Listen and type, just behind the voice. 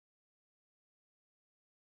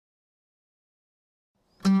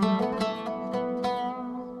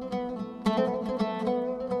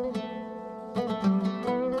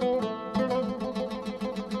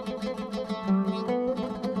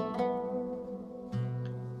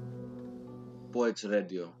Poets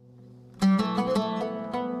Radio.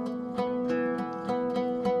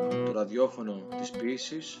 Το ραδιόφωνο της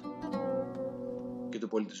ποίησης και του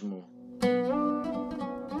πολιτισμού.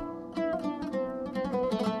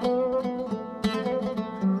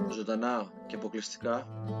 Ζωντανά και αποκλειστικά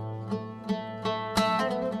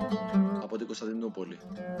από την Κωνσταντινούπολη.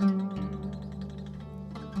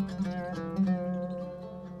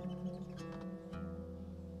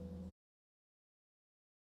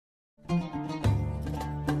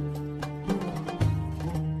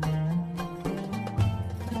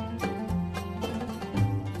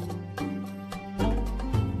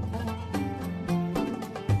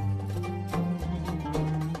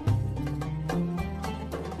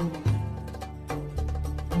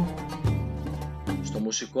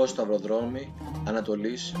 Μουσικό σταυροδρόμι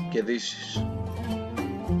Ανατολής και Δύσης.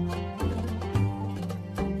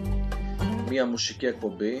 Μία μουσική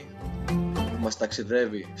εκπομπή που μας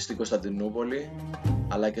ταξιδεύει στην Κωνσταντινούπολη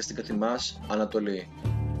αλλά και στην καθημάς Ανατολή.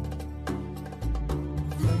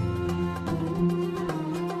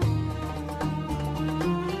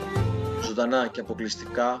 Ζωντανά και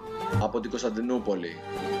αποκλειστικά από την Κωνσταντινούπολη.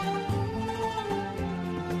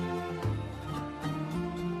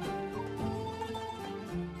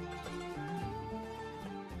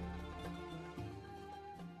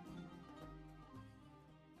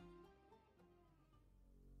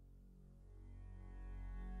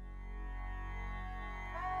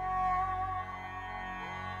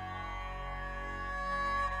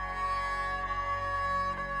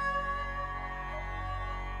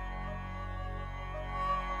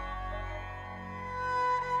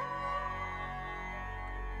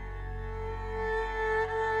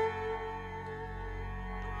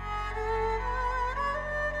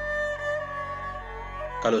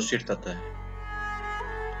 Καλώς ήρθατε.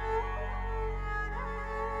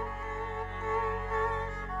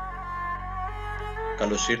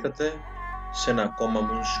 Καλώς ήρθατε σε ένα ακόμα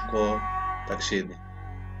μουσικό ταξίδι.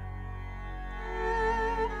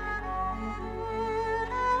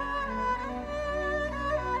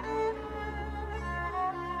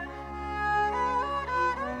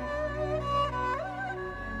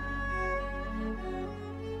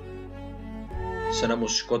 Σε ένα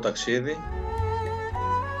μουσικό ταξίδι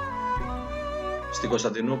στην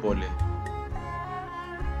Κωνσταντινούπολη.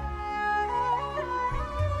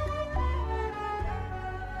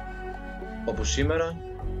 Όπου σήμερα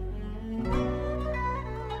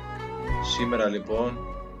λοιπόν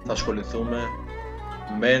θα ασχοληθούμε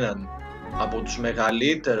με έναν από τους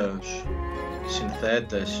μεγαλύτερους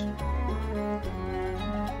συνθέτες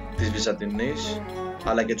της βυζαντινής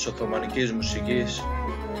αλλά και της οθωμανικής μουσικής,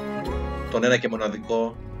 τον ένα και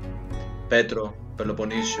μοναδικό Πέτρο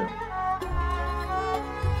Πελοποννήσιο.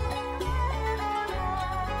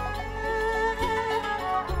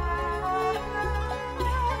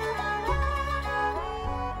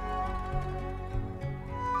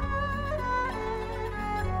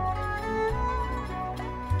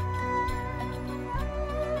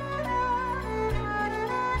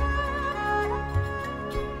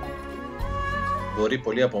 Μπορεί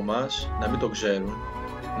πολλοί από εμάς να μην το ξέρουν,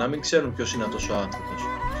 να μην ξέρουν ποιος είναι αυτός ο άνθρωπος,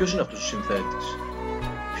 ποιος είναι αυτός ο συνθέτης,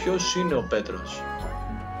 ποιος είναι ο Πέτρος.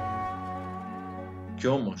 Κι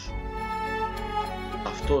όμως,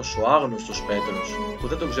 αυτός ο άγνωστος Πέτρος, που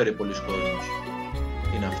δεν το ξέρει πολλοί κόσμος,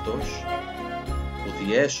 είναι αυτός που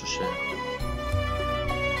διέσωσε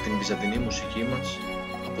την βυζαντινή μουσική μας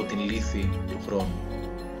από την λύθη του χρόνου.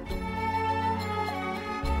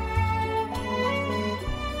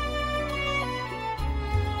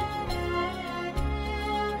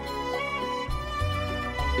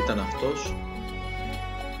 Ήταν αυτός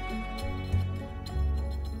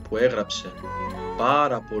που έγραψε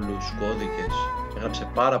πάρα πολλούς κώδικες, έγραψε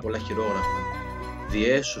πάρα πολλά χειρόγραφα,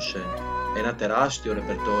 διέσωσε ένα τεράστιο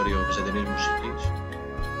ρεπερτόριο βυζαντινής μουσικής,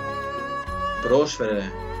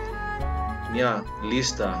 πρόσφερε μια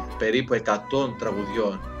λίστα περίπου 100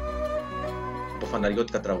 τραγουδιών από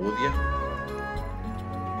φαναριώτικα τραγούδια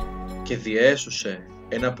και διέσωσε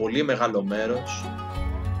ένα πολύ μεγάλο μέρος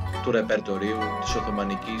του ρεπερτορίου της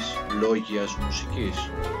οθωμανικής λόγιας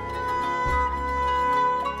μουσικής.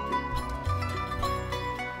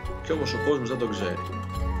 Κι όμως ο κόσμος δεν το ξέρει.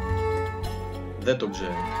 Δεν το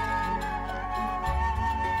ξέρει.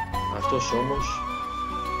 Αυτός όμως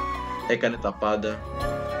έκανε τα πάντα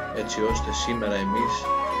έτσι ώστε σήμερα εμείς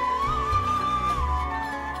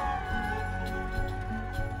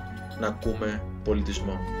να ακούμε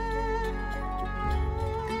πολιτισμό.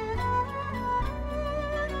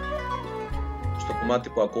 Στο κομμάτι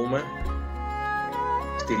που ακούμε,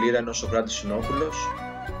 στη λύρα ενός Σωκράτη Συνόπουλος,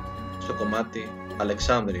 στο κομμάτι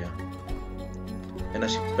Αλεξάνδρεια,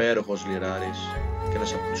 ένας υπέροχος λιράρης και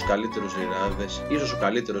ένας από τους καλύτερους λιράδες, ίσως ο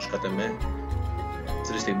καλύτερος κατ' εμέ,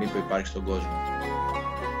 στη στιγμή που υπάρχει στον κόσμο.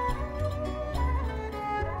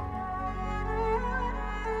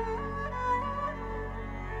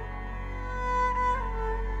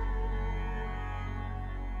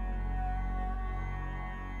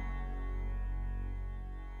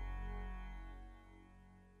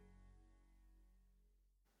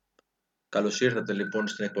 Καλώς ήρθατε λοιπόν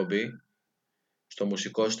στην εκπομπή, στο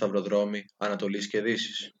μουσικό σταυροδρόμι Ανατολής και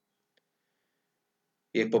Δύσης.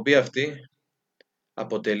 Η εκπομπή αυτή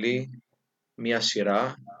αποτελεί μια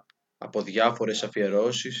σειρά από διάφορες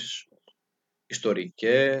αφιερώσεις,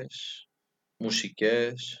 ιστορικές,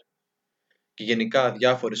 μουσικές και γενικά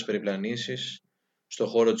διάφορες περιπλανήσεις στον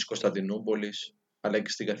χώρο της Κωνσταντινούπολης αλλά και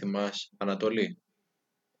στην καθημάς Ανατολή.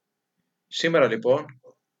 Σήμερα λοιπόν,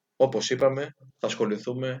 όπως είπαμε, θα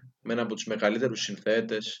ασχοληθούμε με ένα από τους μεγαλύτερους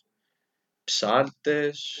συνθέτες,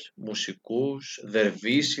 ψάλτες, μουσικούς,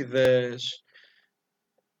 δερβίσιδες.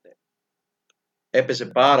 Έπαιζε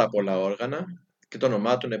πάρα πολλά όργανα και το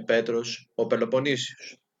όνομά του είναι Πέτρος ο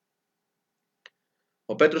Πελοποννήσιος.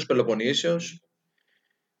 Ο Πέτρος Πελοποννήσιος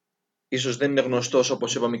ίσως δεν είναι γνωστός,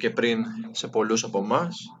 όπως είπαμε και πριν, σε πολλούς από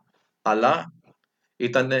εμάς, αλλά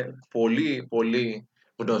ήταν πολύ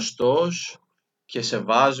γνωστός και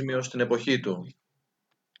σεβάσμιος στην εποχή του.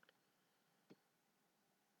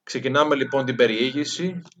 Ξεκινάμε λοιπόν την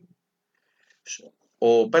περιήγηση.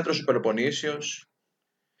 Ο Πέτρος ο Πελοποννήσιος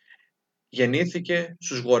γεννήθηκε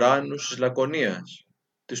στους Γοράνους της Λακωνίας,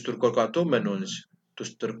 της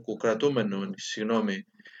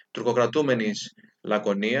τουρκοκρατούμενης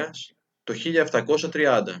Λακωνίας το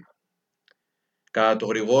 1730. Κατά το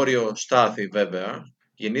Γρηγόριο Στάθη βέβαια,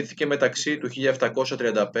 γεννήθηκε μεταξύ του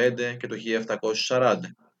 1735 και του 1740.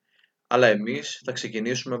 Αλλά εμείς θα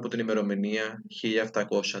ξεκινήσουμε από την ημερομηνία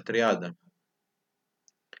 1730.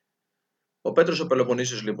 Ο Πέτρος ο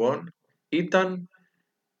Πελοποννήσιος λοιπόν ήταν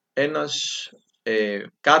ένας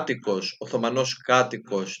κάτοικος, Οθωμανός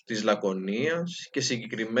κάτοικος της Λακωνίας και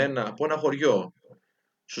συγκεκριμένα από ένα χωριό,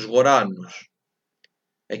 στους Γοράνους.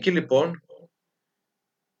 Εκεί λοιπόν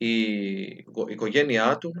η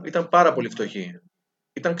οικογένειά του ήταν πάρα πολύ φτωχή.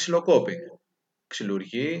 Ήταν ξυλοκόποι,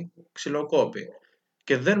 ξυλουργοί, ξυλοκόποι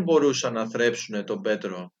και δεν μπορούσαν να θρέψουν τον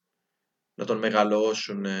Πέτρο, να τον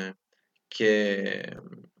μεγαλώσουν και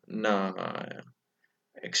να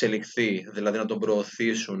εξελιχθεί, δηλαδή να τον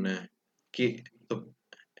προωθήσουν. Και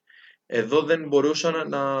εδώ δεν μπορούσαν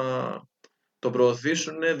να τον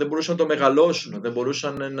προωθήσουν, δεν μπορούσαν να τον μεγαλώσουν, δεν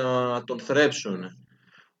μπορούσαν να τον θρέψουν.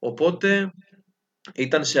 Οπότε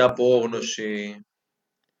ήταν σε απόγνωση.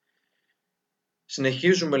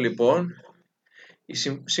 Συνεχίζουμε λοιπόν.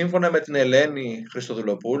 Σύμφωνα με την Ελένη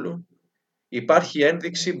Χριστοδουλοπούλου, υπάρχει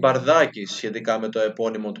ένδειξη Μπαρδάκης σχετικά με το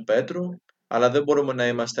επώνυμο του Πέτρου, αλλά δεν μπορούμε να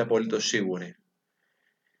είμαστε απολύτως σίγουροι.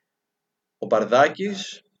 Ο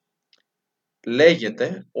Μπαρδάκης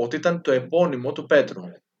λέγεται ότι ήταν το επώνυμο του Πέτρου.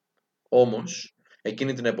 Όμως,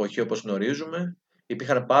 εκείνη την εποχή, όπως γνωρίζουμε,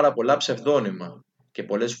 υπήρχαν πάρα πολλά ψευδώνυμα και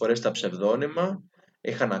πολλές φορές τα ψευδώνυμα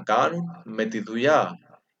είχαν να κάνουν με τη δουλειά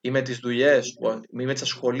ή με τις δουλειές ή με τις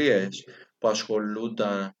ασχολίες που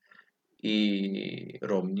ασχολούνταν οι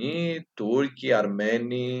Ρωμιοί, Τούρκοι,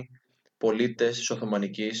 Αρμένοι, πολίτες της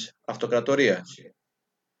Οθωμανικής Αυτοκρατορίας.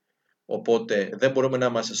 Οπότε δεν μπορούμε να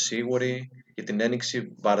είμαστε σίγουροι για την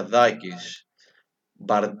έννοιξη Μπαρδάκης.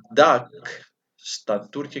 Μπαρντάκ στα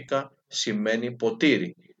τουρκικά σημαίνει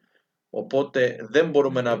ποτήρι. Οπότε δεν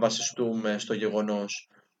μπορούμε να βασιστούμε στο γεγονός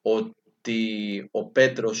ότι ο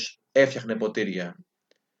Πέτρος έφτιαχνε ποτήρια.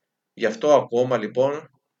 Γι' αυτό ακόμα λοιπόν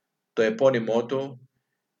το επώνυμό του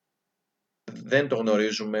δεν το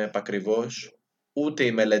γνωρίζουμε επακριβώς, ούτε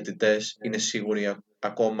οι μελετητές είναι σίγουροι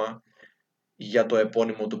ακόμα για το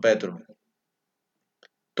επώνυμο του Πέτρου.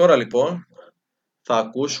 Τώρα λοιπόν θα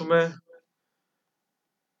ακούσουμε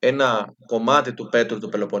ένα κομμάτι του Πέτρου του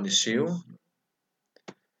Πελοποννησίου,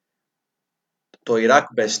 το Ιράκ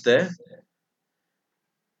Μπεστέ,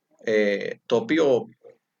 το οποίο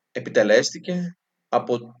επιτελέστηκε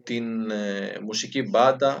από την μουσική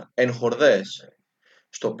μπάντα Ενχορδές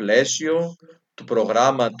στο πλαίσιο του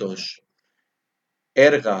προγράμματος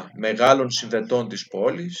έργα μεγάλων συνδετών της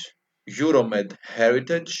πόλης, Euromed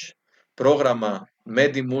Heritage, πρόγραμμα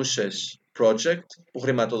Medimuses Project, που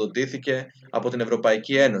χρηματοδοτήθηκε από την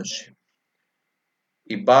Ευρωπαϊκή Ένωση.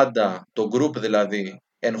 Η μπάντα, το group δηλαδή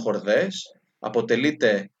Ενχορδές,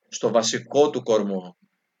 αποτελείται στο βασικό του κορμό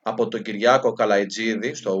από τον Κυριάκο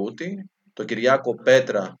Καλαϊτζίδη στο ούτι, τον Κυριάκο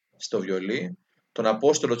Πέτρα στο βιολί, τον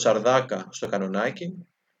Απόστολο Τσαρδάκα στο κανονάκι,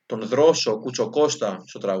 τον Δρόσο Κουτσοκώστα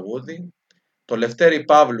στο τραγούδι, τον Λευτέρη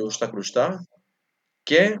Παύλου στα κρουστά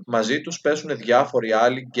και μαζί τους παίζουν διάφοροι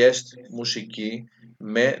άλλοι guest μουσικοί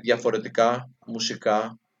με διαφορετικά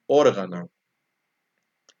μουσικά όργανα.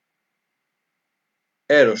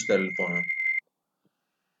 Έρωστε λοιπόν.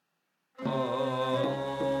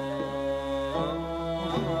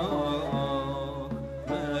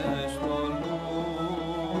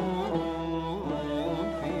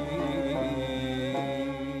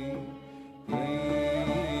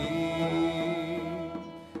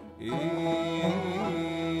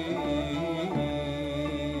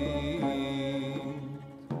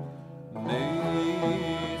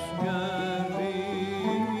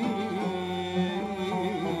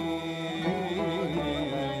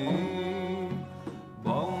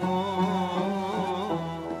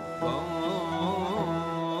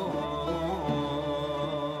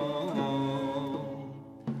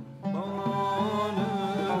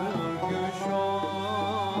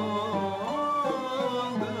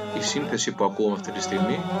 Η σύνθεση που ακούμε αυτή τη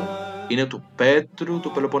στιγμή είναι του Πέτρου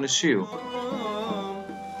του Πελοποννησίου,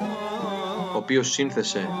 ο οποίος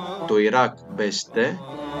σύνθεσε το Ιράκ Μπεστέ.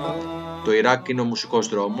 Το Ιράκ είναι ο μουσικός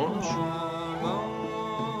δρόμος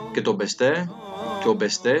και το Μπεστέ και ο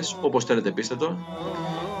Μπεστές, όπως θέλετε πείστε το,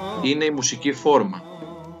 είναι η μουσική φόρμα.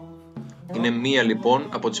 Είναι μία λοιπόν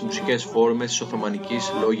από τις μουσικές φόρμες της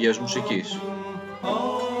Οθωμανικής λόγιας μουσικής.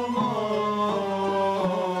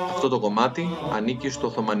 Αυτό το κομμάτι ανήκει στο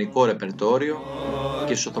Οθωμανικό ρεπερτόριο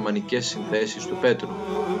και στις Οθωμανικές συνθέσεις του Πέτρου.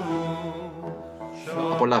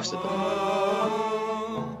 Απολαύστε το.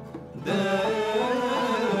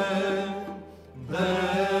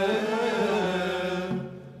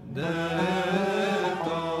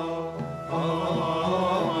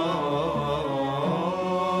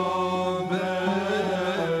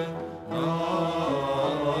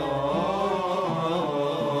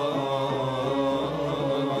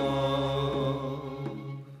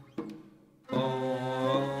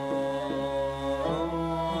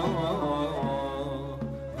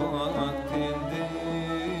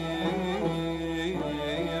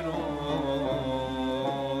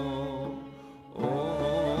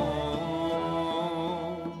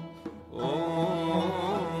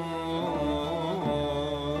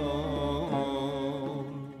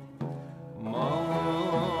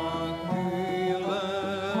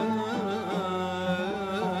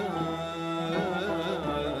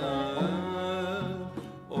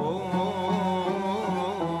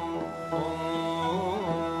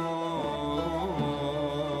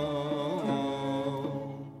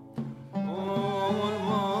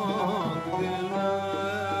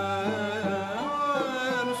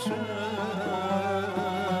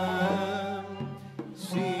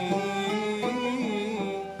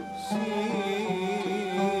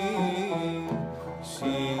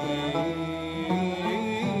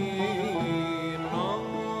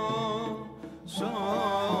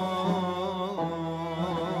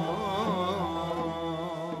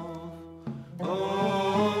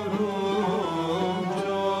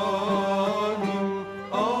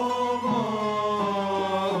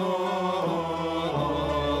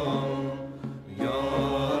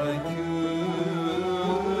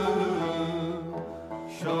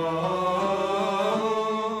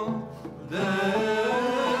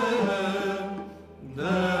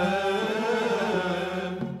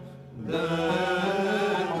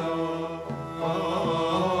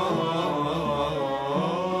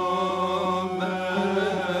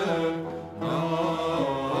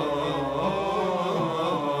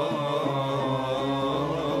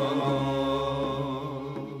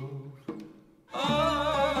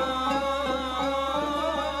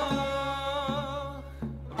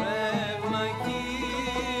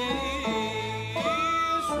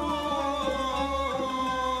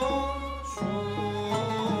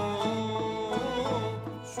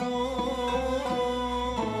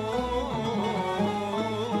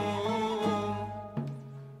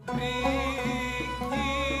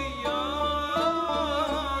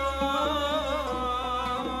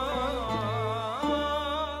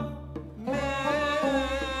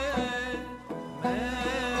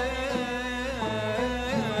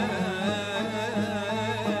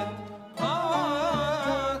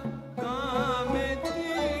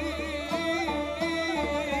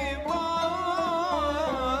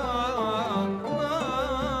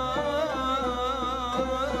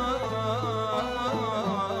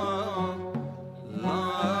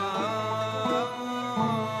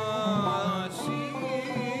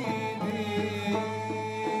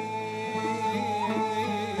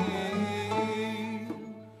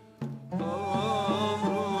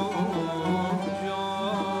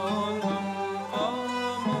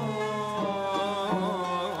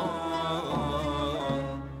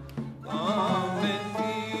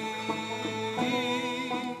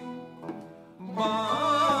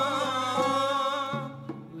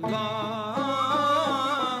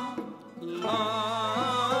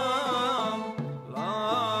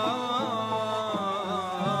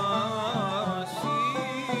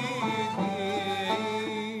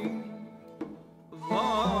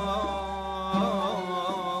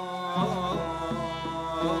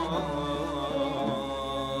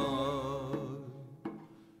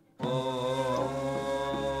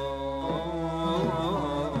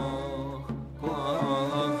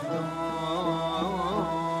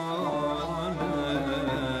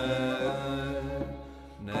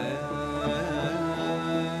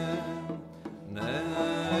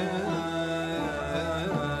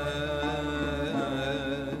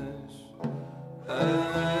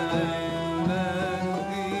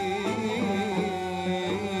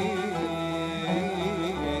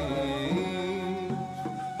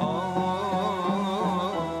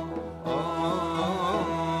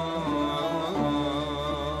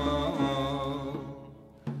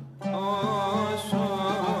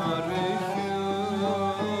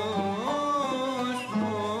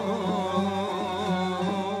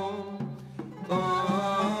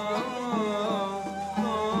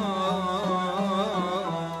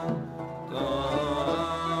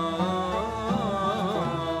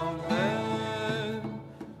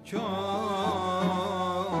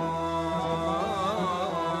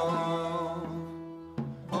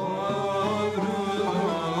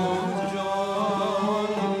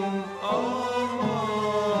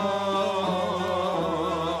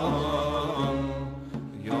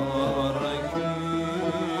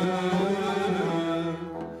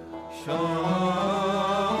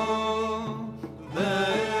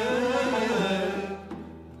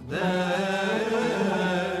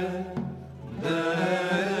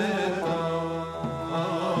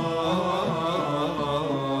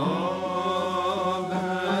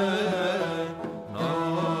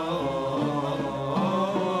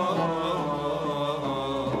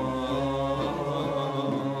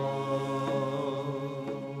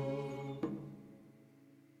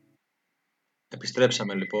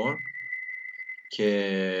 Επιστρέψαμε λοιπόν και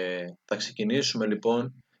θα ξεκινήσουμε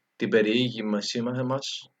λοιπόν την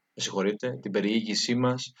περιήγησή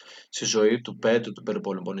μας στη ζωή του Πέτρου του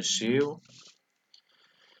Πελοποννησίου,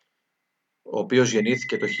 ο οποίος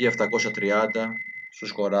γεννήθηκε το 1730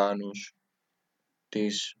 στους Χωράνους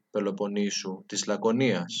της Πελοποννήσου της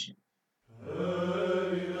Λακωνίας.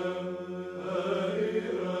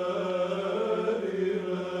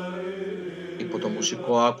 Υπό το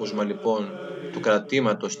μουσικό άκουσμα λοιπόν του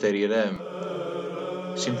κρατήματος Τεριρέμ,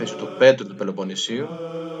 σύνθεση του Πέτρου του Πελοποννησίου,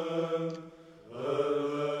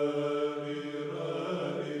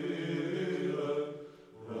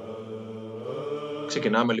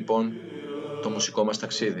 ξεκινάμε λοιπόν το μουσικό μας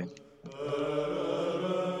ταξίδι.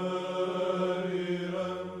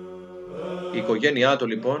 Η οικογένειά του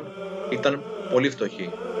λοιπόν ήταν πολύ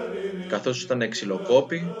φτωχή, καθώς ήταν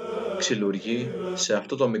ξυλοκόποι, ξυλουργοί σε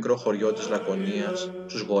αυτό το μικρό χωριό της Λακωνίας,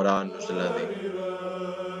 στους Γοράνους δηλαδή.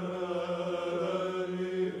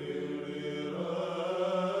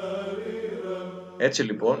 Έτσι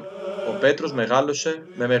λοιπόν, ο Πέτρος μεγάλωσε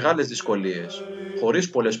με μεγάλες δυσκολίες, χωρίς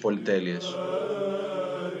πολλές πολυτέλειες.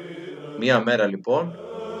 Μία μέρα λοιπόν,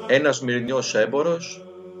 ένας Σμυρνιός έμπορος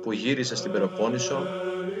που γύρισε στην Πελοπόννησο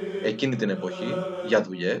εκείνη την εποχή για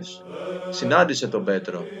δουλειές, συνάντησε τον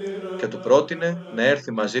Πέτρο και του πρότεινε να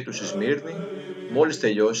έρθει μαζί του στη Σμύρνη μόλις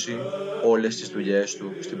τελειώσει όλες τις δουλειές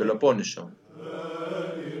του στην Πελοπόννησο.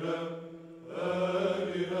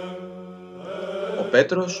 Ο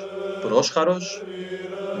Πέτρος, πρόσχαρος,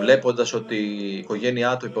 βλέποντας ότι η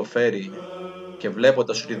οικογένειά του υποφέρει και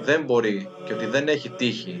βλέποντας ότι δεν μπορεί και ότι δεν έχει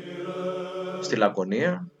τύχη στη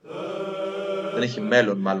Λακωνία, δεν έχει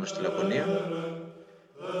μέλλον μάλλον στη Λακωνία,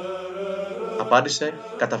 απάντησε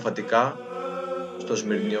καταφατικά στο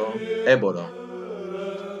Σμυρνιό έμπορο.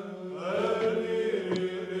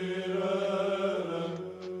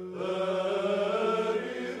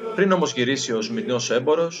 Πριν όμως γυρίσει ο Σμυρνιός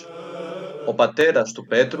έμπορος, ο πατέρας του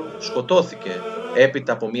Πέτρου σκοτώθηκε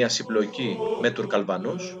έπειτα από μια συμπλοκή με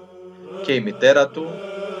Τουρκαλβανούς και η μητέρα του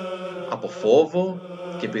από φόβο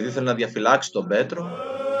και επειδή ήθελε να διαφυλάξει τον Πέτρο,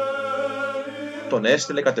 τον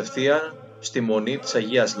έστειλε κατευθείαν στη Μονή της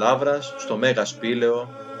Αγίας Λαύρας στο Μέγα Σπήλαιο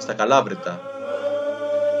στα Καλάβρητα.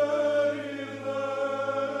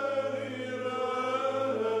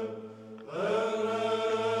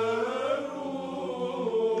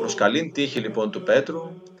 Προς καλήν τύχη λοιπόν του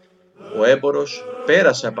Πέτρου, ο έμπορος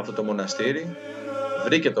πέρασε από αυτό το μοναστήρι,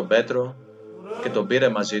 βρήκε τον Πέτρο και τον πήρε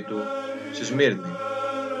μαζί του στη Σμύρνη.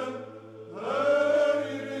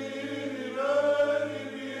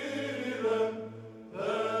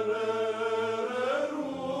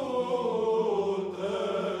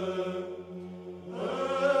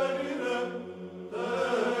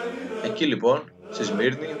 Εκεί λοιπόν, στη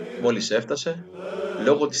Σμύρνη, μόλις έφτασε,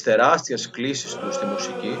 λόγω της τεράστιας κλίσης του στη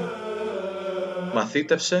μουσική,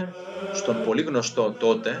 μαθήτευσε στον πολύ γνωστό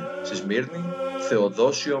τότε στη Σμύρνη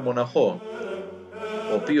Θεοδόσιο μοναχό,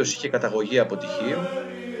 ο οποίος είχε καταγωγή από τη Χίο,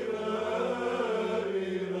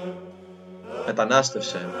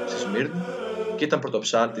 μετανάστευσε στη Σμύρνη και ήταν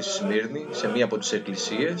πρωτοψάλτης στη Σμύρνη σε μία από τις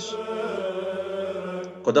εκκλησίες,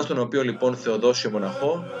 κοντά στον οποίο λοιπόν Θεοδόσιο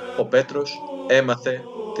μοναχό ο Πέτρος έμαθε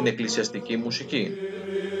την εκκλησιαστική μουσική.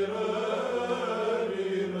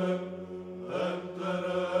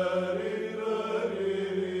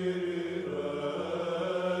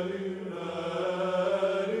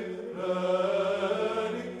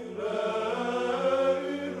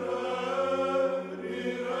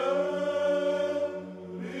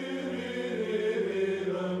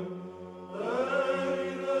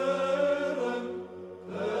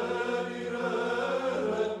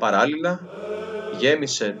 Παράλληλα,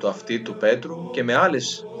 γέμισε το αυτί του Πέτρου και με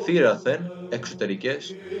άλλες θύραθεν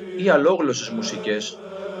εξωτερικές ή αλόγλωσσες μουσικές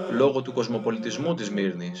λόγω του κοσμοπολιτισμού της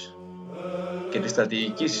Σμύρνης και της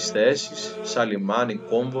στρατηγικής της θέσης σαν λιμάνι,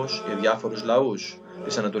 κόμβος για διάφορους λαούς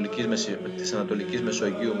της Ανατολικής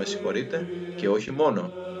Μεσογείου, και όχι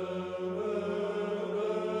μόνο.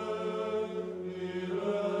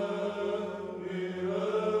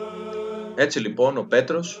 Έτσι λοιπόν ο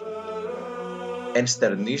Πέτρος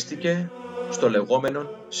ενστερνίστηκε στο λεγόμενο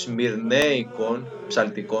σμυρνέικον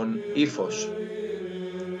ψαλτικόν ύφος.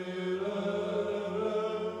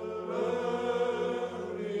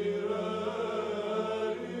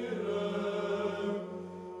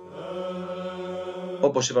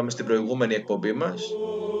 όπως είπαμε στην προηγούμενη εκπομπή μας,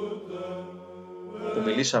 που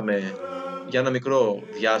μιλήσαμε για ένα μικρό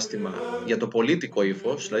διάστημα για το πολίτικο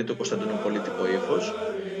ύφος, δηλαδή το κωνσταντινοπολίτικο ύφος,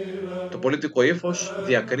 το πολίτικο ύφος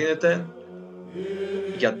διακρίνεται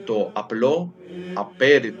για το απλό,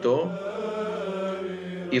 απέριτο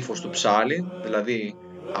ύφος του ψάλη, δηλαδή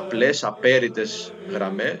απλές, απέριτες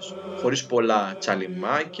γραμμές, χωρίς πολλά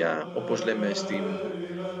τσαλιμάκια, όπως λέμε στην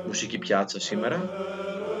μουσική πιάτσα σήμερα,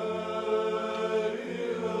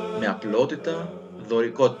 με απλότητα,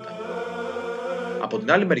 δωρικότητα. Από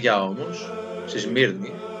την άλλη μεριά όμως, στη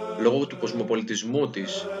Σμύρνη, λόγω του κοσμοπολιτισμού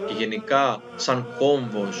της και γενικά σαν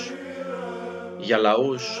κόμβος για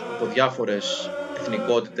λαούς από διάφορες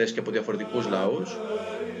εθνικότητες και από διαφορετικούς λαούς,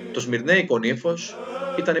 το σμυρνέικο ύφος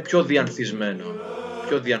ήταν πιο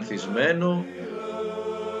διανθισμένο,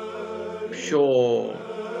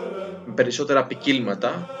 με περισσότερα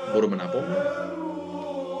ποικίλματα, μπορούμε να πούμε,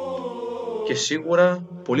 και σίγουρα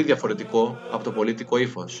πολύ διαφορετικό από το πολίτικο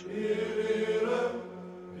ύφος.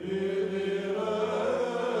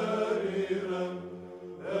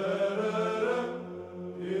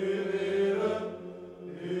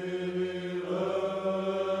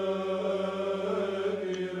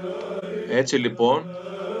 Έτσι λοιπόν,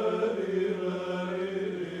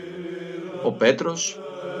 ο Πέτρος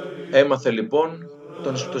έμαθε λοιπόν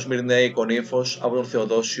το σμυρνέικο ύφος από τον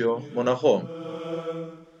Θεοδόσιο μοναχό.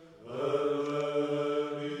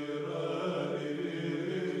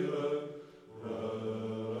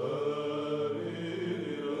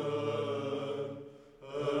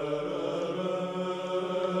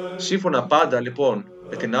 Σύμφωνα πάντα λοιπόν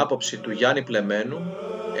με την άποψη του Γιάννη Πλεμένου,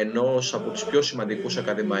 ενός από τους πιο σημαντικούς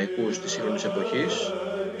ακαδημαϊκούς της σύγχρονης εποχής,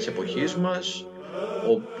 της εποχής μας,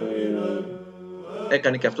 όπου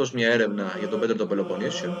έκανε και αυτός μια έρευνα για τον Πέτρο τον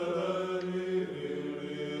Πελοποννήσιο,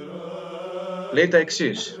 λέει τα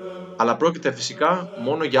εξής, αλλά πρόκειται φυσικά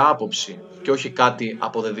μόνο για άποψη και όχι κάτι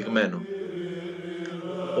αποδεδειγμένο.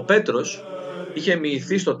 Ο Πέτρος είχε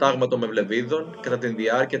μοιηθεί στο τάγμα των Μευλεβίδων κατά τη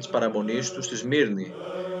διάρκεια της παραμονής του στη Σμύρνη,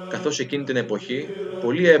 καθώς εκείνη την εποχή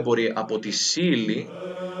πολλοί έμποροι από τη Σύλλη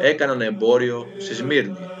έκαναν εμπόριο στη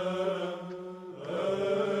Σμύρνη.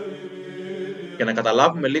 Για να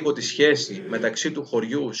καταλάβουμε λίγο τη σχέση μεταξύ του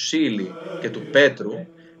χωριού Σύλλη και του Πέτρου,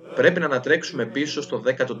 πρέπει να ανατρέξουμε πίσω στο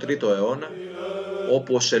 13ο αιώνα,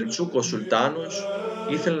 όπου ο Σελτσούκος Σουλτάνος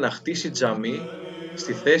ήθελε να χτίσει τζαμί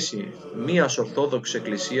στη θέση μίας ορθόδοξης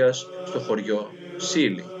εκκλησίας στο χωριό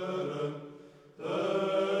Σύλλη.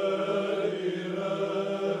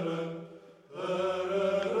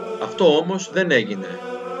 Αυτό όμως δεν έγινε,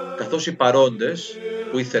 καθώς οι παρόντες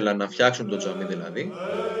που ήθελαν να φτιάξουν το τζαμί δηλαδή,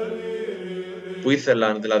 που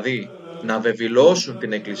ήθελαν δηλαδή να βεβηλώσουν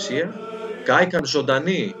την εκκλησία, κάηκαν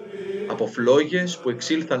ζωντανοί από φλόγες που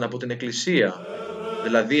εξήλθαν από την εκκλησία,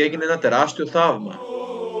 δηλαδή έγινε ένα τεράστιο θαύμα.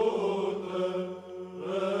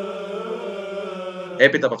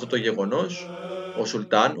 Έπειτα από αυτό το γεγονός, ο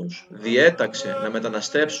Σουλτάνος διέταξε να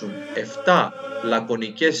μεταναστεύσουν 7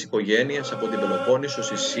 λακωνικές οικογένειες από την Πελοπόννησο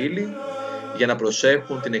στη Σύλλη για να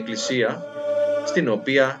προσέχουν την εκκλησία, στην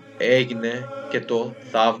οποία έγινε και το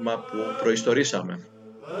θαύμα που προϊστορήσαμε.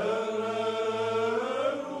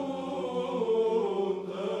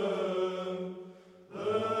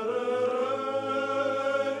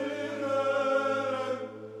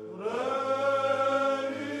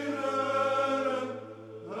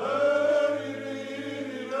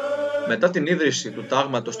 Μετά την ίδρυση του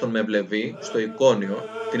τάγματος των Μευλεβή στο Εικόνιο,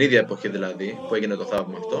 την ίδια εποχή δηλαδή που έγινε το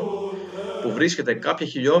θαύμα αυτό, που βρίσκεται κάποια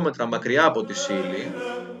χιλιόμετρα μακριά από τη Σύλλη,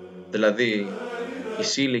 δηλαδή η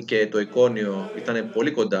Σύλλη και το Εικόνιο ήταν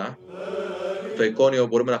πολύ κοντά. Το Εικόνιο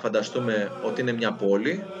μπορούμε να φανταστούμε ότι είναι μια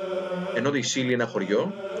πόλη, ενώ η Σύλλη είναι ένα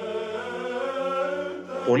χωριό.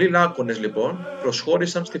 Πολλοί λάκωνες λοιπόν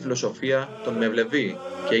προσχώρησαν στη φιλοσοφία των Μευλεβή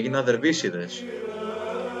και έγιναν δερβίσιδες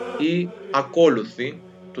ή ακόλουθοι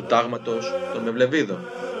του τάγματος των Μευλεβίδων.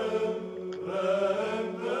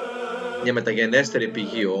 Μια μεταγενέστερη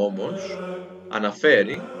πηγή όμως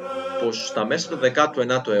αναφέρει πως στα μέσα του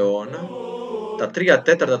 19ου αιώνα τα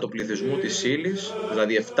 3/4 του πληθυσμού της Σύλλης,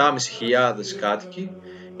 δηλαδή 7.500 κάτοικοι,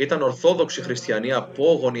 ήταν ορθόδοξοι χριστιανοί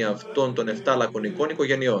απόγονοι αυτών των 7 λακωνικών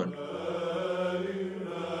οικογενειών.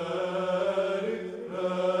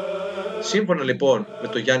 Σύμφωνα λοιπόν με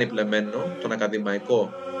τον Γιάννη Πλεμένο, τον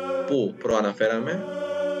ακαδημαϊκό που προαναφέραμε,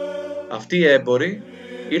 αυτοί οι έμποροι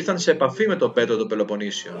ήρθαν σε επαφή με τον Πέτρο τον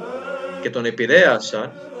Πελοποννήσιο και τον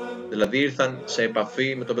επηρέασαν, δηλαδή ήρθαν σε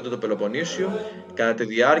επαφή με τον Πέτρο τον Πελοποννήσιο κατά τη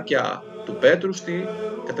διάρκεια του Πέτρου,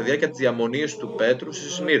 κατά τη διάρκεια της διαμονής του Πέτρου στη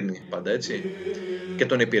Σμύρνη, πάντα έτσι, και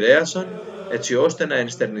τον επηρέασαν έτσι ώστε να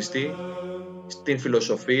ενστερνιστεί στην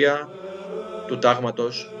φιλοσοφία του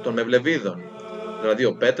τάγματος των Μευλεβίδων. Δηλαδή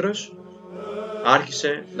ο Πέτρος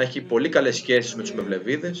άρχισε να έχει πολύ καλές σχέσεις με τους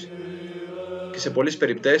Μευλεβίδες και σε πολλές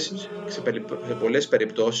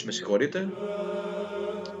περιπτώσεις,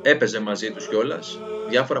 έπαιζε μαζί τους κιόλας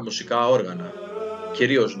διάφορα μουσικά όργανα,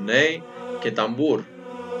 κυρίως νέοι και ταμπούρ.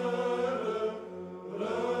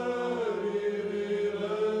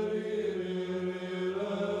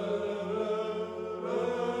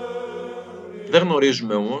 Δεν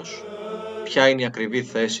γνωρίζουμε όμως ποια είναι η ακριβή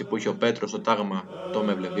θέση που είχε ο Πέτρος στο τάγμα των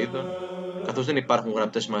Μευλεβίδων, καθώς δεν υπάρχουν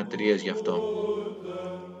γραπτές μαρτυρίες γι' αυτό.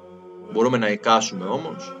 Μπορούμε να εικάσουμε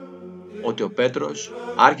όμως ότι ο Πέτρος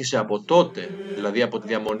άρχισε από τότε, δηλαδή από τη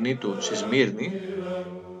διαμονή του στη Σμύρνη,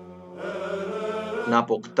 να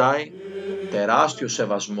αποκτάει τεράστιο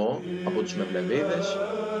σεβασμό από τους Μευλεβίδες,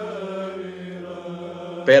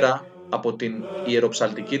 πέρα από την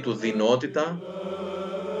ιεροψαλτική του δεινότητα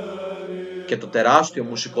και το τεράστιο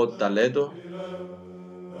μουσικό του ταλέντο,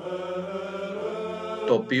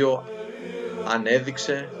 το οποίο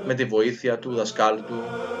ανέδειξε με τη βοήθεια του δασκάλου του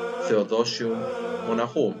Θεοδόσιου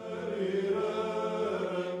μοναχού.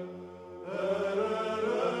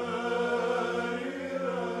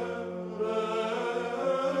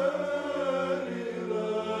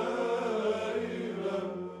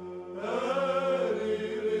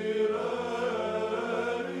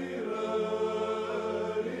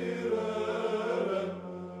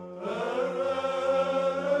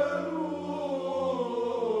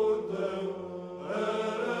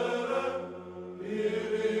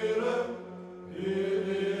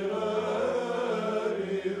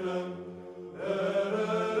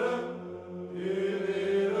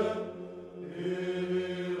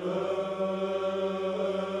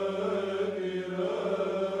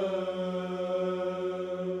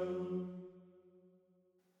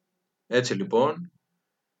 Έτσι λοιπόν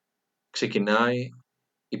ξεκινάει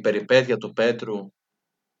η περιπέτεια του Πέτρου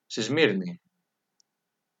στη Σμύρνη.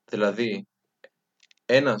 Δηλαδή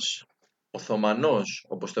ένας Οθωμανός,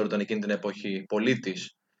 όπως θεωρούταν εκείνη την εποχή,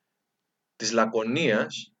 πολίτης της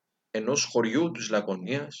Λακωνίας, ενός χωριού της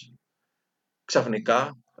Λακωνίας,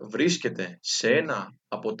 ξαφνικά βρίσκεται σε ένα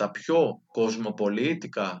από τα πιο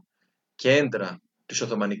κοσμοπολίτικα κέντρα της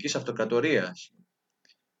Οθωμανικής Αυτοκρατορίας,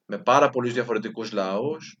 με πάρα πολλούς διαφορετικούς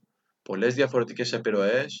λαούς, πολλές διαφορετικές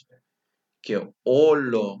επιρροές και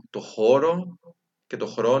όλο το χώρο και το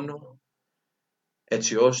χρόνο,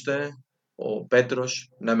 έτσι ώστε ο Πέτρος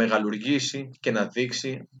να μεγαλουργήσει και να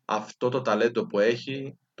δείξει αυτό το ταλέντο που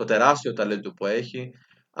έχει, το τεράστιο ταλέντο που έχει,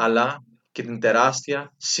 αλλά και την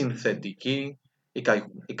τεράστια συνθετική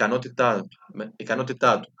ικανότητά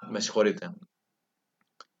του. Με συγχωρείτε.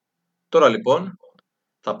 Τώρα λοιπόν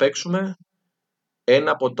θα παίξουμε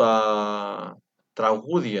ένα από τα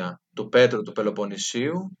τραγούδια του Πέτρου του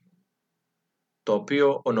Πελοποννησίου, το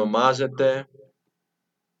οποίο ονομάζεται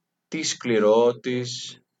 «Τι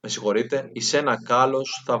σκληρότης», «Εις ένα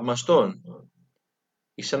κάλος θαυμαστών».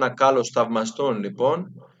 «Εις ένα κάλος θαυμαστών» λοιπόν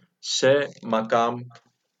σε μακάμ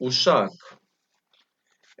ουσάκ.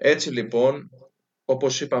 Έτσι λοιπόν,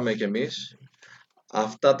 όπως είπαμε κι εμείς,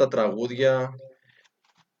 αυτά τα τραγούδια,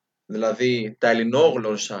 δηλαδή τα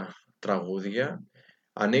ελληνόγλωσσα τραγούδια,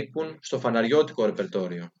 ανήκουν στο φαναριώτικο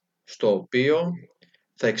ρεπερτόριο, στο οποίο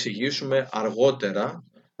θα εξηγήσουμε αργότερα,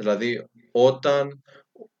 δηλαδή όταν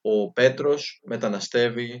ο Πέτρος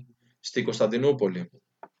μεταναστεύει στην Κωνσταντινούπολη.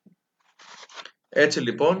 Έτσι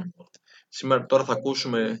λοιπόν, τώρα θα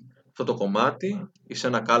ακούσουμε αυτό το κομμάτι, «Εις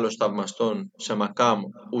ένα κάλος θαυμαστών» σε μακάμ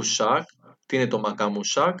ουσάκ. Τι είναι το μακάμ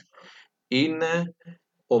ουσάκ? Είναι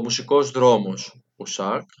ο μουσικός δρόμος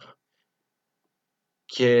ουσάκ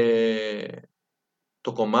και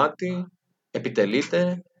το κομμάτι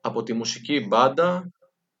επιτελείται από τη μουσική μπάντα,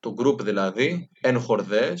 το group δηλαδή, εν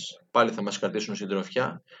χορδές, πάλι θα μας κρατήσουν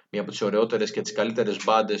συντροφιά, μία από τις ωραιότερες και τις καλύτερες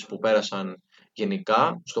μπάντες που πέρασαν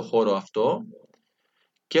γενικά στο χώρο αυτό,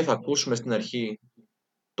 και θα ακούσουμε στην αρχή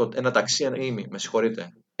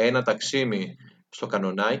ένα ταξίμι στο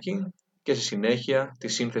κανονάκι και στη συνέχεια τη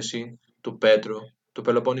σύνθεση του Πέτρου του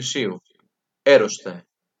Πελοποννησίου. Έρωστε.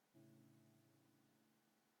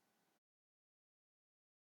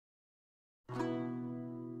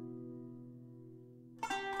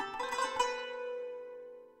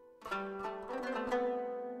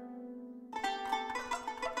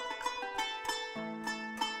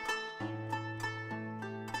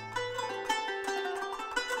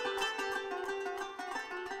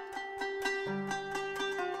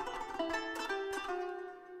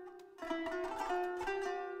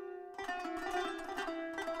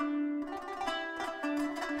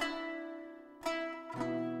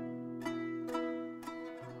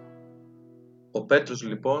 Ο Πέτρος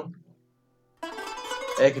λοιπόν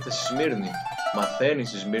έρχεται στη Σμύρνη, μαθαίνει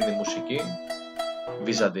στη Σμύρνη μουσική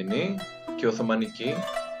βυζαντινή και οθωμανική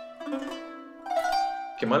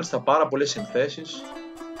και μάλιστα πάρα πολλές συνθέσεις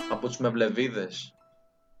από τους Μευλεβίδες.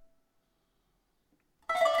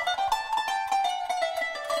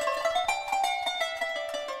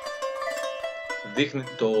 Δείχνει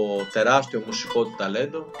το τεράστιο μουσικό του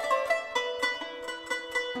ταλέντο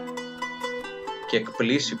και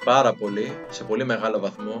εκπλήσει πάρα πολύ, σε πολύ μεγάλο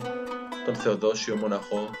βαθμό, τον Θεοδόσιο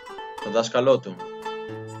μοναχό, τον δάσκαλό του.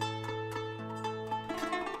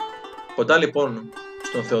 Κοντά λοιπόν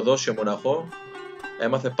στον Θεοδόσιο μοναχό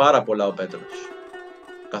έμαθε πάρα πολλά ο Πέτρος,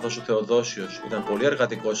 καθώς ο Θεοδόσιος ήταν πολύ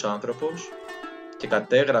εργατικός άνθρωπος και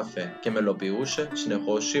κατέγραφε και μελοποιούσε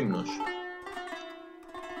συνεχώς ύμνους.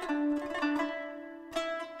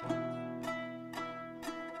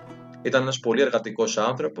 Ήταν ένας πολύ εργατικός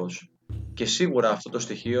άνθρωπος και σίγουρα αυτό το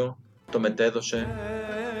στοιχείο το μετέδωσε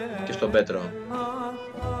και στον Πέτρο.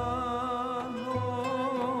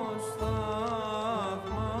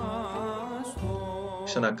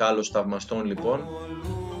 Σε ένα κάλος θαυμαστών λοιπόν,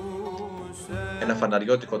 ένα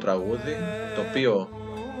φαναριώτικο τραγούδι, το οποίο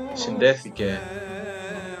συνδέθηκε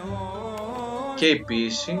και η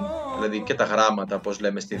ποίηση, δηλαδή και τα γράμματα, όπως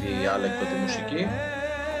λέμε στη διάλεκτο τη μουσική,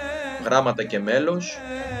 γράμματα και μέλος,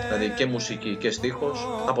 δηλαδή και μουσική και στίχος,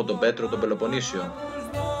 από τον Πέτρο τον Πελοποννήσιο.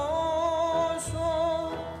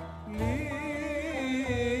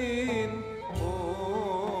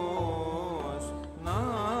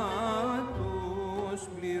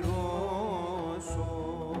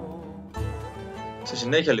 Στη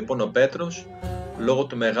συνέχεια λοιπόν ο Πέτρος, λόγω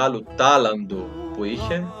του μεγάλου τάλαντου που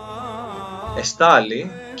είχε,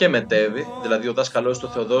 εστάλει και μετέβη, δηλαδή ο δάσκαλός του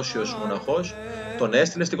Θεοδόσιος μοναχός, τον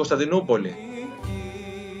έστειλε στην Κωνσταντινούπολη,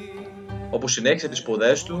 όπου συνέχισε τις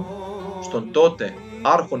σπουδές του στον τότε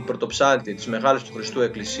άρχον πρωτοψάλτη της Μεγάλης του Χριστού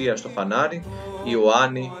Εκκλησίας στο Φανάρι,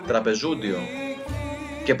 Ιωάννη Τραπεζούντιο,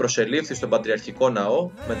 και προσελήφθη στον Πατριαρχικό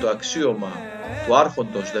Ναό με το αξίωμα του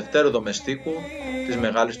άρχοντος δευτέρου δομεστίκου της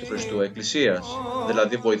Μεγάλης του Χριστού Εκκλησίας,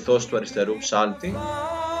 δηλαδή βοηθός του αριστερού ψάλτη,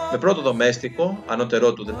 με πρώτο δομέστικο,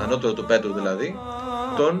 ανώτερο του Πέτρου δηλαδή,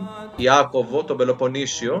 τον Ιάκωβο τον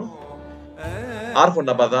Πελοποννήσιο, άρχον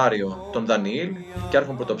αμπαδάριο τον Δανιήλ και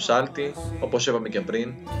άρχον πρωτοψάλτη, όπως είπαμε και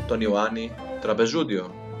πριν, τον Ιωάννη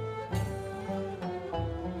Τραπεζούντιο.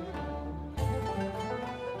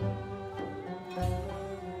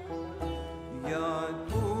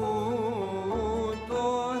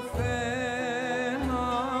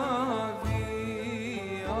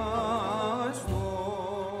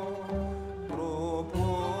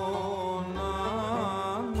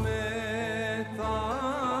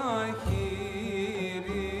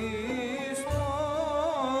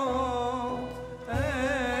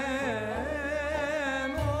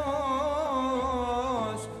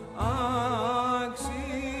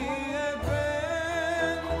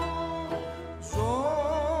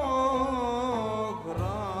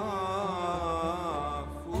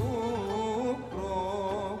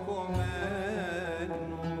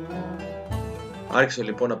 Άρχισε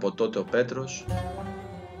λοιπόν από τότε ο Πέτρος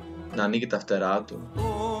να ανοίγει τα φτερά του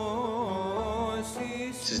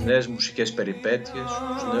στις νέες μουσικές περιπέτειες,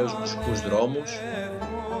 στους νέους μουσικούς δρόμους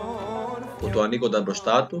που του ανοίγονταν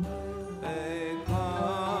μπροστά του,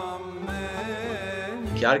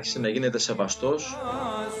 και άρχισε να γίνεται σεβαστός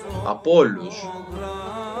από όλους,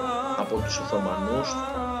 από τους Οθωμανούς,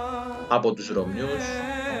 από τους Ρωμιούς,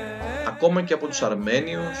 ακόμα και από τους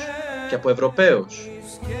Αρμένιους και από Ευρωπαίους.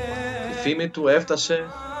 Η φήμη του έφτασε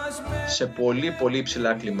σε πολύ πολύ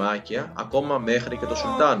ψηλά κλιμάκια, ακόμα μέχρι και το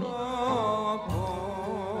Σουλτάνο.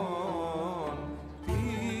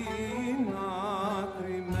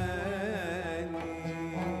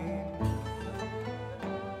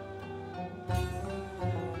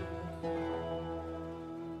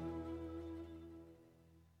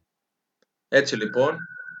 Έτσι λοιπόν,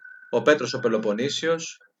 ο Πέτρος ο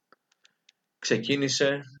Πελοποννήσιος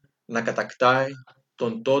ξεκίνησε να κατακτάει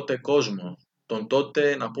τον τότε κόσμο, τον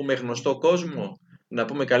τότε, να πούμε, γνωστό κόσμο, να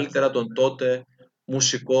πούμε καλύτερα τον τότε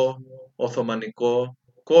μουσικό Οθωμανικό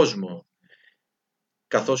κόσμο,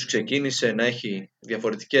 καθώς ξεκίνησε να έχει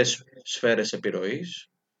διαφορετικές σφαίρες επιρροής,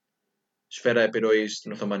 σφαίρα επιρροής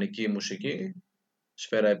στην Οθωμανική μουσική,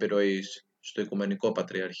 σφαίρα επιρροής στο Οικουμενικό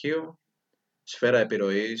Πατριαρχείο, σφαίρα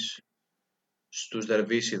επιρροής στους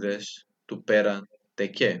Δερβίσιδες του Πέραν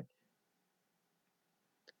Τεκέ.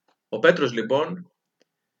 Ο Πέτρος λοιπόν,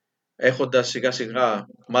 έχοντας σιγά σιγά,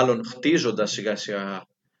 μάλλον χτίζοντας σιγά σιγά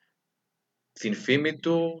την φήμη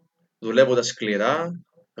του, δουλεύοντας σκληρά,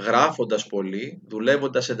 γράφοντας πολύ,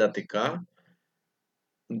 δουλεύοντας εντατικά,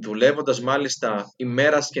 δουλεύοντας μάλιστα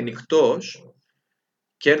ημέρας και νυχτός,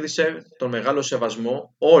 κέρδισε τον μεγάλο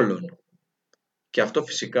σεβασμό όλων. Και αυτό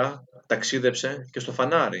φυσικά ταξίδεψε και στο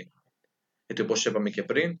φανάρι. Γιατί όπως είπαμε και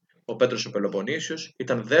πριν, ο Πέτρος ο Πελοποννήσιος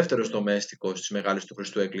ήταν δεύτερος δομέστικος της Μεγάλης του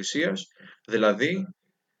Χριστού Εκκλησίας, δηλαδή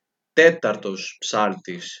τέταρτος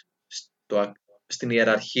ψάλτης στην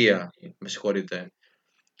ιεραρχία,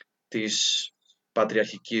 της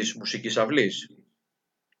Πατριαρχικής Μουσικής Αυλής.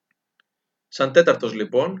 Σαν τέταρτος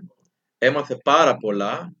λοιπόν, έμαθε πάρα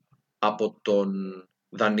πολλά από τον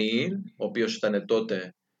Δανιήλ, ο οποίος ήταν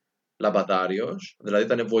τότε λαμπαδάριος,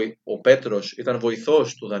 δηλαδή ο Πέτρος ήταν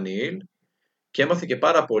βοηθός του Δανιήλ, και έμαθε και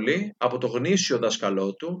πάρα πολύ από το γνήσιο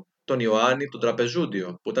δάσκαλό του, τον Ιωάννη τον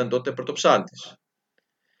Τραπεζούντιο, που ήταν τότε πρωτοψάλτης.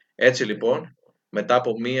 Έτσι λοιπόν, μετά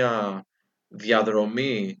από μία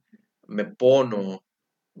διαδρομή με πόνο,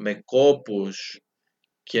 με κόπους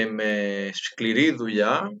και με σκληρή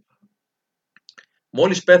δουλειά,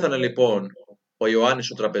 μόλις πέθανε λοιπόν ο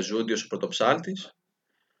Ιωάννης ο Τραπεζούντιος ο πρωτοψάλτης,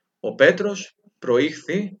 ο Πέτρος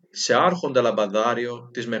προήχθη σε άρχοντα λαμπαδάριο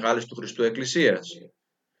της Μεγάλης του Χριστού Εκκλησίας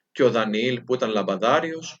και ο Δανιήλ που ήταν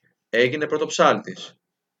λαμπαδάριος έγινε πρωτοψάλτης.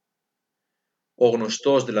 Ο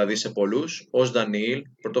γνωστός δηλαδή σε πολλούς ως Δανιήλ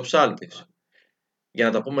πρωτοψάλτης. Για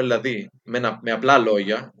να τα πούμε δηλαδή με απλά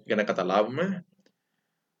λόγια, για να καταλάβουμε,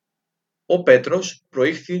 ο Πέτρος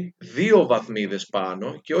προήχθη 2 βαθμίδες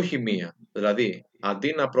πάνω και όχι 1. Δηλαδή,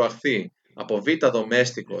 αντί να προαχθεί από Β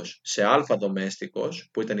δομέστικος σε Α δομέστικος,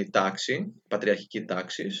 που ήταν η τάξη, πατριαρχική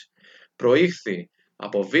τάξη, προήχθη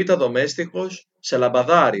από Β δομέστικος σε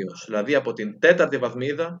λαμπαδάριος, δηλαδή από την 4η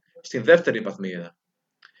βαθμίδα στην 2η βαθμίδα.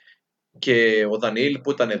 Και ο Δανιήλ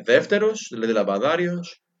που ήταν δεύτερος, δηλαδή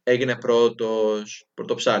λαμπαδάριος, έγινε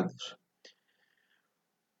πρωτοψάλτης.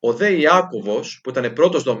 Ο δε Ιάκωβος, που ήταν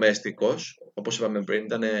πρώτος δομέστικος, όπως είπαμε πριν,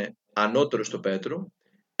 ήταν ανώτερος του Πέτρου,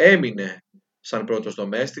 έμεινε σαν πρώτος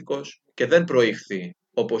δομέστικος και δεν προήχθη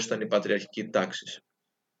όπως ήταν η πατριαρχική τάξη.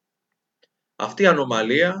 Αυτή η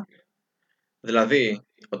ανομαλία, δηλαδή,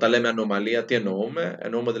 όταν λέμε ανομαλία, τι εννοούμε?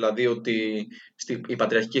 Εννοούμε δηλαδή ότι η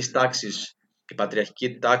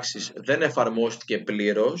πατριαρχική τάξη δεν εφαρμόστηκε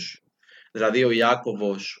πλήρως, δηλαδή ο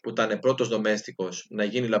Ιάκωβος που ήταν πρώτος δομέστικος να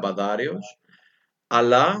γίνει λαμπαδάριος,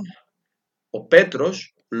 αλλά ο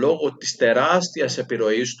Πέτρος, λόγω της τεράστιας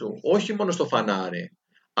επιρροής του, όχι μόνο στο φανάρι,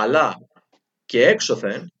 αλλά και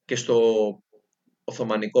έξωθεν και στο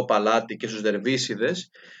Οθωμανικό παλάτι και στους Δερβίσιδες,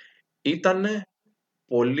 ήταν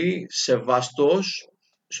πολύ σεβαστός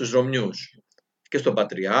στους Ρωμιούς και στον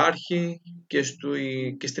Πατριάρχη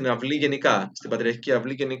και στην αυλή γενικά, στην Πατριαρχική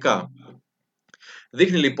Αυλή γενικά.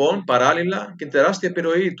 Δείχνει λοιπόν παράλληλα και την τεράστια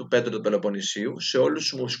επιρροή του Πέτρου του Πελοποννησίου σε όλους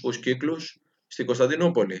τους μουσικούς κύκλους στην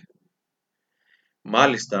Κωνσταντινούπολη.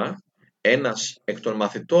 Μάλιστα, ένας εκ των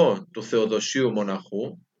μαθητών του Θεοδοσίου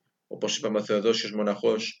μοναχού, όπως είπαμε ο Θεοδόσιος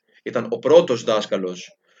μοναχός ήταν ο πρώτος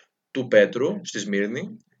δάσκαλος του Πέτρου στη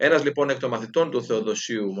Σμύρνη, ένας λοιπόν εκ των μαθητών του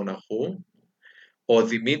Θεοδοσίου μοναχού, ο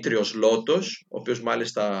Δημήτριος Λότος, ο οποίος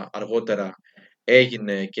μάλιστα αργότερα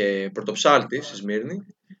έγινε και πρωτοψάλτης στη Σμύρνη,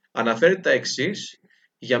 αναφέρει τα εξής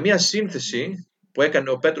για μια σύνθεση που έκανε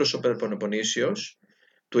ο Πέτρος ο Πελοποννήσιος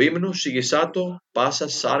του ύμνου «Σιγησάτο πάσα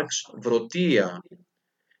σάρξ βρωτία».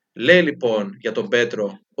 Λέει λοιπόν για τον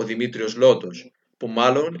Πέτρο ο Δημήτριος Λότος, που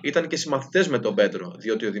μάλλον ήταν και συμμαθητές με τον Πέτρο,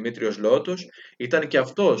 διότι ο Δημήτριος Λότος ήταν και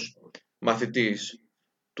αυτός μαθητής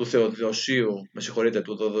του Θεοδοσίου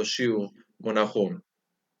μοναχού.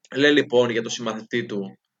 Λέει λοιπόν για τον συμμαθητή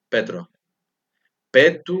του Πέτρο,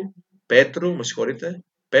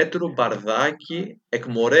 Πέτρου Μπαρδάκη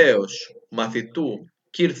εκμορέως μαθητού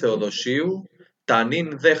κύρ Θεοδοσίου,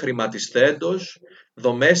 τανίν δε χρηματιστέντος,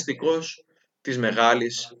 δομέστικος της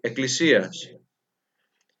Μεγάλης Εκκλησίας.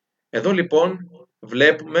 Εδώ λοιπόν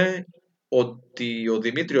βλέπουμε ότι ο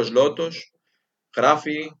Δημήτριος Λότος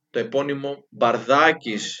γράφει το επώνυμο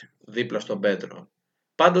Μπαρδάκης δίπλα στον Πέτρο.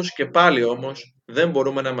 Πάντως και πάλι όμως δεν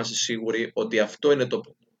μπορούμε να είμαστε σίγουροι ότι αυτό είναι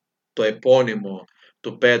το επώνυμο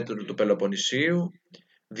του Πέτρου του Πελοποννησίου,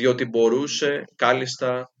 διότι μπορούσε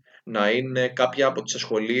κάλλιστα να είναι κάποια από τις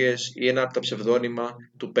ασχολίες ή ένα από τα ψευδόνυμα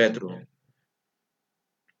του Πέτρου.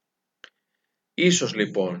 Ίσως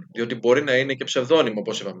λοιπόν, διότι μπορεί να είναι και ψευδόνυμο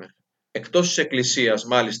όπως είπαμε. Εκτός της Εκκλησίας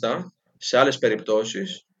μάλιστα, σε άλλες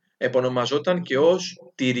περιπτώσεις, επωνομαζόταν και ως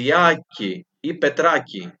Τυριάκη ή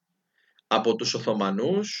Πετράκη από τους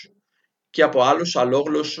Οθωμανούς και από άλλους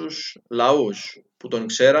αλλόγλωσσους λαούς που τον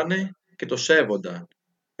ξέρανε και το σέβονταν.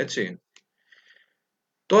 Έτσι.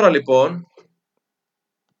 Τώρα λοιπόν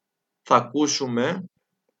θα ακούσουμε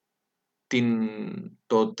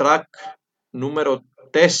το track νούμερο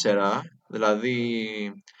 4,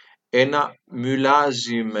 δηλαδή ένα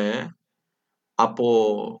μουλάζιμε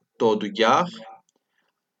από το Ντουγιάχ,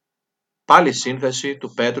 πάλι σύνθεση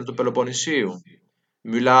του Πέτρου του Πελοποννησίου.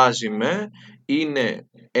 Μουλάζιμε είναι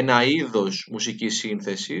ένα είδος μουσικής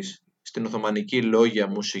σύνθεσης στην οθωμανική λόγια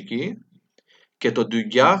μουσική και το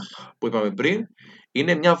ντουγιάχ που είπαμε πριν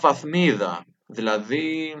είναι μια βαθμίδα,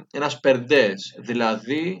 δηλαδή ένας περντές,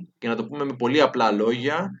 δηλαδή, για να το πούμε με πολύ απλά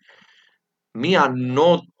λόγια, μια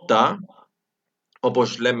νότα,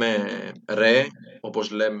 όπως λέμε ρε, όπως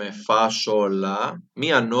λέμε φα, σο, λα,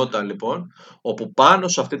 μια νότα λοιπόν, όπου πάνω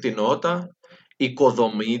σε αυτή τη νότα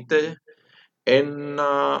οικοδομείται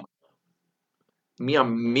μια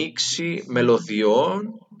μίξη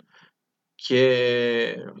μελωδιών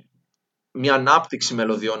και μια ανάπτυξη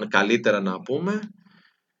μελωδιών, καλύτερα να πούμε,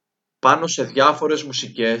 πάνω σε διάφορες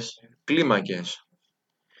μουσικές κλίμακες.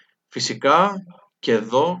 Φυσικά και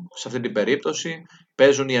εδώ, σε αυτή την περίπτωση,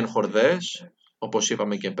 παίζουν οι ενχορδές, όπως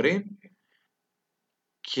είπαμε και πριν,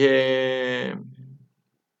 και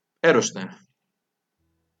έρωστε.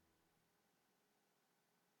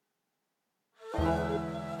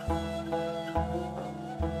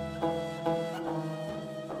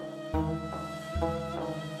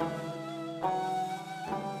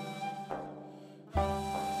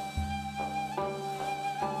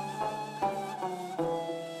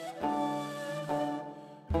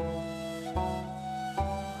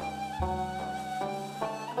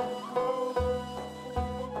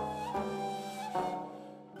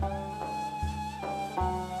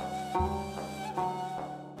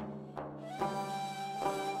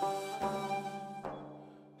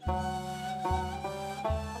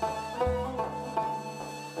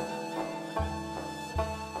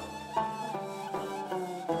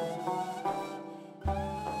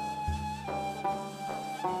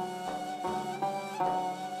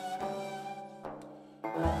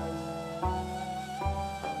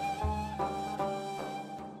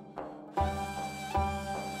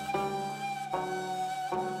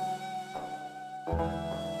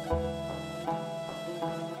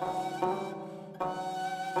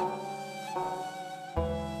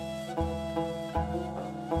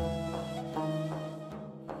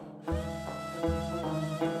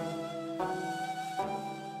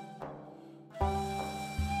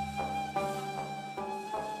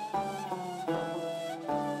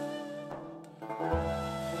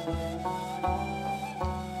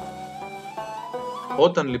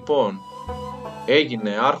 Όταν λοιπόν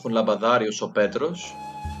έγινε άρχον λαμπαδάριος ο Πέτρος,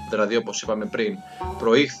 δηλαδή όπως είπαμε πριν,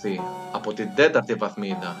 προήχθη από την τέταρτη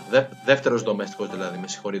βαθμίδα, δεύτερος δομέστικος δηλαδή, με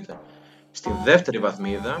συγχωρείτε, στη δεύτερη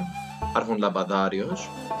βαθμίδα, άρχον λαμπαδάριος,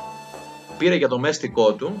 πήρε για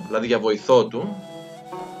δομέστικό του, δηλαδή για βοηθό του,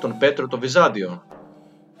 τον Πέτρο το Βυζάντιο,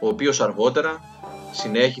 ο οποίος αργότερα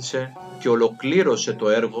συνέχισε και ολοκλήρωσε το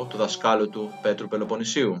έργο του δασκάλου του Πέτρου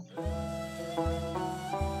Πελοποννησίου.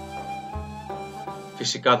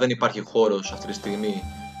 Φυσικά δεν υπάρχει χώρος αυτή τη στιγμή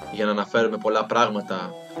για να αναφέρουμε πολλά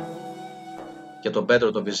πράγματα για τον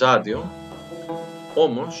Πέτρο το Βυζάντιο,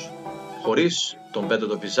 όμως χωρίς τον Πέτρο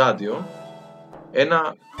το Βυζάντιο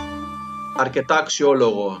ένα αρκετά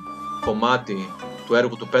αξιόλογο κομμάτι του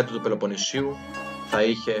έργου του Πέτρου του Πελοποννησίου θα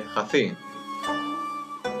είχε χαθεί.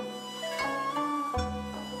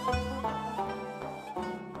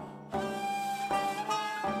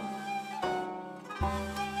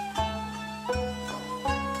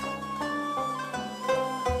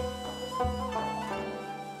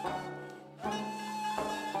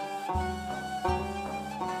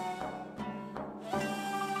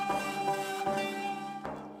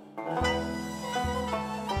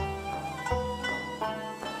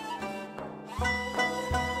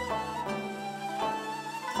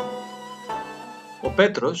 Ο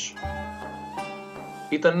Πέτρος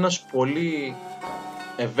ήταν ένας πολύ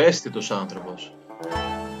ευαίσθητος άνθρωπος.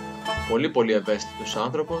 Πολύ ευαίσθητος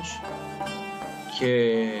άνθρωπος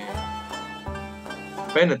και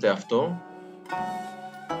φαίνεται αυτό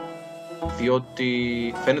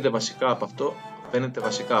διότι φαίνεται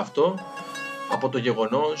βασικά αυτό από το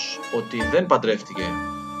γεγονός ότι δεν παντρεύτηκε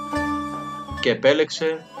και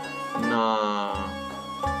επέλεξε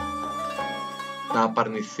να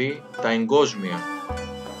απαρνηθεί τα εγκόσμια.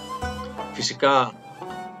 Φυσικά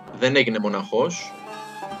δεν έγινε μοναχός,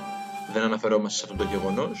 δεν αναφερόμαστε σε αυτό το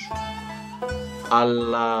γεγονός,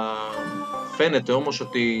 αλλά φαίνεται όμως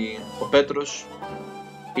ότι ο Πέτρος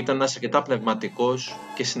ήταν ένας αρκετά πνευματικός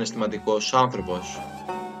και συναισθηματικός άνθρωπος.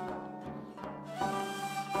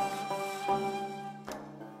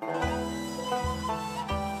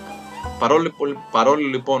 Παρόλο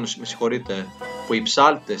λοιπόν, με συγχωρείτε, που οι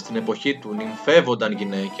ψάλτες στην εποχή του νυμφεύονταν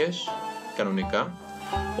γυναίκες, κανονικά,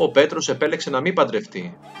 ο Πέτρος επέλεξε να μην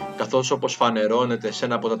παντρευτεί, καθώς όπως φανερώνεται σε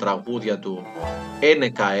ένα από τα τραγούδια του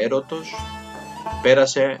 «Ένεκα έρωτος»,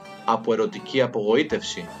 πέρασε από ερωτική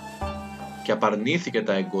απογοήτευση και απαρνήθηκε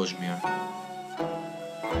τα εγκόσμια.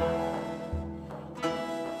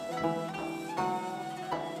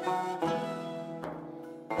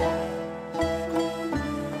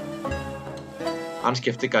 Αν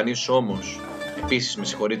σκεφτεί κανείς όμως, επίσης με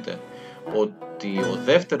συγχωρείτε, ότι ο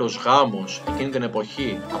δεύτερος γάμος εκείνη την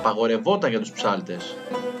εποχή απαγορευόταν για τους ψάλτες,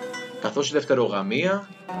 καθώς η δευτερογαμία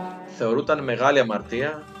θεωρούταν μεγάλη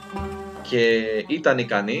αμαρτία και ήταν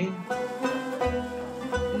ικανή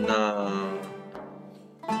να...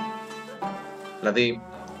 Δηλαδή,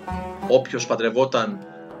 όποιος παντρευόταν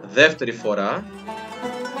δεύτερη φορά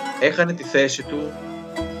έχανε τη θέση του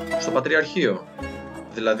στο πατριαρχείο.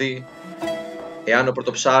 Δηλαδή, εάν ο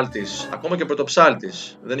πρωτοψάλτης, ακόμα και ο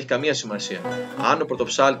πρωτοψάλτης, δεν έχει καμία σημασία, αν ο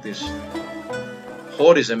πρωτοψάλτης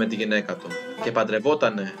χώριζε με τη γυναίκα του και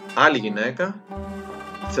παντρευόταν άλλη γυναίκα,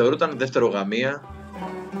 θεωρούταν δευτερογαμία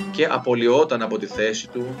και απολυόταν από τη θέση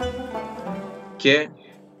του και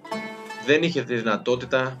δεν είχε τη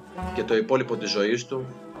δυνατότητα για το υπόλοιπο της ζωής του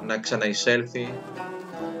να ξαναεισέλθει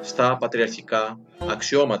στα πατριαρχικά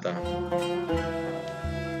αξιώματα.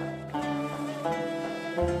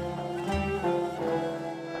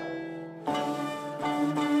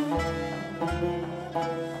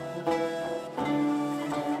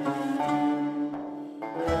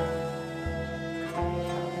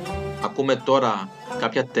 Ακούμε τώρα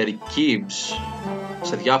κάποια terkibs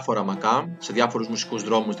σε διάφορα μακάμ, σε διάφορους μουσικούς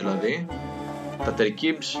δρόμους δηλαδή. Τα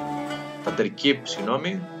terkib,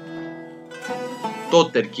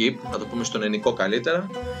 το terkib, να το πούμε στον ελληνικό καλύτερα,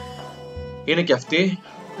 είναι και αυτή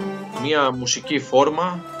μια μουσική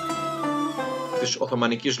φόρμα της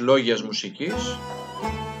Οθωμανικής λόγιας μουσικής,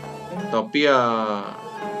 τα οποία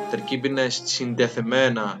terkib είναι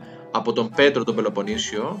συνδεθεμένα από τον Πέτρο τον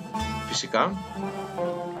Πελοποννήσιο, φυσικά.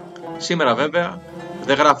 Σήμερα βέβαια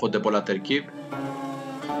δεν γράφονται πολλά terkib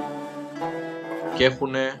και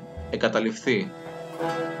έχουν εγκαταλειφθεί.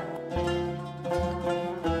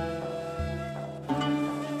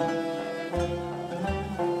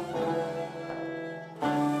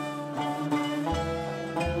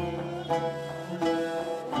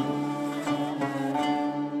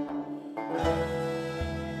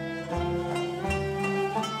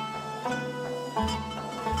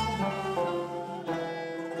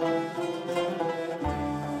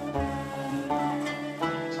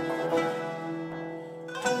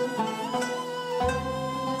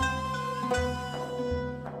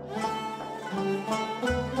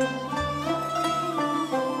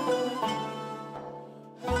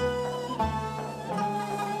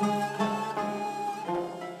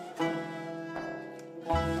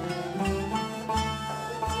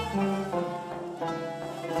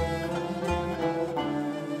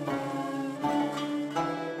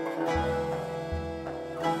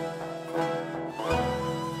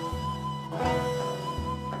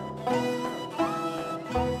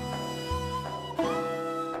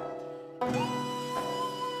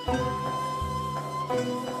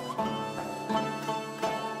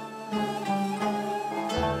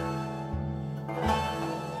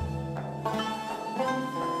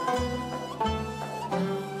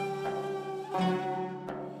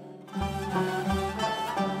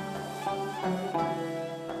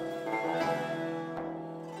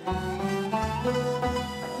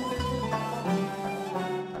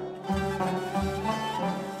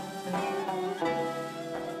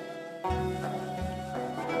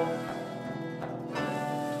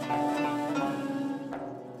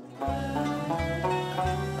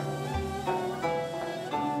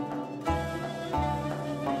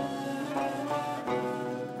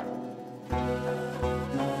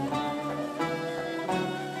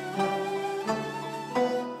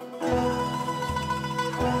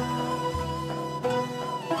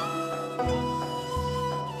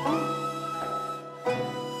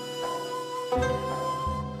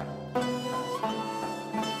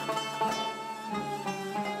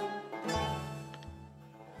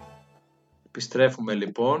 Επιστρέφουμε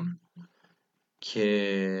λοιπόν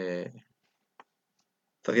και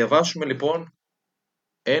θα διαβάσουμε λοιπόν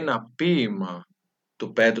ένα ποίημα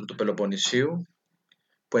του Πέτρου του Πελοποννησίου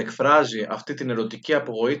που εκφράζει αυτή την ερωτική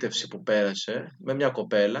απογοήτευση που πέρασε με μια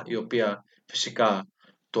κοπέλα, η οποία φυσικά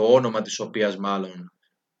το όνομα της οποίας μάλλον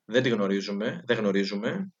δεν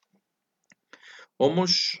γνωρίζουμε,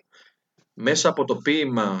 όμως μέσα από το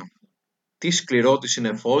ποίημα «Τι σκληρό τη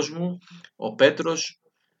συννεφός μου» ο Πέτρος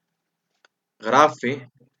γράφει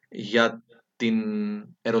για την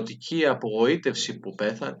ερωτική απογοήτευση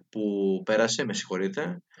που πέρασε,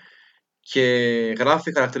 και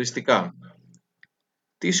γράφει χαρακτηριστικά: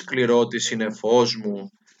 «Τι σκληρό τη συννεφός μου,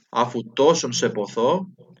 αφού τόσον σε ποθώ,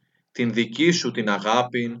 την δική σου την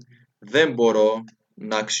αγάπη δεν μπορώ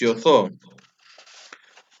να αξιωθώ.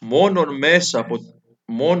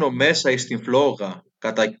 Μόνο μέσα εις την φλόγα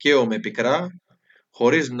κατακαίωμαι πικρά,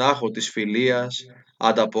 χωρίς να έχω της φιλίας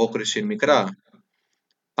ανταπόκριση μικρά.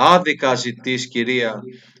 Άδικα ζητείς, κυρία,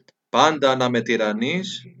 πάντα να με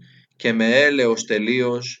τυραννείς και με έλεος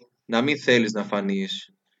τελείως να μην θέλεις να φανείς.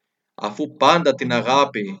 Αφού πάντα την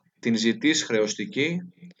αγάπη την ζητείς χρεωστική,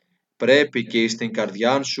 πρέπει και εις την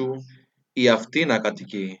καρδιά σου η αυτή να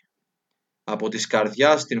κατοικεί. Από της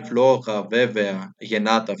καρδιάς την φλόγα βέβαια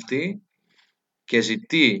γεννάται αυτή και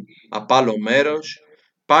ζητεί απ' άλλο μέρος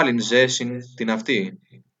πάλιν ζέσιν την αυτή.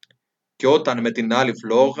 Κι όταν με την άλλη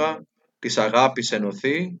φλόγα της αγάπης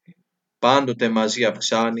ενωθεί, πάντοτε μαζί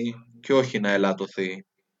αυξάνει κι όχι να ελαττωθεί.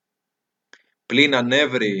 Πλην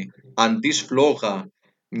ανέβρει αντίς φλόγα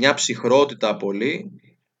μια ψυχρότητα πολύ,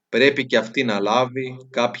 πρέπει κι αυτή να λάβει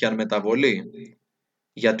κάποιαν μεταβολή.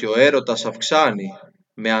 Γιατί ο έρωτας αυξάνει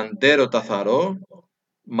με αντέρωτα θαρώ,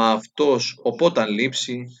 μα αυτός οπόταν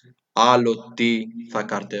λείψει άλλο τι θα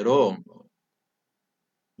καρτερώ.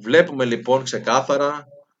 Βλέπουμε λοιπόν ξεκάθαρα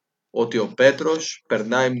ότι ο Πέτρος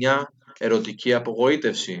περνάει μια ερωτική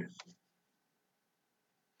απογοήτευση.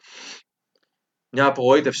 Μια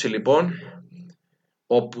απογοήτευση λοιπόν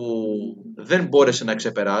όπου δεν μπόρεσε να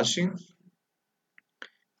ξεπεράσει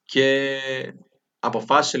και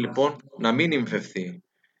αποφάσισε λοιπόν να μην νυμφευθεί,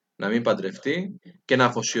 να μην παντρευτεί και να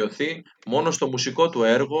αφοσιωθεί μόνο στο μουσικό του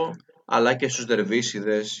έργο αλλά και στους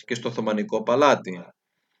δερβίσιδες και στο Οθωμανικό παλάτι.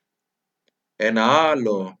 Ένα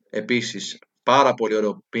άλλο επίσης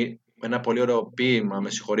ένα πολύ ωραίο ποίημα,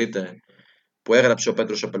 που έγραψε ο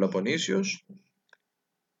Πέτρος ο Πελοποννήσιος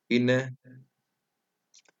είναι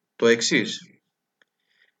το εξής.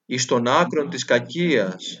 «Εις των άκρων της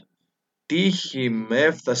κακίας τύχη με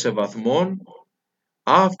έφτασε βαθμόν,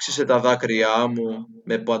 αύξησε τα δάκρυά μου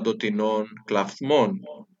με παντοτινών κλαφθμών.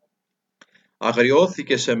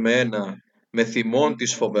 Αγριώθηκε σε μένα με θυμών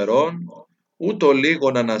της φοβερών, ούτω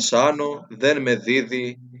λίγο να ανασάνω δεν με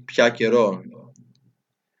δίδει πια καιρόν.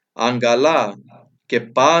 Αγκαλά και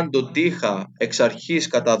πάντο τύχα εξ αρχής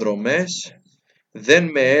καταδρομές, δεν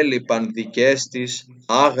με έλειπαν δικές της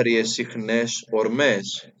άγριες συχνές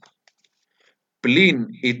ορμές. Πλην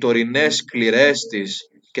οι τωρινές σκληρές της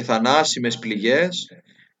και θανάσιμες πληγές,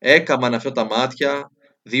 έκαμαν αυτά τα μάτια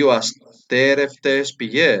δύο αστέρευτες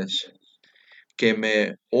πηγές. Και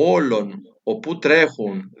με όλων όπου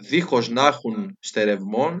τρέχουν δίχως να έχουν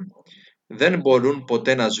στερευμόν, δεν μπορούν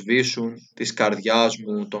ποτέ να σβήσουν της καρδιάς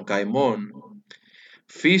μου των καημών.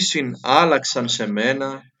 Φύσιν άλλαξαν σε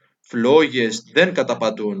μένα, φλόγες δεν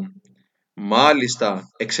καταπατούν,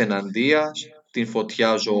 μάλιστα εξεναντίας την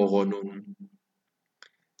φωτιά ζωογονούν.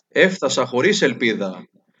 Έφτασα χωρίς ελπίδα,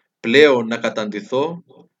 πλέον να καταντηθώ,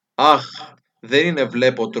 αχ, δεν είναι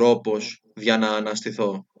βλέπω τρόπος για να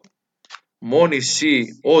αναστηθώ. Μόνη εσύ,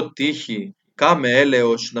 ω τύχη, κάμε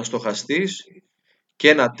έλεος να στοχαστείς και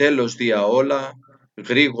ένα τέλος δια όλα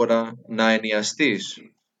γρήγορα να ενιαστείς».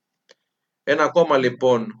 Ένα ακόμα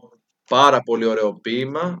λοιπόν πάρα πολύ ωραίο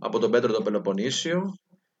ποίημα από τον Πέτρο τον Πελοποννήσιο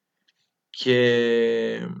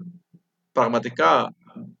και πραγματικά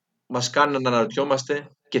μας κάνει να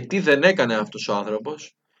αναρωτιόμαστε και τι δεν έκανε αυτός ο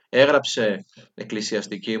άνθρωπος. Έγραψε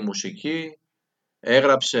εκκλησιαστική μουσική,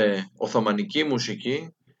 έγραψε οθωμανική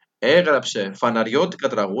μουσική, έγραψε φαναριώτικα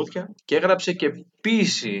τραγούδια και έγραψε και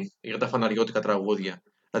ποίηση για τα φαναριώτικα τραγούδια.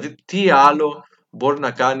 Δηλαδή τι άλλο μπορεί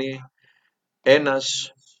να κάνει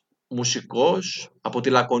ένας μουσικός από τη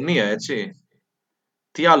Λακωνία, έτσι.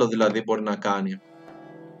 Τι άλλο δηλαδή μπορεί να κάνει.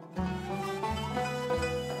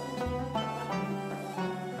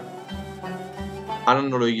 Αν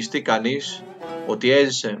αναλογιστεί κανείς ότι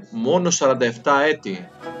έζησε μόνο 47 έτη,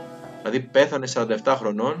 δηλαδή πέθανε 47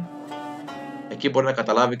 χρονών, εκεί μπορεί να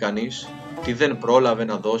καταλάβει κανείς τι δεν πρόλαβε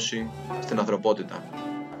να δώσει στην ανθρωπότητα.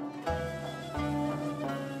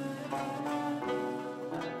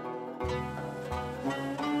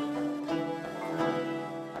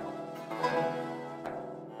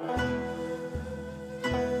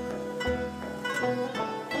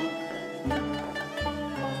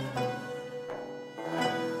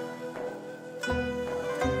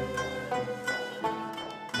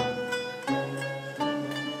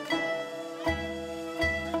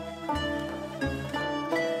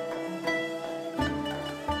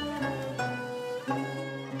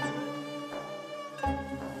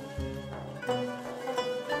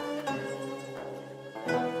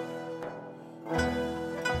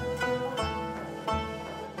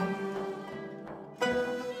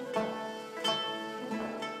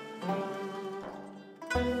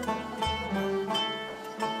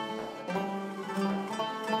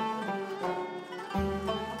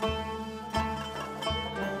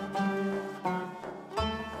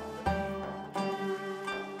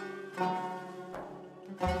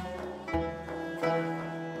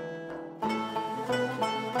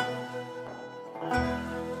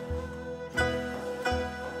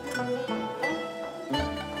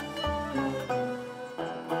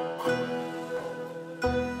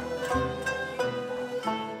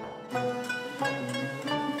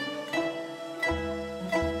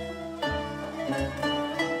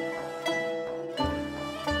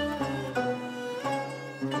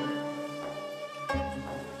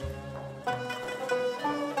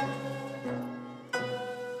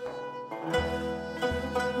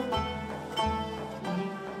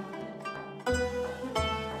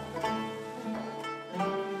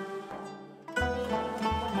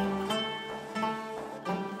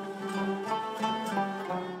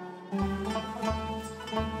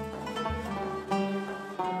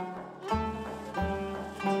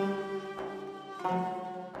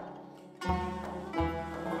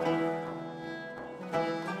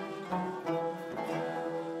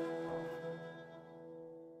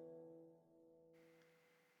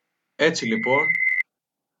 Έτσι λοιπόν,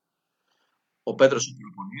 ο Πέτρος ο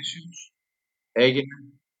Πελοποννήσιος έγινε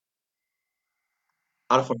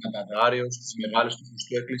άρχοντα Γαδάριος της Μεγάλης του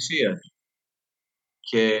Χριστού Εκκλησίας.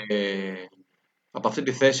 Και από αυτή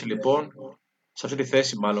τη θέση λοιπόν, σε αυτή τη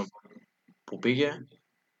θέση μάλλον που πήγε,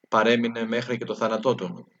 παρέμεινε μέχρι και το θάνατό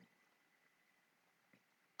του.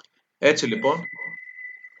 Έτσι λοιπόν,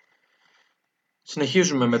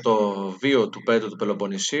 συνεχίζουμε με το βίο του Πέτρου του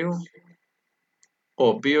Πελοποννησίου, ο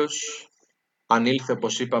οποίος ανήλθε,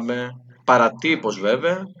 όπως είπαμε, παρατύπως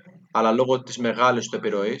βέβαια, αλλά λόγω της μεγάλης του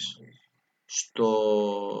επιρροής,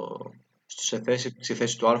 στη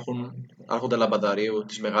θέση του άρχοντα λαμπαδαρίου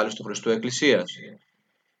της Μεγάλης του Χριστού Εκκλησίας.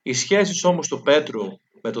 Οι σχέσεις όμως του Πέτρου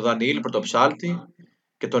με τον Δανιήλ πρωτοψάλτη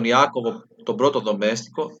και τον Ιάκωβο τον πρώτο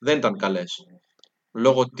δομέστικο δεν ήταν καλές.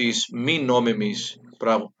 Λόγω της μη νόμιμης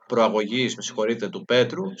προαγωγής του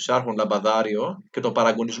Πέτρου σε άρχον λαμπαδάριο και τον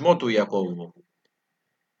παραγωνισμό του Ιακώβου.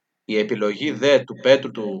 Η επιλογή δε του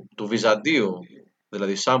Πέτρου του Βυζαντίου,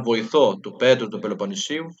 δηλαδή σαν βοηθό του Πέτρου του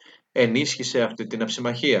Πελοποννησίου, ενίσχυσε αυτή την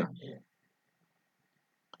αψημαχία.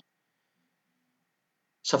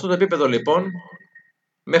 Σε αυτό το επίπεδο λοιπόν,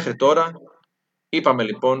 μέχρι τώρα, είπαμε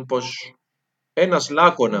λοιπόν πως ένας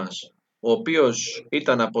Λάκωνας, ο οποίος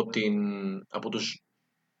ήταν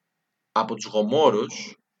από τους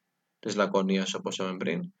Γομόρους της Λακωνίας, όπως είπαμε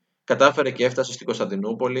πριν, κατάφερε και έφτασε στην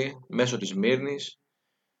Κωνσταντινούπολη μέσω της Μύρνης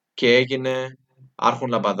και έγινε άρχον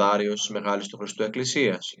λαμπαδάριος της Μεγάλης του Χριστού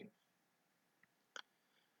Εκκλησίας.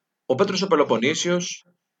 Ο Πέτρος ο Πελοποννήσιος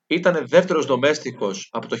ήταν δεύτερος δομέστικος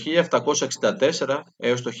από το 1764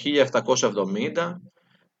 έως το 1770,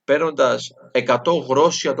 παίρνοντας 100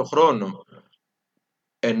 γρόσια το χρόνο,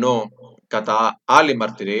 ενώ κατά άλλη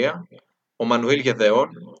μαρτυρία ο Μανουήλ Γεδεών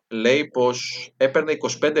λέει πως έπαιρνε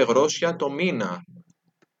 25 γρόσια το μήνα.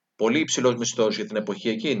 Πολύ υψηλός μισθός για την εποχή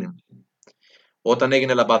εκείνη. Όταν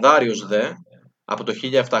έγινε λαμπαδάριος δε, από το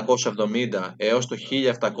 1770 έως το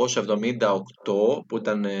 1778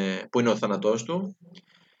 που είναι ο θάνατός του,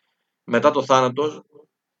 μετά το θάνατο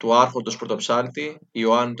του άρχοντος πρωτοψάλτη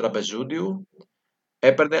Ιωάννου Τραπεζούντιου,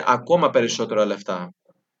 έπαιρνε ακόμα περισσότερα λεφτά.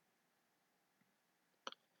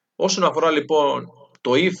 Όσον αφορά λοιπόν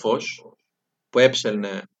το ύφος που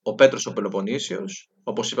έψελνε ο Πέτρος ο Πελοποννήσιος,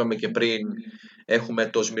 όπως είπαμε και πριν, έχουμε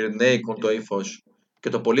το σμυρνέικο το ύφος και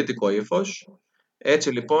το πολίτικο ύφος.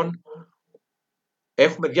 Έτσι λοιπόν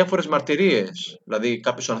έχουμε διάφορες μαρτυρίες, δηλαδή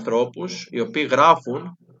κάποιους ανθρώπους οι οποίοι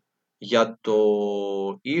γράφουν για το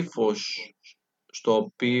ύφος στο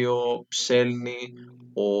οποίο ψέλνει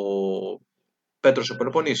ο Πέτρος ο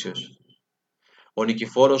Πελοποννήσιος. Ο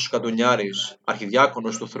Νικηφόρος Κατουνιάρης,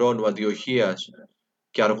 αρχιδιάκονος του θρόνου Αντιοχίας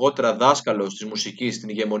και αργότερα δάσκαλος της μουσικής στην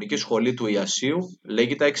ηγεμονική σχολή του Ιασσίου,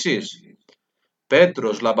 λέγει τα εξής: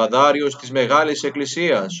 «Πέτρος, λαμπαδάριος της Μεγάλης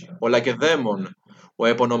Εκκλησίας, ο Λακεδαίμων, ο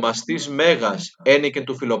επωνομαστής Μέγας ένικεν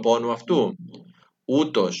του Φιλοπόνου αυτού,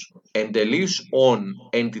 ούτως εντελής ον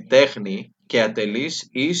εν τη τέχνη και ατελής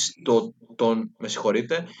εις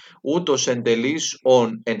ούτως εντελής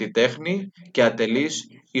ον εν τη τέχνη και ατελής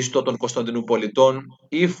εις το των Κωνσταντινουπολιτών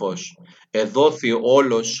ύφος, εδόθη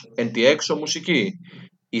όλος εν τη έξω μουσική,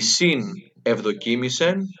 εισήν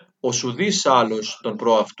ευδοκίμησεν, ο σουδής άλλος τον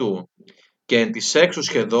προαυτού, και εν της έξω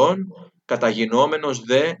σχεδόν καταγινόμενος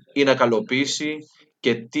δε ή να καλοποιήσει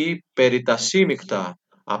και τι περί τα σύμικτα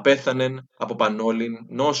απέθανεν από πανόλην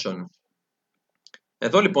νόσων».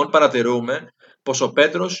 Εδώ λοιπόν παρατηρούμε πως ο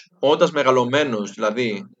Πέτρος, όντας μεγαλωμένος,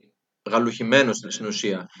 δηλαδή γαλουχημένος στην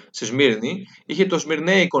ουσία, στη Σμύρνη, είχε το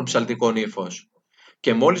σμυρνέικον ψαλτικόν ύφος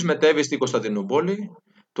και μόλις μετέβη στην Κωνσταντινούπολη,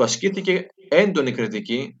 του ασκήθηκε έντονη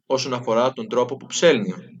κριτική όσον αφορά τον τρόπο που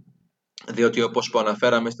ψέλνει. Διότι, όπως που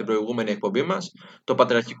αναφέραμε στην προηγούμενη εκπομπή μας, το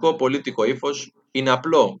πατριαρχικό πολίτικο ύφος είναι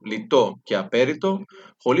απλό, λιτό και απέριτο,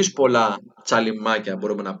 χωρίς πολλά τσαλιμάκια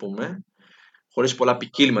μπορούμε να πούμε, χωρίς πολλά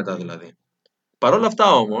ποικίλματα δηλαδή. Παρ' όλα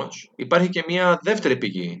αυτά όμως υπάρχει και μια δεύτερη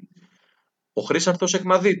πηγή, ο Χρύσανθος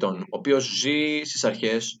Εκμαδίτων, ο οποίος ζει στις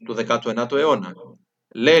αρχές του 19ου αιώνα.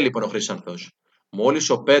 Λέει λοιπόν ο Χρύσανθος: «Μόλις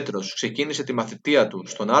ο Πέτρος ξεκίνησε τη μαθητεία του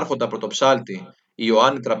στον άρχοντα πρωτοψάλτη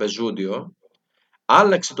Ιωάννη Τραπεζούντιο,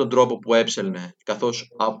 άλλαξε τον τρόπο που έψελνε, καθώς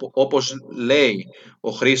όπως λέει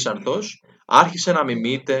ο Χρύσανθος, άρχισε να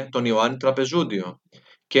μιμείται τον Ιωάννη Τραπεζούντιο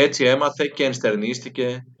και έτσι έμαθε και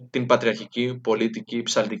ενστερνίστηκε την πατριαρχική πολίτικη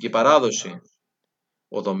ψαλτική παράδοση.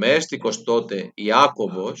 Ο δομέστικος τότε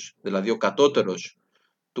Ιάκωβος, δηλαδή ο κατώτερος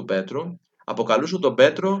του Πέτρου, αποκαλούσε τον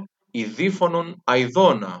Πέτρο ειδίφωνον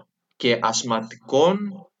αηδώνα και ασματικόν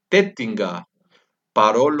τέτιγκα,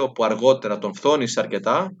 παρόλο που αργότερα τον φθόνησε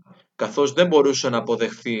αρκετά, καθώς δεν μπορούσε να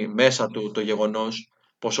αποδεχθεί μέσα του το γεγονός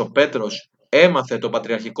πως ο Πέτρος έμαθε το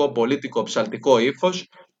πατριαρχικό πολίτικο ψαλτικό ύφος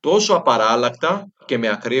τόσο απαράλλακτα και με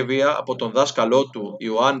ακρίβεια από τον δάσκαλό του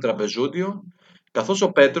Ιωάννη Τραπεζούντιο, καθώς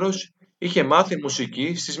ο Πέτρος είχε μάθει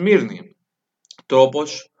μουσική στη Σμύρνη,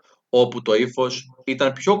 τρόπος όπου το ύφος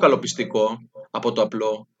ήταν πιο καλοπιστικό από το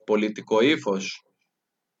απλό πολιτικό ύφος.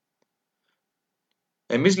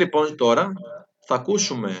 Εμείς λοιπόν τώρα θα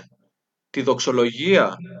ακούσουμε τη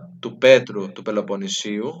δοξολογία του Πέτρου του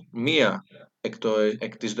Πελοποννησίου, μία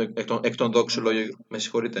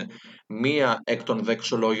εκ των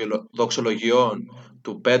δοξολογιών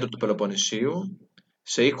του Πέτρου του Πελοποννησίου,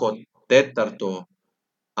 σε ήχο τέταρτο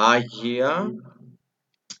Άγια.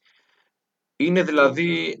 Είναι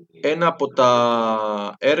δηλαδή ένα από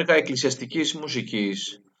τα έργα εκκλησιαστικής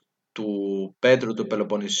μουσικής του Πέτρου του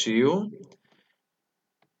Πελοποννησίου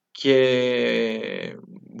και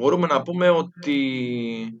μπορούμε να πούμε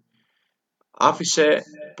ότι άφησε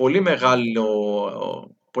πολύ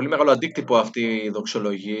μεγάλο αντίκτυπο αυτή η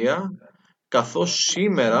δοξολογία, καθώς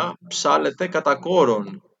σήμερα ψάλλεται κατά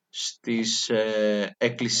κόρον στις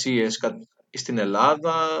εκκλησίες στην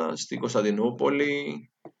Ελλάδα, στην Κωνσταντινούπολη,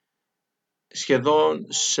 σχεδόν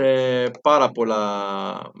σε πάρα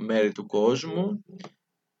πολλά μέρη του κόσμου.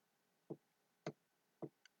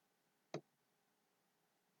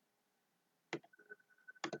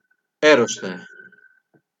 Έρωστε.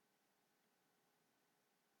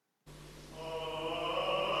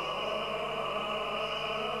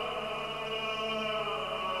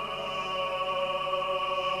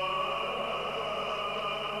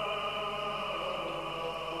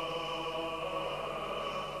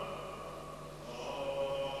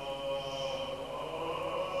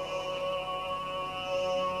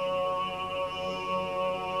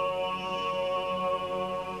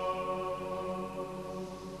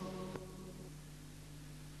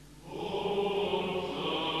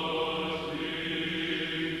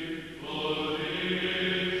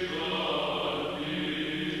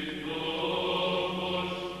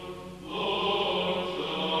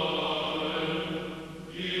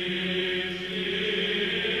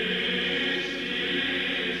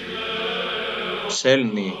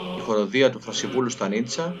 Ψέλνει η χοροδία του Φρασιβούλου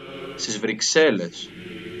Στανίτσα στις Βρυξέλλες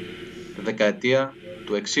τη δεκαετία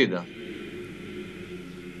του 60.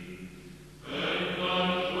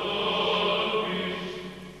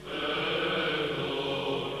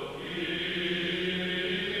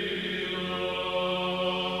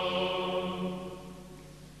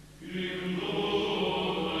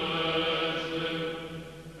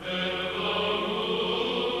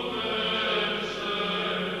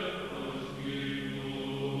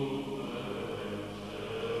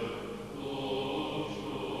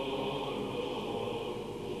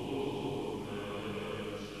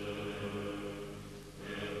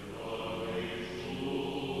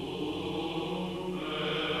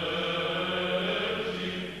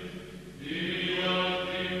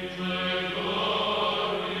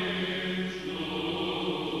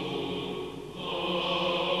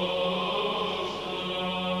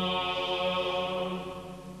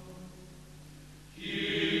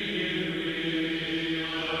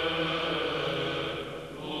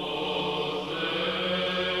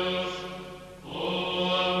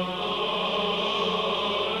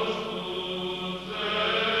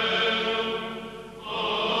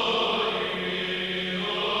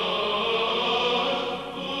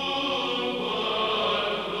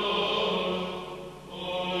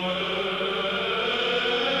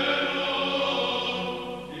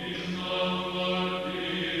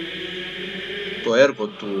 Το έργο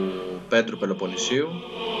του Πέτρου Πελοποννησίου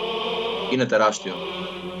είναι τεράστιο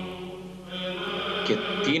και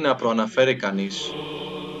τι να προαναφέρει κανείς,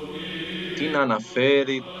 τι να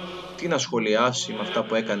αναφέρει, τι να σχολιάσει με αυτά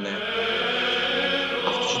που έκανε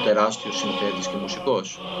αυτός ο τεράστιος συνθέτης και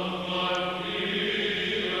μουσικός.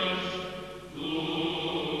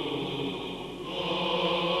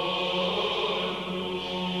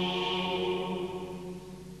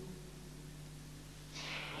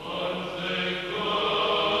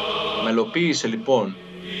 Μελοποίησε λοιπόν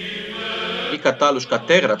ή κατά άλλους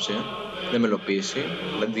κατέγραψε, δεν μελοποίησε,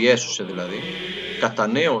 διέσωσε δηλαδή, κατά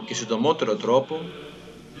νέο και συντομότερο τρόπο,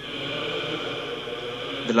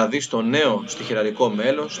 δηλαδή στο νέο στιχηραρικό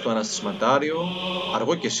μέλος, το αναστησματάριο,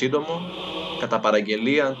 αργό και σύντομο, κατά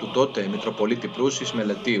παραγγελία του τότε Μητροπολίτη Προύσης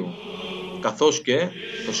Μελετίου, καθώς και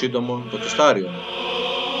το σύντομο το τεστάριο.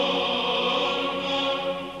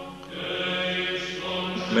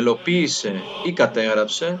 Μελοποίησε ή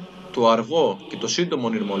κατέγραψε το αργό και το σύντομο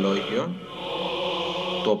ηρμολόγιο,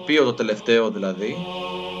 το οποίο το τελευταίο δηλαδή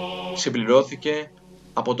συμπληρώθηκε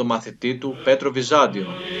από το μαθητή του Πέτρο Βυζάντιο.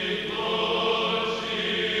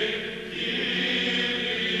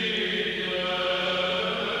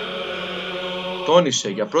 τόνισε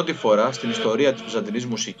για πρώτη φορά στην ιστορία της βυζαντινής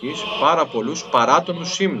μουσικής πάρα πολλούς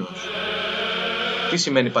παράτονους ύμνους. Τι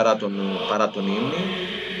σημαίνει παράτονη ύμνη?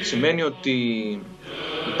 Σημαίνει ότι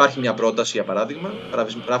υπάρχει μια πρόταση, για παράδειγμα,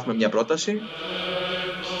 γράφουμε μια πρόταση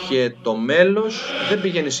και το μέλος δεν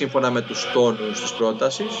πηγαίνει σύμφωνα με τους τόνους της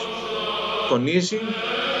πρότασης, τονίζει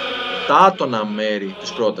τα άτονα μέρη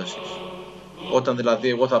της πρότασης. Όταν δηλαδή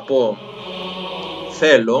εγώ θα πω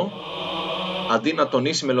θέλω, αντί να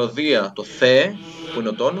τονίσει μελωδία το θε, που είναι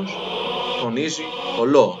ο τόνος, τονίζει το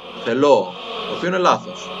λο, θελώ, το οποίο είναι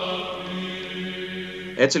λάθος.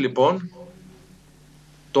 Έτσι λοιπόν,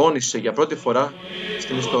 τόνισε για πρώτη φορά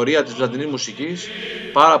στην ιστορία της βυζαντινής μουσικής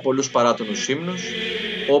πάρα πολλούς παράτονους ύμνους,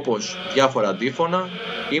 όπως διάφορα αντίφωνα,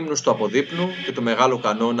 ύμνους του Αποδείπνου και του Μεγάλου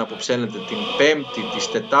Κανόνα που ψέλνεται την 5η της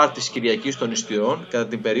 4ης Κυριακής των Ιστιών κατά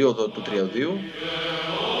την περίοδο του Τριωδίου,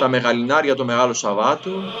 τα μεγαλινάρια του Μεγάλου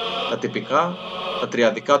Σαββάτου, τα τυπικά, τα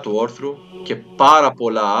τριαδικά του όρθρου και πάρα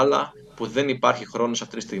πολλά άλλα που δεν υπάρχει χρόνος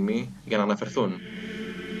αυτή τη στιγμή για να αναφερθούν.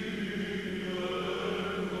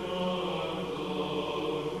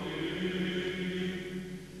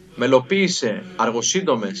 Μελοποίησε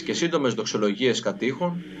αργοσύντομες και σύντομες δοξολογίες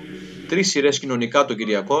κατήχων, 3 σειρές κοινωνικά των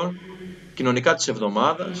Κυριακών, κοινωνικά της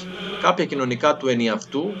εβδομάδας, κάποια κοινωνικά του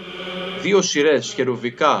ενιαυτού, 2 σειρές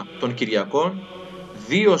χερουβικά των Κυριακών,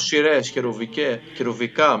 2 σειρές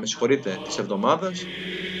χερουβικά της εβδομάδας,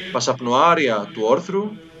 πασαπνοάρια του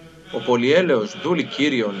όρθρου, ο πολυέλεος δούλη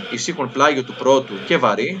Κύριον ησύχων πλάγιο του πρώτου και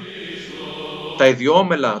βαρύ, τα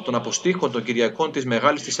ιδιόμελα των αποστήχων των Κυριακών της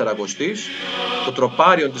Μεγάλης της Σαραγωστής, το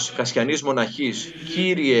τροπάριον της Κασιανής Μοναχής,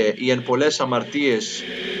 Κύριε οι εν πολλές αμαρτίες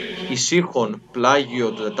ησύχων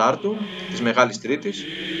πλάγιο του Τετάρτου της Μεγάλης Τρίτης,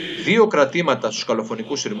 2 κρατήματα στους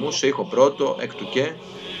καλοφωνικούς σειρμούς σε ήχο πρώτο εκ του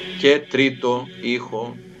και τρίτο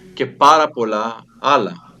ήχο και πάρα πολλά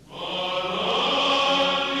άλλα.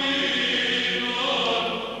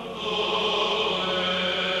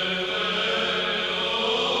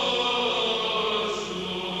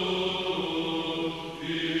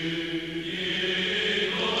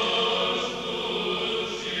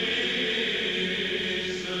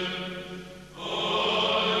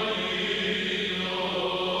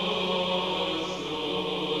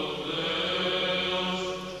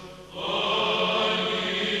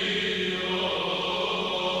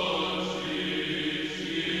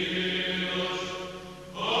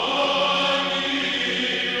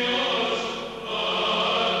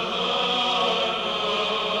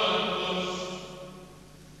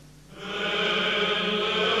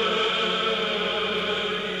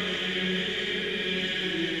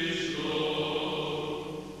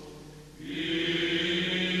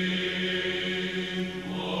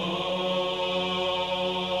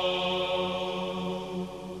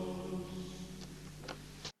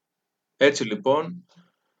 Έτσι λοιπόν,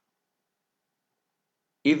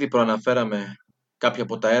 ήδη προαναφέραμε κάποια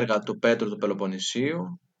από τα έργα του Πέτρου του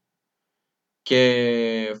Πελοποννησίου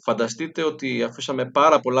και φανταστείτε ότι αφήσαμε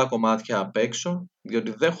πάρα πολλά κομμάτια απ' έξω,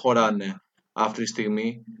 διότι δεν χωράνε αυτή τη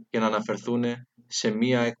στιγμή για να αναφερθούν σε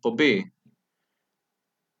μία εκπομπή.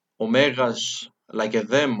 Ο Μέγας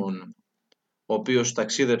Λακεδαίμων, ο οποίος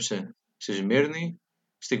ταξίδεψε στη Σμύρνη,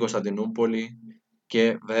 στην Κωνσταντινούπολη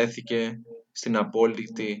και βρέθηκε στην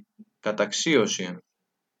απόλυτη καταξίωση.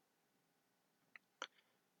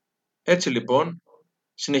 Έτσι λοιπόν,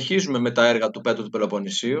 συνεχίζουμε με τα έργα του Πέτρου του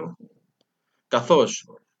Πελοποννησίου, καθώς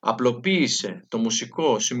απλοποίησε το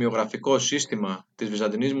μουσικό σημειογραφικό σύστημα της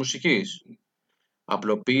βυζαντινής μουσικής.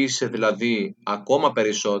 Απλοποίησε δηλαδή ακόμα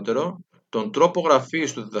περισσότερο τον τρόπο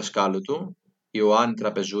γραφής του διδασκάλου του, Ιωάννη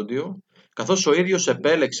Τραπεζούντιου, καθώς ο ίδιος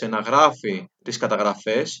επέλεξε να γράφει τις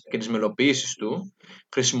καταγραφές και τις μελοποίησεις του,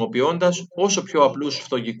 χρησιμοποιώντας όσο πιο απλούς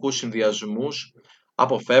φτωγικούς συνδυασμούς,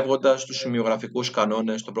 αποφεύγοντας τους σημειογραφικούς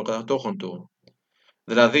κανόνες των προκατόχων του.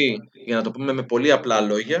 Δηλαδή, για να το πούμε με πολύ απλά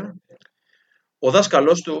λόγια, ο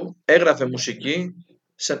δάσκαλός του έγραφε μουσική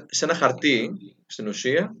σε ένα χαρτί, στην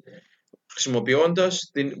ουσία, χρησιμοποιώντας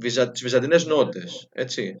τις βυζαντινές νότες,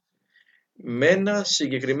 έτσι, με ένα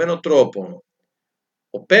συγκεκριμένο τρόπο.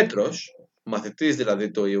 Ο Πέτρος, μαθητής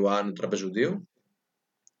δηλαδή του Ιωάννου Τραπεζουντίου,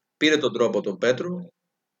 πήρε τον τρόπο του Πέτρου,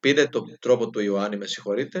 πήρε τον τρόπο του Ιωάννη,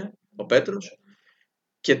 ο Πέτρος,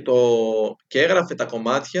 και έγραφε τα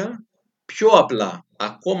κομμάτια πιο απλά,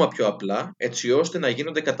 ακόμα πιο απλά, έτσι ώστε να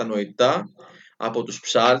γίνονται κατανοητά από τους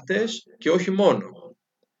ψάλτες και όχι μόνο,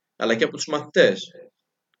 αλλά και από τους μαθητές.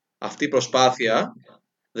 Αυτή η προσπάθεια,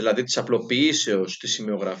 δηλαδή της απλοποιήσεως της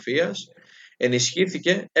σημειογραφίας,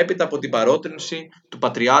 ενισχύθηκε έπειτα από την παρότρινση του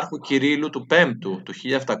Πατριάρχου Κυρίλλου του Πέμπτου του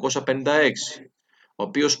 1756, ο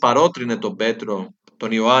οποίος παρότρινε τον Πέτρο,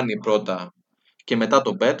 τον Ιωάννη πρώτα, και μετά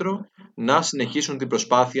τον Πέτρο να συνεχίσουν την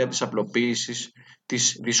προσπάθεια της απλοποίησης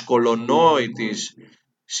της δυσκολονόητης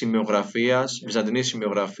σημειογραφίας, βυζαντινής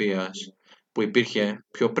σημειογραφίας που υπήρχε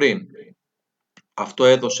πιο πριν. Αυτό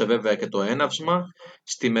έδωσε βέβαια και το έναυσμα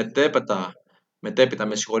στη μετέπειτα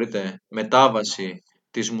μετάβαση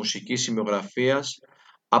της μουσικής σημειογραφίας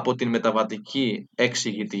από την μεταβατική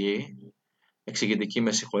εξηγητική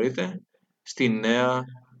στη νέα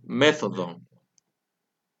μέθοδο.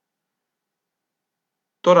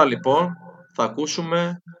 Τώρα λοιπόν θα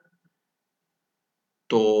ακούσουμε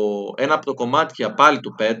ένα από το κομμάτια πάλι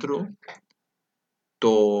του Πέτρου,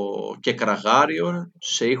 το κεκραγάριο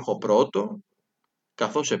σε ήχο πρώτο,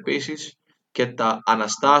 καθώς επίσης και τα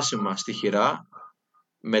αναστάσιμα στιχηρά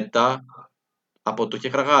μετά από το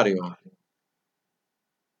κεκραγάριο.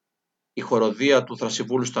 Η χοροδία του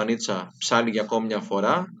Θρασιβούλου Στανίτσα ψάλλει για ακόμη μια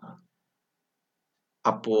φορά,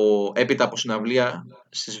 έπειτα από συναυλία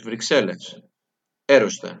στις Βρυξέλλες.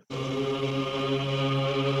 Έρωστε.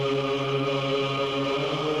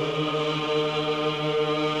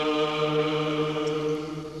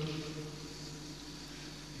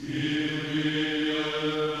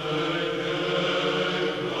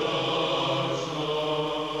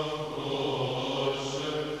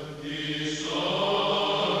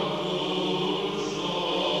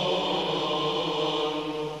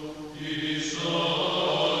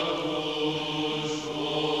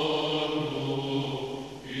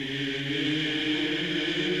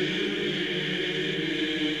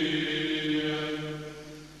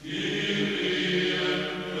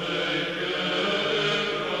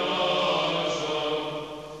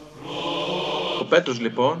 Ο Πέτρος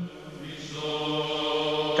λοιπόν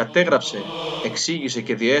κατέγραψε, εξήγησε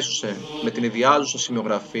και διέσωσε με την ιδιάζουσα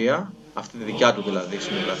σημειογραφία, αυτή τη δικιά του δηλαδή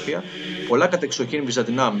σημειογραφία, πολλά κατεξοχήν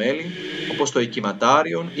βυζαντινά μέλη, όπως το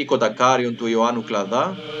Οικηματάριον ή Κοντακάριον του Ιωάννου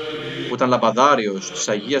Κλαδά, που ήταν λαμπαδάριος της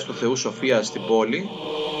Αγίας του Θεού Σοφίας στην πόλη,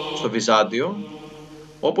 στο Βυζάντιο,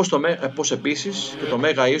 όπως επίσης και το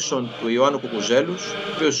Μέγα Ίσον του Ιωάννου Κουκουζέλους, ο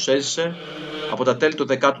οποίος έζησε από τα τέλη του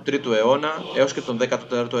 13ου αιώνα έως και τον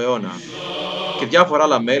 14ο αιώνα, και διάφορα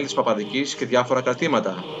άλλα μέλη της Παπαδικής και διάφορα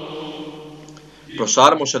κρατήματα.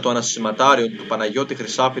 Προσάρμοσε το ανασυσματάριο του Παναγιώτη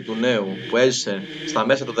Χρυσάφη του Νέου, που έζησε στα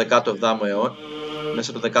μέσα του 17ου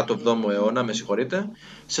αιώνα,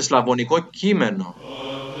 σε σλαβωνικό κείμενο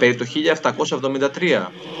περί το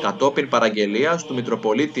 1773, κατόπιν παραγγελίας του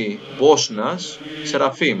Μητροπολίτη Βόσνας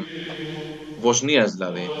Σεραφείμ, Βοσνίας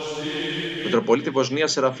δηλαδή, Μητροπολίτη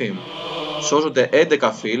Βοσνίας Σεραφείμ. Σώζονται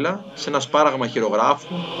 11 φύλλα σε ένα σπάραγμα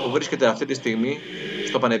χειρογράφου που βρίσκεται αυτή τη στιγμή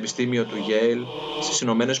στο Πανεπιστήμιο του Yale στις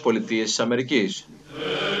Ηνωμένες Πολιτείες της Αμερικής.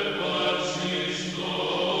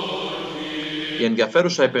 Η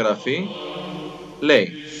ενδιαφέρουσα επιγραφή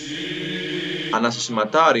λέει: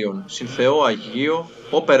 «Ανασυσματάριον συν Θεό Αγίο,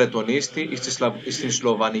 ο περετονίστη εις την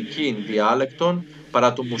Σλοβανική διάλεκτον,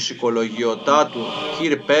 παρά του μουσικολογιωτάτου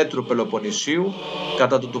κύρ Πέτρου Πελοποννησίου,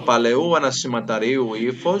 κατά του παλαιού ανασυσματαρίου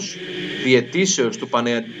ύφος, διετήσεως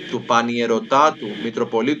του πανιερωτάτου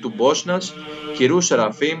Μητροπολίτου Μπόσνας, κυρού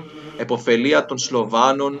Σεραφείμ, εποφελία των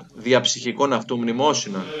Σλοβάνων διαψυχικών αυτού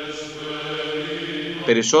μνημόσυνων».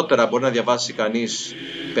 Περισσότερα μπορεί να διαβάσει κανείς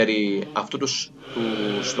περί αυτού του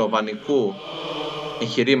σλοβανικού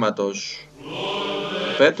εγχειρήματος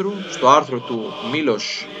του Πέτρου στο άρθρο του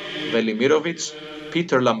Μίλος Βελιμίροβιτς,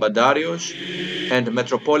 Peter Lambadarios and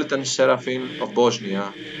Metropolitan Seraphim of Bosnia,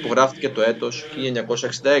 που γράφτηκε το έτος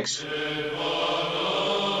 1966.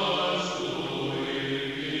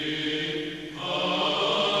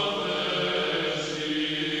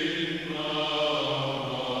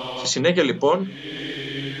 Στη συνέχεια λοιπόν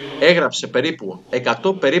έγραψε περίπου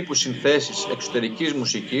 100 περίπου συνθέσεις εξωτερικής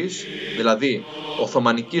μουσικής, δηλαδή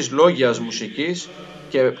οθωμανικής λόγιας μουσικής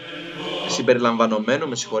και συμπεριλαμβανομένου,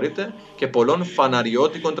 και πολλών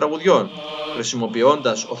φαναριώτικων τραγουδιών,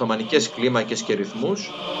 χρησιμοποιώντας οθωμανικές κλίμακες και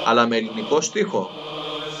ρυθμούς, αλλά με ελληνικό στίχο.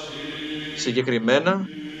 Συγκεκριμένα,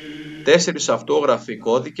 4 αυτόγραφοι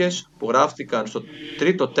κώδικες που γράφτηκαν στο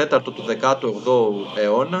 3ο-4ο του 18ου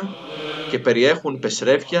αιώνα και περιέχουν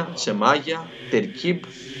πεσρέφια, σεμάγια, τερκίμπ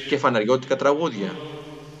και φαναριώτικα τραγούδια.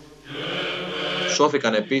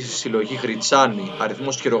 Σώθηκαν επίσης συλλογή Γριτσάνη,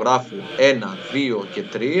 αριθμός χειρογράφου 1, 2 και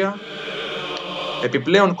 3,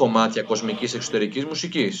 επιπλέον κομμάτια κοσμικής εξωτερικής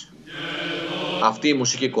μουσικής. Αυτοί οι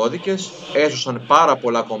μουσικοί κώδικες έσωσαν πάρα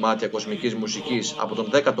πολλά κομμάτια κοσμικής μουσικής από τον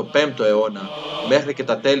 15ο αιώνα μέχρι και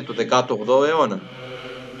τα τέλη του 18ου αιώνα.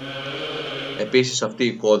 Επίσης αυτοί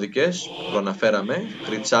οι κώδικες που αναφέραμε,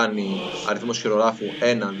 Γριτσάνη, αριθμός χειρογράφου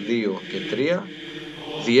 1, 2 και 3,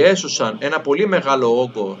 διέσωσαν ένα πολύ μεγάλο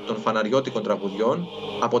όγκο των φαναριώτικων τραγουδιών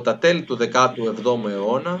από τα τέλη του 17ου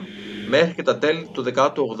αιώνα μέχρι και τα τέλη του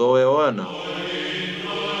 18ου αιώνα.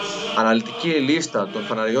 αναλυτική λίστα των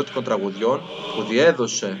φαναριώτικων τραγουδιών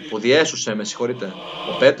που διέσωσε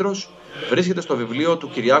ο Πέτρος βρίσκεται στο βιβλίο του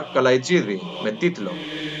Κυριάκου Καλαϊτζίδη με τίτλο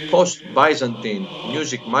Post-Byzantine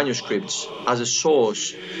Music Manuscripts as a Source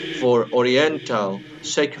for Oriental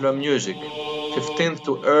Secular Music, 15th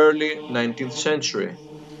to early 19th century,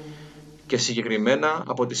 και συγκεκριμένα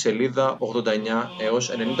από τη σελίδα 89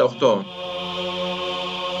 έως 98.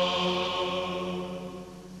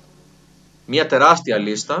 Μια τεράστια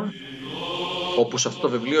λίστα, όπου σε αυτό το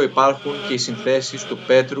βιβλίο υπάρχουν και οι συνθέσεις του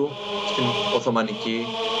Πέτρου στην Οθωμανική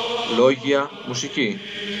λόγια μουσική.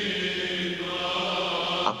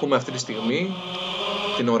 Ακούμε αυτή τη στιγμή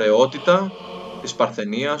την ωραιότητα της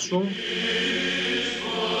Παρθενίας σου,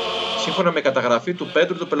 σύμφωνα με καταγραφή του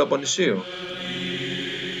Πέτρου του Πελοποννησίου.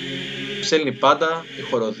 Ψέλνει πάντα η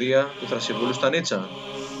χοροδία του Θρασιβούλου Στανίτσα.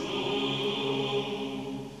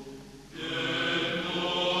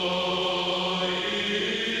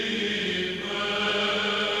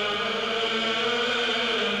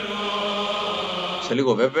 Σε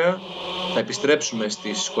λίγο βέβαια θα επιστρέψουμε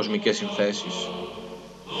στις κοσμικές συνθέσεις.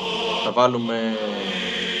 Θα βάλουμε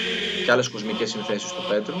και άλλες κοσμικές συνθέσεις του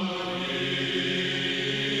Πέτρου.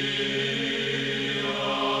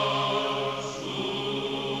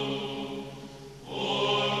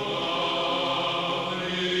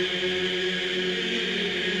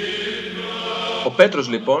 Ο Πέτρος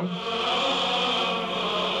λοιπόν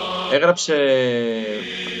έγραψε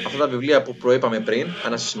αυτά τα βιβλία που προείπαμε πριν,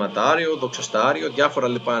 Ανασυσματάριο, Δοξαστάριο, διάφορα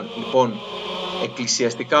λοιπόν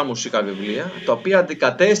εκκλησιαστικά μουσικά βιβλία, τα οποία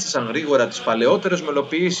αντικατέστησαν γρήγορα τις παλαιότερες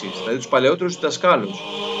μελοποιήσεις, δηλαδή τους παλαιότερους διδασκάλους.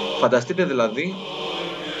 Φανταστείτε δηλαδή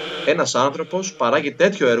ένας άνθρωπος παράγει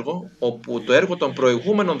τέτοιο έργο, όπου το έργο των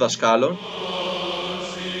προηγούμενων δασκάλων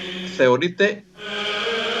θεωρείται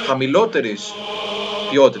χαμηλότερης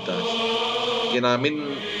ποιότητας, για να μην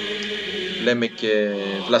λέμε και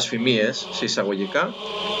βλασφημίες σε εισαγωγικά,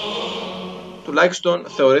 τουλάχιστον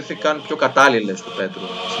θεωρήθηκαν πιο κατάλληλες του Πέτρου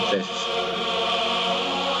συνθέσεις.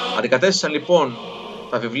 Αντικατέστησαν λοιπόν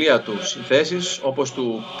τα βιβλία του συνθέσεις όπως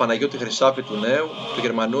του Παναγιώτη Χρυσάφη του Νέου, του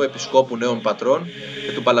Γερμανού Επισκόπου Νέων Πατρών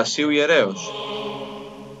και του Παλασίου Ιερέως.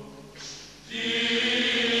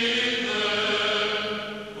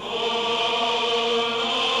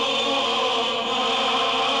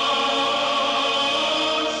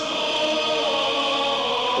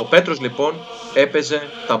 Ο Πέτρος λοιπόν έπαιζε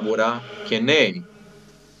ταμπουρά και νέοι.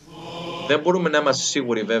 Δεν μπορούμε να είμαστε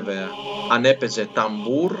σίγουροι βέβαια αν έπαιζε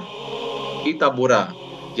ταμπούρ ή ταμπουρά,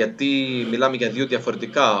 γιατί μιλάμε για δύο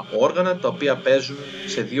διαφορετικά όργανα τα οποία παίζουν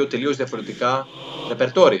σε δύο τελείως διαφορετικά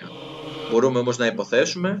ρεπερτόρια. Μπορούμε όμως να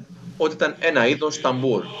υποθέσουμε ότι ήταν ένα είδος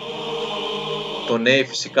ταμπούρ. Το νέοι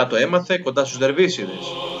φυσικά το έμαθε κοντά στους Δερβίσιδες,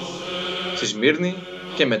 στη Σμύρνη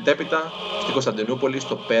και μετέπειτα στην Κωνσταντινούπολη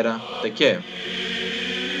στο Πέρα Τεκέ.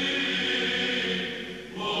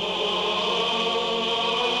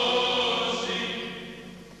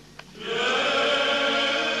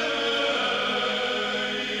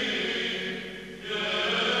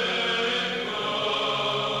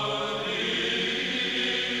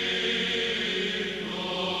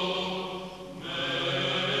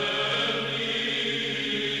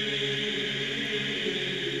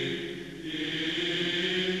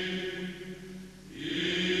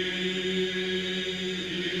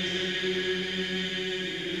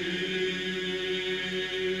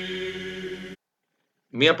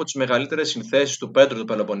 Μία από τις μεγαλύτερες συνθέσεις του Πέτρου του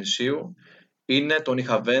Πελοποννησίου είναι το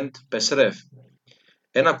Νιχαβέντ Πεσρέφ.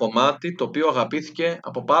 Ένα κομμάτι το οποίο αγαπήθηκε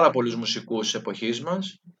από πάρα πολλούς μουσικούς της εποχής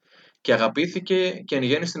μας και αγαπήθηκε και εν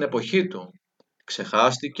γέννη στην εποχή του.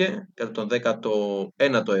 Ξεχάστηκε κατά τον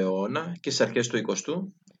 19ο αιώνα και στις αρχές του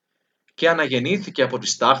 20ου και αναγεννήθηκε από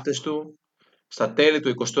τις τάχτες του στα τέλη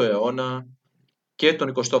του 20ου αιώνα και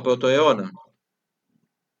τον 21ο αιώνα.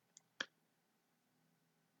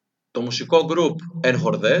 Το μουσικό γκρουπ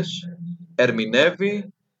Ενχορδές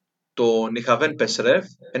ερμηνεύει το Νιχαβέντ Πεσρέφ,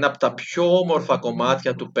 ένα από τα πιο όμορφα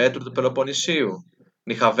κομμάτια του Πέτρου του Πελοποννησίου.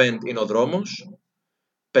 Νιχαβέντ είναι ο δρόμος,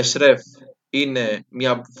 Πεσρέφ είναι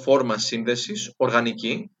μια φόρμα σύνδεσης,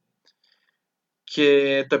 οργανική,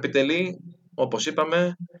 και το επιτελεί, όπως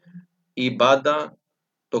είπαμε, η μπάντα,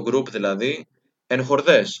 το γκρουπ δηλαδή,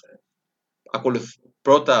 Ενχορδές.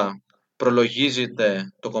 Πρώτα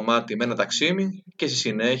προλογίζεται το κομμάτι με ένα ταξίμι και στη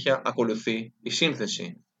συνέχεια ακολουθεί η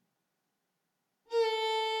σύνθεση.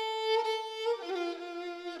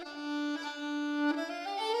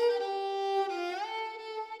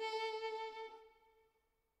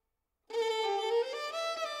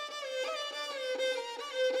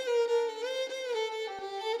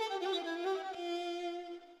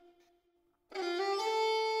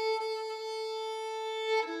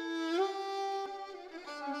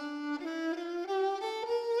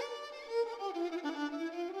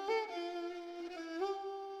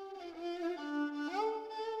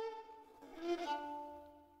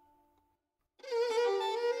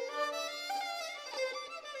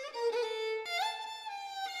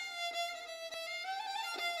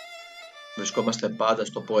 Βρισκόμαστε πάντα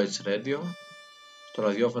στο Poets Radio, στο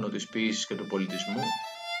ραδιόφωνο της ποίησης και του πολιτισμού.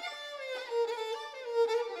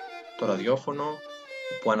 Το ραδιόφωνο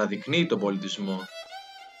που αναδεικνύει τον πολιτισμό.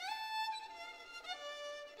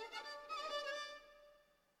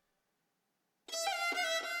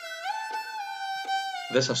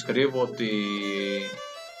 Δεν σας κρύβω ότι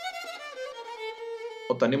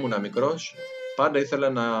όταν ήμουν μικρός πάντα ήθελα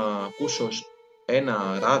να ακούσω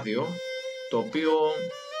ένα ράδιο το οποίο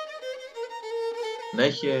να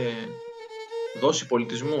είχε δώσει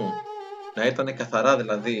πολιτισμού, να ήταν καθαρά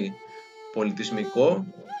δηλαδή πολιτισμικό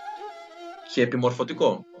και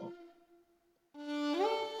επιμορφωτικό.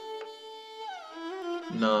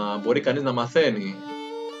 Να μπορεί κανείς να μαθαίνει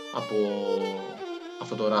από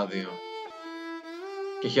αυτό το ράδιο.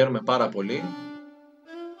 Και χαίρομαι πάρα πολύ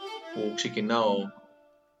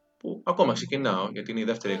που ακόμα ξεκινάω, γιατί είναι η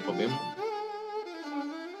δεύτερη εκπομπή μου,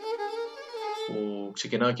 που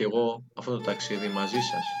ξεκινάω και εγώ αυτό το ταξίδι μαζί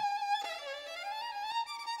σας.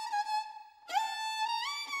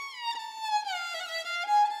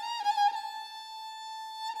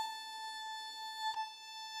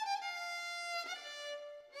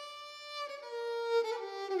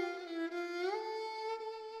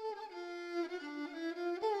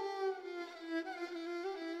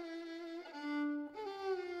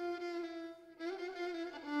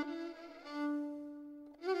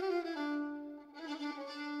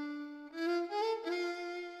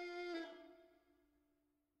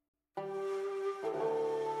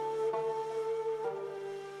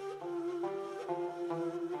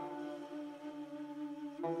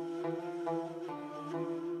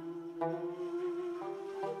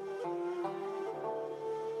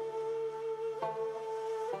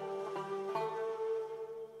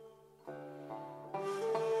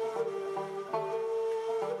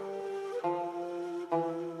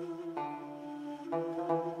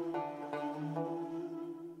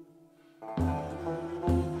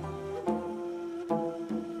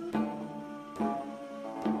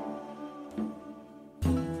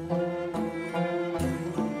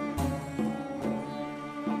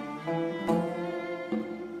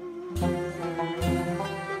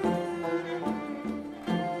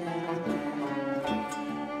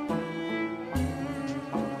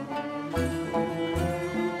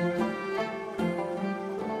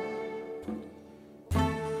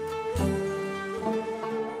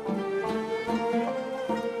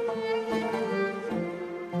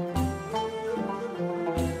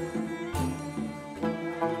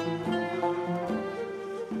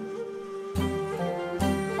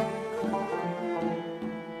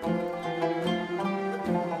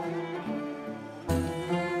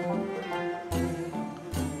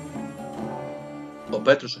 Ο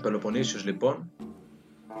Πέτρος ο Πελοποννήσιος λοιπόν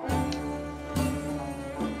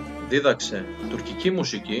δίδαξε τουρκική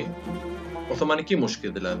μουσική, οθωμανική μουσική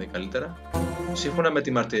δηλαδή καλύτερα, σύμφωνα με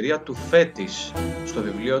τη μαρτυρία του Φέτης στο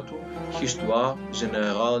βιβλίο του Histoire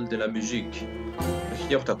Générale de la Musique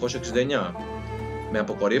το 1869, με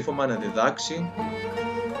αποκορύφωμα να διδάξει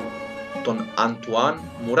τον Αντουάν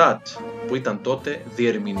Μουράτ, που ήταν τότε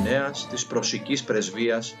διερμηνέας της Πρωσικής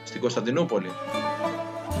Πρεσβείας στην Κωνσταντινούπολη.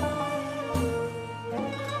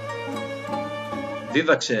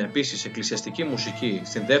 Δίδαξε επίσης εκκλησιαστική μουσική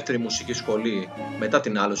στην δεύτερη μουσική σχολή μετά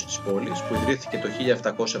την άλωση της πόλης, που ιδρύθηκε το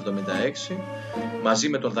 1776 μαζί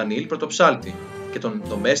με τον Δανιήλ Πρωτοψάλτη και τον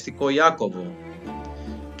Δομέστικο Ιάκωβο,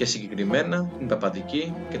 και συγκεκριμένα την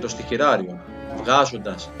Παπαδική και το Στιχηράριο,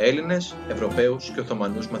 βγάζοντας Έλληνες, Ευρωπαίους και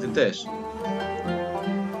Οθωμανούς μαθητές.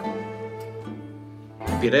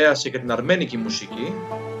 Επηρέασε και την αρμένικη μουσική,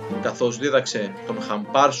 καθώς δίδαξε τον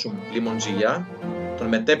Χαμπάρσουμ Λιμοντζιλιά, τον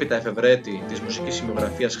μετέπειτα εφευρέτη της μουσικής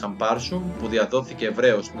σημειογραφίας Χαμπάρσουμ, που διαδόθηκε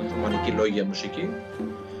ευρέως στην Οθωμανική Λόγια Μουσική,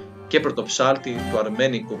 και πρωτοψάλτη του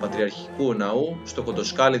Αρμένικου Πατριαρχικού Ναού στο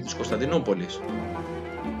Κοντοσκάλι της Κωνσταντινούπολης.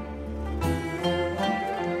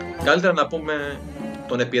 Καλύτερα να πούμε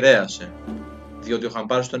τον επηρέασε, διότι ο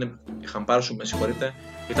Χαμπάρσουμ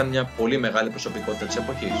ήταν μια πολύ μεγάλη προσωπικότητα της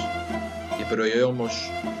εποχής.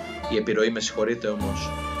 Η επιρροή του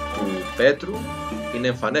Πέτρου είναι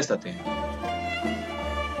εμφανέστατη.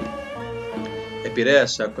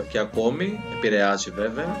 Επηρέασε και ακόμη, επηρεάζει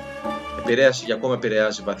βέβαια,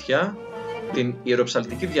 επηρεάζει βαθιά την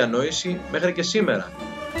ιεροψαλτική διανόηση μέχρι και σήμερα.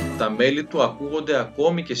 Τα μέλη του ακούγονται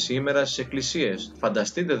ακόμη και σήμερα στις εκκλησίες.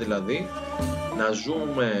 Φανταστείτε δηλαδή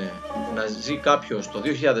να ζει κάποιος το 2020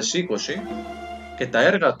 και τα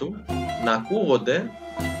έργα του να ακούγονται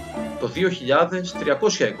το 2320.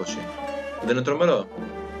 Δεν είναι τρομερό?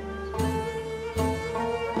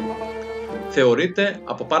 Θεωρείται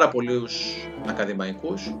από πάρα πολλούς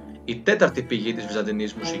ακαδημαϊκούς η τέταρτη πηγή της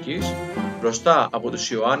βυζαντινής μουσικής, μπροστά από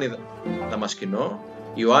τους Ιωάννη Δαμασκηνό,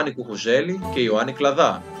 Ιωάννη Κουκουζέλη και Ιωάννη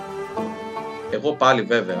Κλαδά. Εγώ πάλι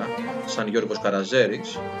βέβαια, σαν Γιώργος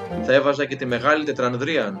Καραζέρης, θα έβαζα και τη μεγάλη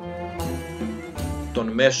τετρανδρία των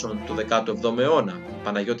μέσων του 17ου αιώνα,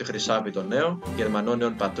 Παναγιώτη Χρυσάβη τον Νέο, Γερμανών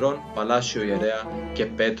Νέων Πατρών, Παλάσιο Ιερέα και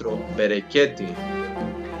Πέτρο Μπερεκέτη.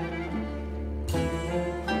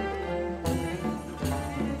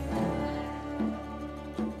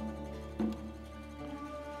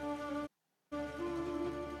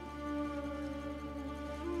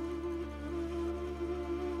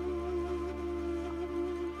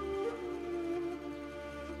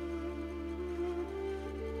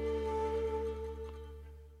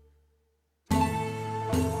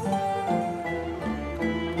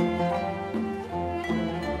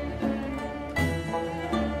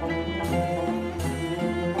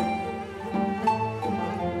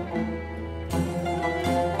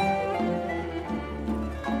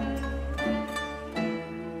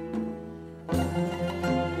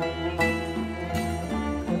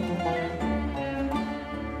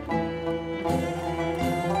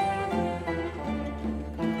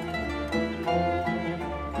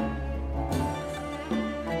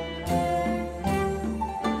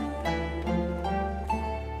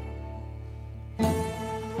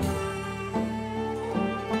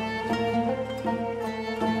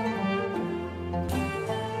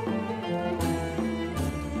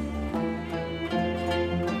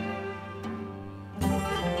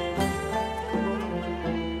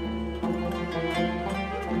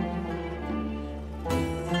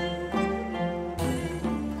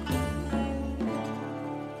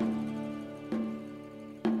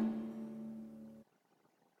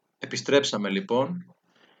 Επιστρέψαμε λοιπόν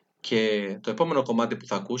και το επόμενο κομμάτι που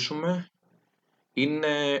θα ακούσουμε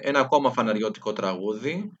είναι ένα ακόμα φαναριώτικο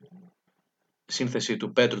τραγούδι, σύνθεση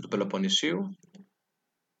του Πέτρου του Πελοποννησίου,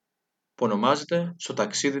 που ονομάζεται «Στο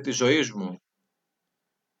ταξίδι της ζωής μου».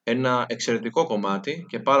 Ένα εξαιρετικό κομμάτι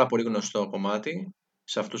και πάρα πολύ γνωστό κομμάτι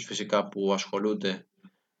σε αυτούς φυσικά που ασχολούνται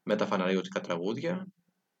με τα φαναριώτικα τραγούδια.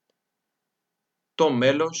 Το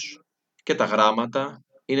μέλος και τα γράμματα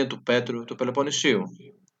είναι του Πέτρου του Πελοποννησίου.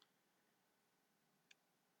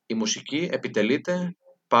 Η μουσική επιτελείται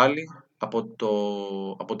πάλι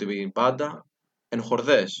από την μπάντα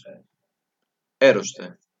Ενχορδές.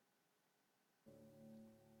 Έρωστε.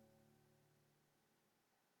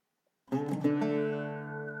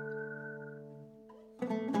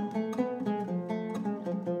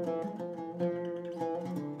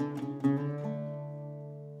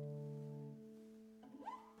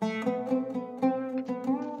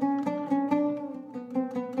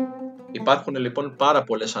 Υπάρχουν λοιπόν πάρα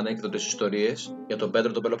πολλές ανέκδοτες ιστορίες για τον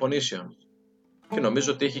Πέτρο τον Πελοποννήσιο και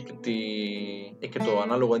νομίζω ότι έχει και το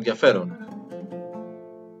ανάλογο ενδιαφέρον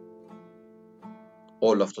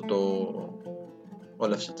όλες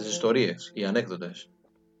αυτές τις ιστορίες, οι ανέκδοτες.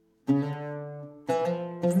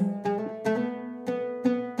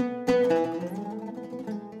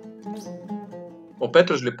 Ο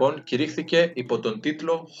Πέτρος λοιπόν κηρύχθηκε υπό τον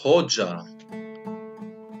τίτλο Χότζα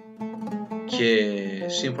και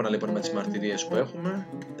σύμφωνα λοιπόν με τις μαρτυρίες που έχουμε,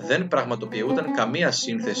 δεν πραγματοποιούταν καμία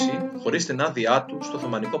σύνθεση χωρίς την άδειά του στο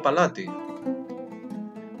Οθωμανικό παλάτι.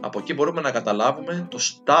 Από εκεί μπορούμε να καταλάβουμε το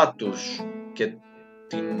στάτους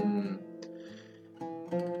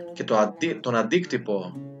και τον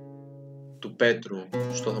αντίκτυπο του Πέτρου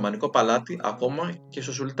στο Οθωμανικό παλάτι, ακόμα και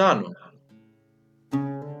στο Σουλτάνο.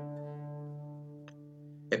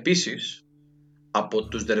 Επίσης, από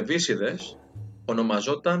τους Δερβίσιδες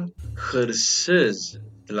ονομαζόταν Χρσίζ,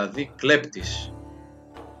 δηλαδή κλέπτης,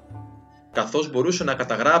 καθώς μπορούσε να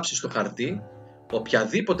καταγράψει στο χαρτί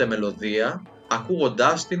οποιαδήποτε μελωδία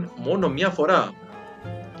ακούγοντάς την μόνο μία φορά.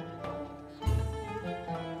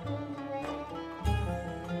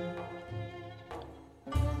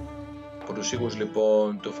 Από τους ήχους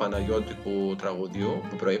λοιπόν του φαναριώτικου τραγουδιού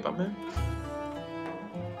που προείπαμε,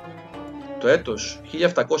 το έτος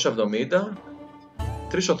 1770,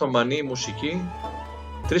 τρεις Οθωμανοί μουσικοί,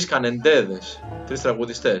 τρεις Κανεντέδες, τρεις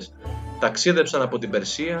τραγουδιστές, ταξίδεψαν από την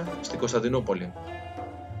Περσία στην Κωνσταντινούπολη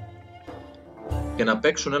για να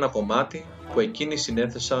παίξουν ένα κομμάτι που εκείνοι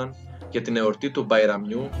συνέθεσαν για την εορτή του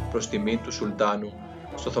Μπαϊραμιού προς τιμή του Σουλτάνου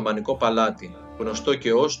στο Οθωμανικό παλάτι, γνωστό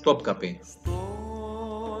και ως Τόπκαπι.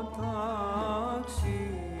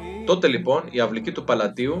 Τότε λοιπόν οι αυλικοί του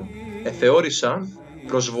παλατίου εθεώρησαν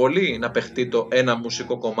προσβολή να παιχτεί το ένα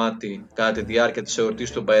μουσικό κομμάτι κατά τη διάρκεια της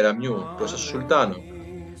εορτής του Μπαϊραμιού προς τον Σουλτάνο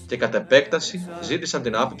και κατ' επέκταση ζήτησαν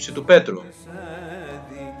την άποψη του Πέτρου.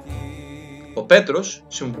 Ο Πέτρος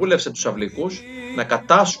συμβούλευσε τους αυλικούς να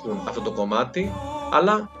κατάσχουν αυτό το κομμάτι,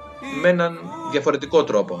 αλλά με έναν διαφορετικό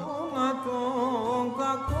τρόπο.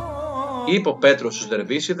 Είπε ο Πέτρος στους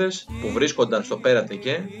Δερβίσιδες που βρίσκονταν στο Πέρα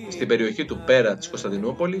Τεκέ, στην περιοχή του Πέρα της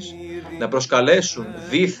Κωνσταντινούπολης, να προσκαλέσουν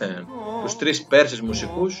δήθεν τους 3 Πέρσες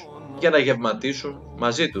μουσικούς για να γευματίσουν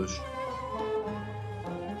μαζί τους.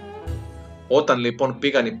 Όταν λοιπόν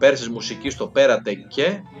πήγαν οι Πέρσες μουσικοί στο Πέρα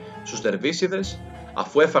Τεκέ, στους Δερβίσιδες,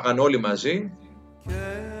 αφού έφαγαν όλοι μαζί,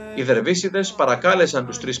 οι Δερβίσιδες παρακάλεσαν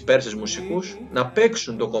τους 3 Πέρσες μουσικούς να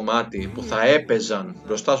παίξουν το κομμάτι που θα έπαιζαν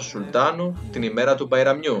μπροστά στο Σουλτάνο την ημέρα του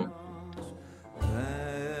Μπαϊραμιού.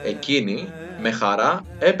 Εκείνοι με χαρά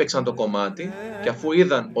έπαιξαν το κομμάτι και αφού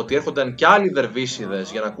είδαν ότι έρχονταν κι άλλοι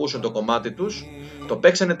Δερβίσιδες για να ακούσουν το κομμάτι τους, το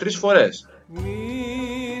παίξανε 3 φορές.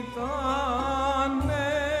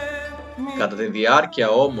 Κατά τη διάρκεια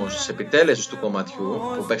όμως της επιτέλεσης του κομματιού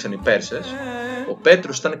που παίξαν οι Πέρσες, ο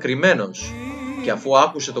Πέτρος ήταν κρυμμένος και αφού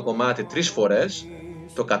άκουσε το κομμάτι 3 φορές,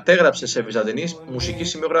 το κατέγραψε σε βυζαντινή μουσική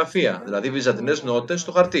σημειογραφία, δηλαδή βυζαντινές νότες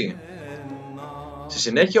στο χαρτί. Στη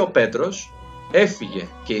συνέχεια ο Πέτρος έφυγε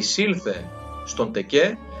και εισήλθε στον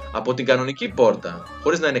Τεκέ από την κανονική πόρτα,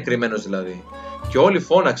 χωρίς να είναι κρυμμένος δηλαδή, και όλοι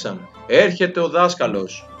φώναξαν «Έρχεται ο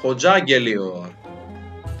δάσκαλος, Χοτζάγγελιο».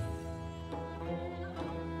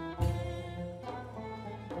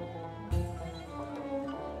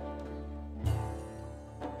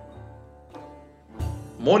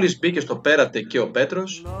 Μόλις μπήκε στο Πέρα Τεκέ ο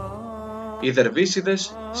Πέτρος, οι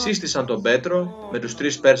Δερβίσιδες σύστησαν τον Πέτρο με τους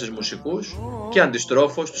 3 Πέρσες μουσικούς και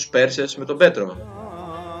αντιστρόφως τους Πέρσες με τον Πέτρο.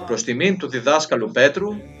 Προς τιμήν του διδάσκαλου Πέτρου,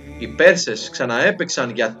 οι Πέρσες ξαναέπαιξαν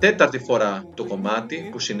για 4η φορά το κομμάτι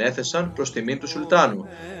που συνέθεσαν προς τιμήν του Σουλτάνου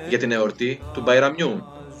για την εορτή του Μπαϊραμιού.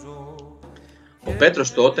 Ο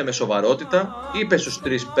Πέτρος τότε με σοβαρότητα είπε στους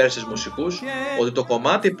 3 Πέρσες μουσικούς ότι το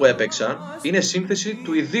κομμάτι που έπαιξαν είναι σύνθεση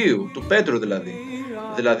του ιδίου, του Πέτρου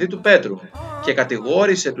δηλαδή του Πέτρου, και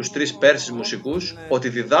κατηγόρησε τους 3 Πέρσες μουσικούς ότι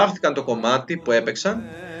διδάχθηκαν το κομμάτι που έπαιξαν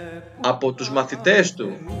από τους μαθητές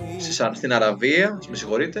του στην Αραβία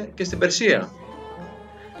και στην Περσία.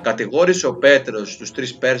 Κατηγόρησε ο Πέτρος τους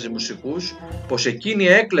 3 Πέρσες μουσικούς πως εκείνοι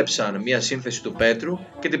έκλεψαν μια σύνθεση του Πέτρου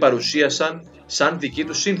και την παρουσίασαν σαν δική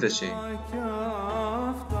του σύνθεση.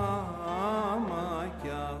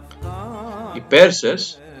 Οι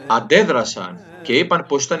Πέρσες αντέδρασαν και είπαν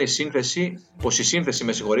πως η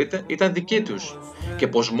σύνθεση ήταν δική τους και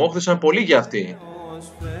πως μόχθησαν πολύ για αυτή.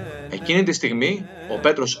 Εκείνη τη στιγμή ο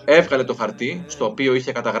Πέτρος έβγαλε το χαρτί στο οποίο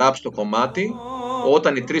είχε καταγράψει το κομμάτι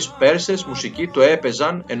όταν οι 3 Πέρσες μουσικοί το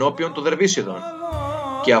έπαιζαν ενώπιον των Δερβίσιδων,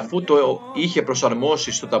 και αφού το είχε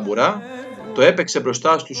προσαρμόσει στο ταμπουρά, το έπαιξε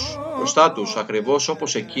μπροστά τους ακριβώς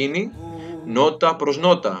όπως εκείνοι, νότα προς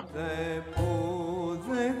νότα.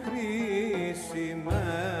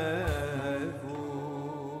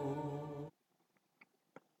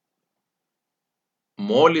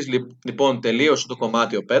 Μόλις λοιπόν τελείωσε το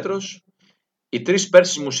κομμάτι ο Πέτρος, οι 3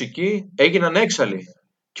 Πέρσες μουσικοί έγιναν έξαλλοι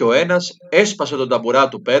και ο ένας έσπασε τον ταμπουρά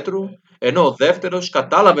του Πέτρου, ενώ ο δεύτερος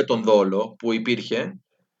κατάλαβε τον δόλο που υπήρχε.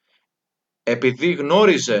 Επειδή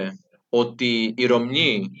γνώριζε ότι οι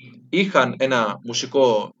Ρωμνοί είχαν ένα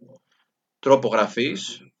μουσικό τρόπο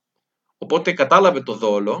γραφής, οπότε κατάλαβε το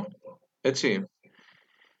δόλο, έτσι,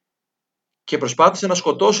 και προσπάθησε να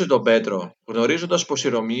σκοτώσει τον Πέτρο, γνωρίζοντας πως οι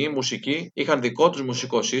Ρωμιοί μουσικοί είχαν δικό τους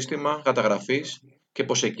μουσικό σύστημα καταγραφής και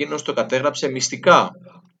πως εκείνος το κατέγραψε μυστικά.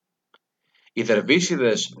 Οι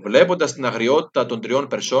Δερβίσιδες, βλέποντας την αγριότητα των 3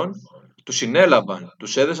 Περσών, τους συνέλαβαν,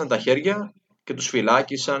 τους έδεσαν τα χέρια και τους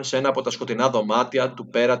φυλάκισαν σε ένα από τα σκοτεινά δωμάτια του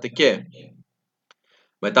Πέρα Τεκέ.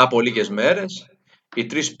 Μετά από λίγες μέρες, οι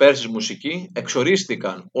 3 Πέρσες μουσικοί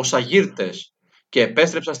εξορίστηκαν ως αγύρτες και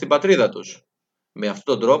επέστρεψαν στην πατρίδα τους. Με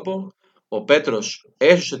αυτόν τον τρόπο, ο Πέτρος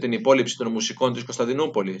έσωσε την υπόλοιψη των μουσικών της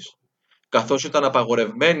Κωνσταντινούπολης, καθώς ήταν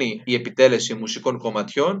απαγορευμένη η επιτέλεση μουσικών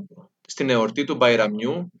κομματιών στην εορτή του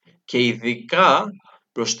Μπαϊραμιού και ειδικά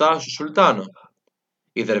μπροστά στο Σουλτάνο.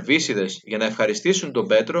 Οι Δερβίσιδες, για να ευχαριστήσουν τον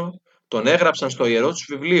Πέτρο, τον έγραψαν στο ιερό τους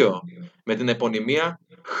βιβλίο με την επωνυμία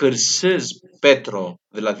Χρυσής Πέτρο,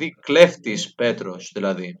 δηλαδή κλέφτης Πέτρος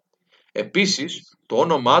δηλαδή. Επίσης, το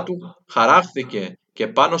όνομά του χαράχθηκε και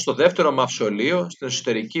πάνω στο δεύτερο μαυσολείο στην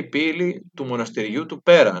εσωτερική πύλη του μοναστηριού του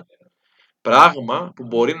Πέρα, πράγμα που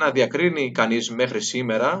μπορεί να διακρίνει κανείς μέχρι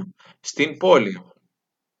σήμερα στην πόλη.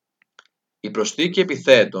 Η προσθήκη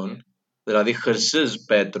επιθέτων, δηλαδή Χρυσής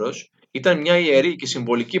Πέτρος, ήταν μια ιερή και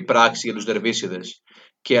συμβολική πράξη για τους Δερβίσιδες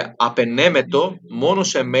και απενέμετο μόνο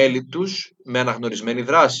σε μέλη τους με αναγνωρισμένη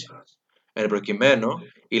δράση. Εν προκειμένου,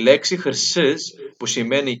 η λέξη Χρυσής, που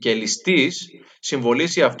σημαίνει και ληστής,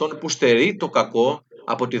 συμβολίζει αυτόν που στερεί το κακό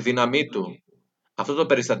από τη δύναμή του. Αυτό το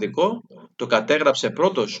περιστατικό το κατέγραψε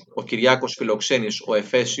πρώτος ο Κυριάκος Φιλοξένης ο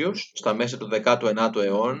Εφέσιος στα μέσα του 19ου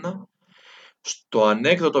αιώνα, στο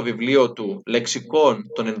ανέκδοτο βιβλίο του «Λεξικών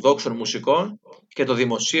των ενδόξων μουσικών» και το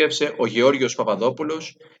δημοσίευσε ο Γεώργιος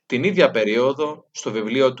Παπαδόπουλος την ίδια περίοδο στο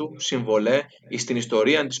βιβλίο του «Συμβολέ εις την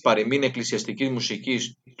ιστορία της παροιμήν εκκλησιαστικής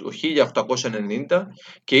μουσικής» του 1890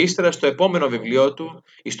 και ύστερα στο επόμενο βιβλίο του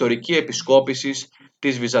 «Ιστορική επισκόπησης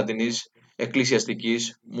της Βυζαντινής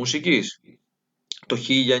εκκλησιαστικής μουσικής» το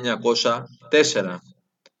 1904.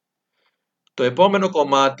 Το επόμενο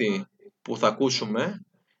κομμάτι που θα ακούσουμε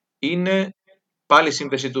είναι πάλι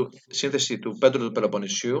σύνθεση του Πέτρου του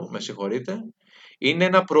Πελοποννησίου, με συγχωρείτε. Είναι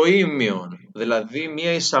ένα προήμιον, δηλαδή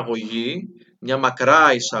μια εισαγωγή, μια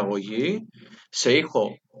μακρά εισαγωγή σε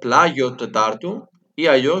ήχο πλάγιο τετάρτου ή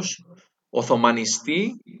αλλιώς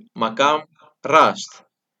οθωμανιστή μακάμ ράστ.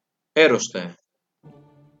 Έρωστε.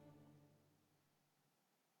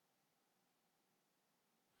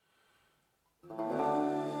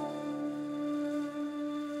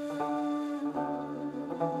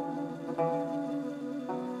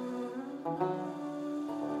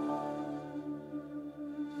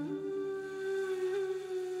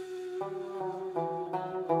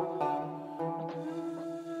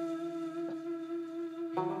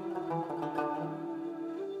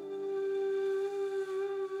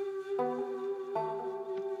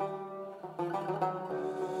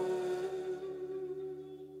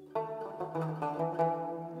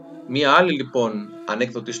 Μία άλλη λοιπόν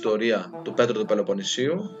ανέκδοτη ιστορία του Πέτρου του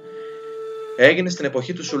Πελοποννησίου έγινε στην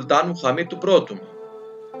εποχή του Σουλτάνου Χαμίτ του Πρώτου,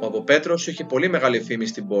 όπου ο Πέτρος είχε πολύ μεγάλη φήμη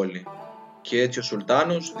στην πόλη και έτσι ο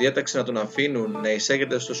Σουλτάνος διέταξε να τον αφήνουν να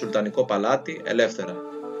εισέγεται στο σουλτανικό παλάτι ελεύθερα.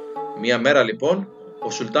 Μία μέρα λοιπόν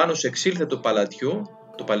ο Σουλτάνος εξήλθε του παλατιού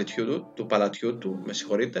του,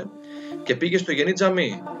 και πήγε στο Γενή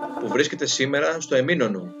Τζαμί που βρίσκεται σήμερα στο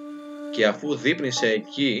Εμίνονο και αφού δείπνησε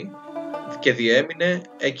εκεί και διέμεινε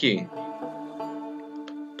εκεί.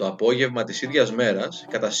 Το απόγευμα της ίδιας μέρας,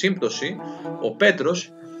 κατά σύμπτωση, ο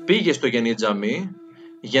Πέτρος πήγε στο Γενή Τζαμί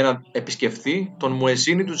για να επισκεφθεί τον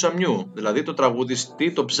μουεζίνι του τζαμιού, δηλαδή τον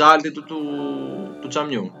τραγουδιστή, τον ψάλτη του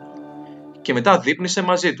τζαμιού, και μετά δείπνησε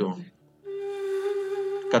μαζί του.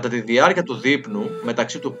 Κατά τη διάρκεια του δείπνου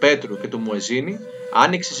μεταξύ του Πέτρου και του μουεζίνι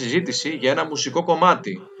άνοιξε συζήτηση για ένα μουσικό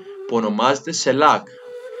κομμάτι που ονομάζεται Σελάκ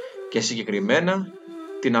και συγκεκριμένα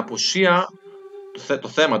την απουσία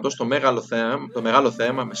το μεγάλο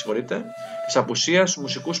θέμα της απουσίας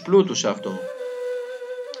μουσικούς πλούτου σε αυτό.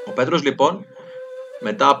 Ο Πέτρος λοιπόν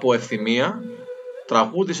μετά από ευθυμία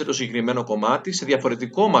τραγούδισε το συγκεκριμένο κομμάτι σε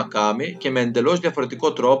διαφορετικό μακάμι και με εντελώς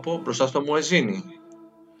διαφορετικό τρόπο μπροστά στο μουεζίνι.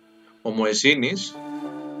 Ο μουεζίνις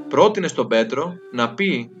πρότεινε στον Πέτρο να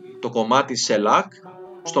πει το κομμάτι Σελάκ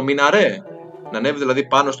στο μιναρέ, να ανέβει δηλαδή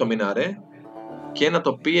πάνω στο μιναρέ και να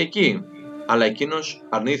το πει εκεί, αλλά εκείνος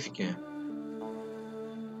αρνήθηκε.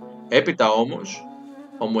 Έπειτα όμως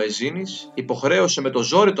ο μουεζίνις υποχρέωσε με το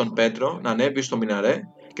ζόρι τον Πέτρο να ανέβει στο μιναρέ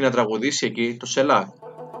και να τραγουδήσει εκεί το Σελάκ.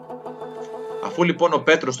 Αφού λοιπόν ο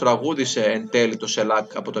Πέτρος τραγούδισε εν τέλει το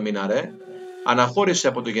Σελάκ από το μιναρέ, αναχώρησε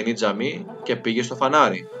από το Γενή Τζαμί και πήγε στο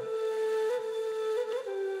φανάρι.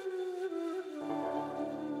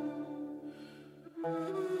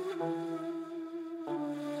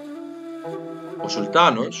 Ο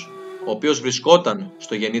Σουλτάνος, ο οποίος βρισκόταν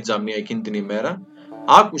στο Γενή Τζαμί εκείνη την ημέρα,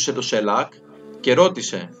 άκουσε το Σελάκ και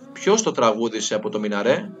ρώτησε ποιος το τραγούδισε από το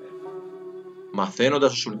μιναρέ.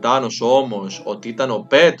 Μαθαίνοντας ο Σουλτάνος όμως ότι ήταν ο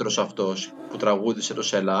Πέτρος αυτός που τραγούδισε το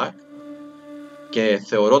Σελάκ και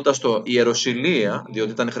θεωρώντας το ιεροσυλία,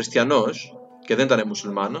 διότι ήταν χριστιανός και δεν ήταν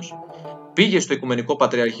μουσουλμάνος, πήγε στο Οικουμενικό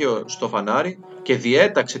Πατριαρχείο στο φανάρι και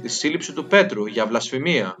διέταξε τη σύλληψη του Πέτρου για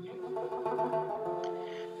βλασφημία.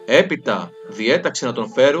 Έπειτα διέταξε να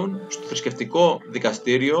τον φέρουν στο θρησκευτικό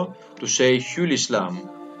δικαστήριο του Σεϊχιούλ Ισλάμ,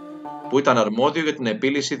 που ήταν αρμόδιο για την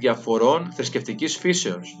επίλυση διαφορών θρησκευτικής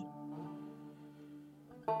φύσεως.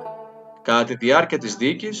 Κατά τη διάρκεια της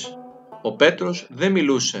δίκης, ο Πέτρος δεν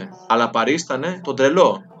μιλούσε, αλλά παρίστανε τον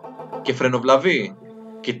τρελό και φρενοβλαβή,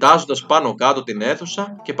 κοιτάζοντας πάνω κάτω την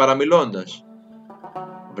αίθουσα και παραμιλώντας.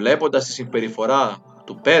 Βλέποντας τη συμπεριφορά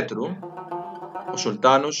του Πέτρου, ο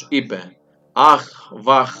Σουλτάνος είπε «Αχ,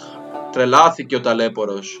 βαχ, τρελάθηκε ο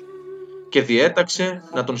ταλέπορος» και διέταξε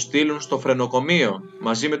να τον στείλουν στο φρενοκομείο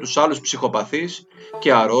μαζί με τους άλλους ψυχοπαθείς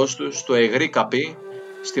και αρρώστους στο Αιγρή Καπί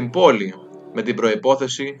στην πόλη, με την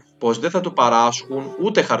προϋπόθεση πως δεν θα του παράσχουν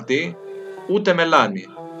ούτε χαρτί ούτε μελάνι,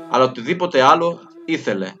 αλλά οτιδήποτε άλλο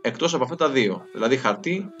ήθελε εκτός από αυτά τα δύο, δηλαδή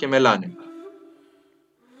χαρτί και μελάνι.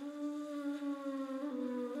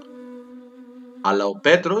 Αλλά ο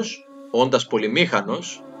Πέτρος, όντας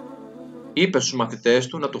πολυμήχανος, είπε στους μαθητές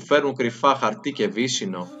του να του φέρουν κρυφά χαρτί και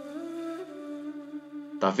βύσσινο.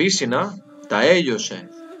 Τα βύσσινα τα έλειωσε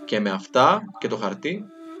και με αυτά και το χαρτί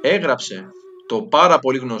έγραψε το πάρα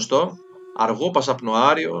πολύ γνωστό αργό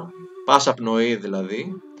πασαπνοάριο, πασαπνοή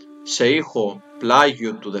δηλαδή, σε ήχο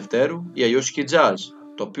πλάγιο του Δευτέρου ή αλλιώς Hijaz,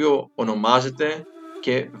 το οποίο ονομάζεται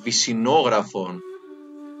και βυσσινόγραφον.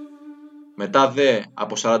 Μετά δε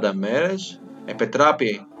από 40 μέρες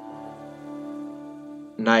επετράπη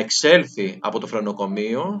να εξέλθει από το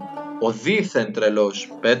φρενοκομείο ο δίθεν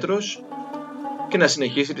τρελός Πέτρος και να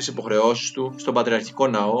συνεχίσει τις υποχρεώσεις του στον Πατριαρχικό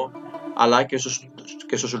Ναό αλλά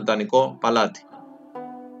και στο Σουλτανικό Παλάτι.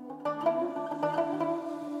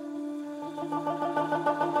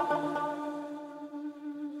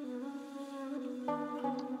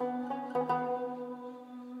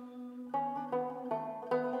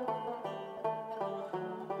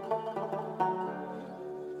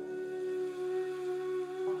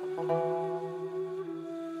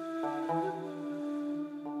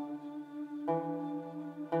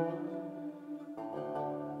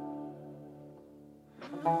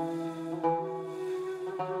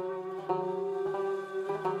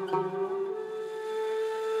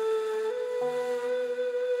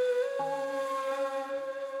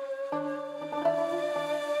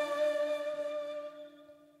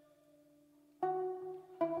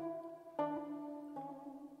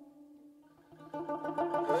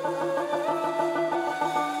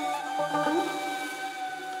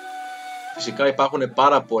 Φυσικά υπάρχουν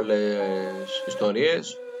πάρα πολλές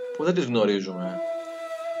ιστορίες που δεν τις γνωρίζουμε.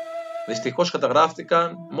 Δυστυχώς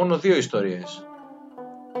καταγράφτηκαν μόνο 2 ιστορίες.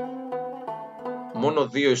 Μόνο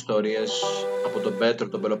 2 ιστορίες από τον Πέτρο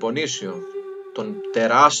τον Πελοποννήσιο, τον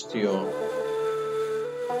τεράστιο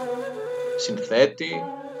συνθέτη,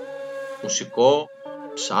 μουσικό,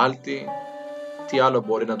 ψάλτη, τι άλλο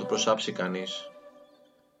μπορεί να του προσάψει κανείς.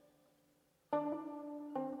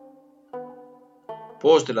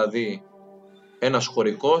 Πώς δηλαδή ένας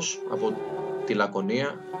χωρικός από τη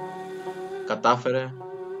Λακωνία κατάφερε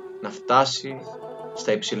να φτάσει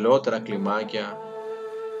στα υψηλότερα κλιμάκια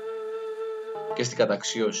και στην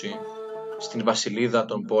καταξίωση, στην βασιλίδα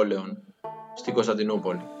των πόλεων, στην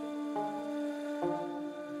Κωνσταντινούπολη.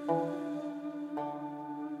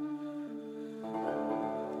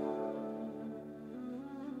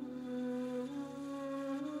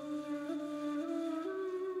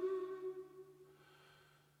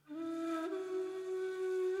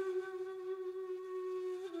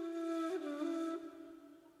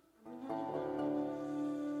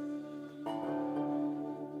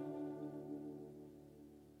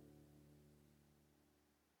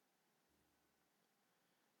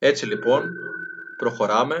 Έτσι λοιπόν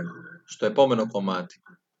προχωράμε στο επόμενο κομμάτι,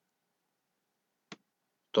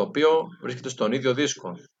 το οποίο βρίσκεται στον ίδιο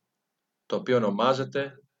δίσκο, το οποίο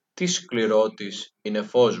ονομάζεται «Τι σκληρότης είναι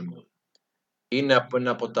φως μου». Είναι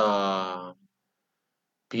ένα από τα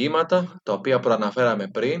ποίηματα τα οποία προαναφέραμε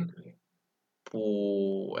πριν, που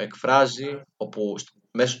εκφράζει,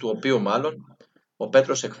 μέσω του οποίου μάλλον ο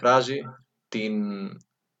Πέτρος εκφράζει την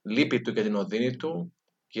λύπη του και την οδύνη του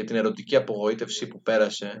για την ερωτική απογοήτευση που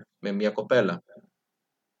πέρασε με μια κοπέλα.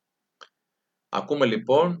 Ακούμε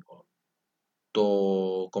λοιπόν το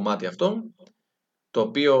κομμάτι αυτό, το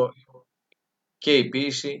οποίο και η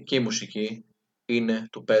ποίηση και η μουσική είναι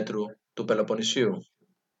του Πέτρου του Πελοποννησίου.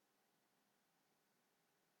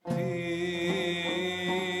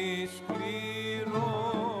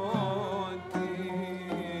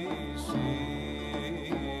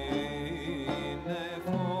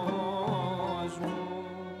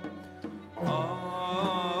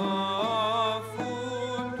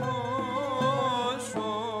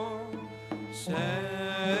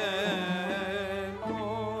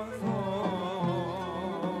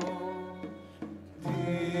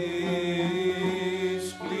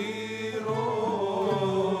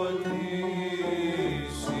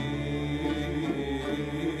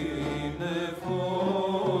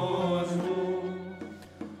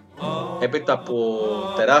 Έπειτα από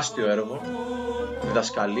τεράστιο έργο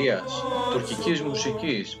διδασκαλίας, τουρκικής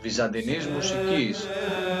μουσικής, βυζαντινής μουσικής,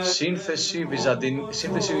 σύνθεση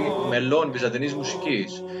μελών βυζαντινής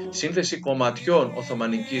μουσικής, σύνθεση κομματιών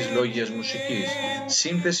οθωμανικής λόγιας μουσικής,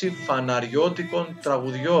 σύνθεση φαναριώτικων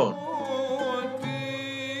τραγουδιών,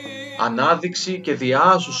 ανάδειξη και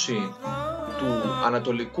διάσωση του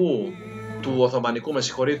ανατολικού, του οθωμανικού,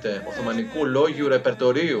 οθωμανικού λόγιου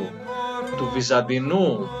ρεπερτορίου, του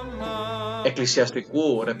βυζαντινού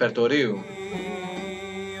εκκλησιαστικού ρεπερτορίου,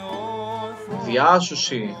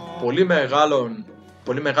 διάσωση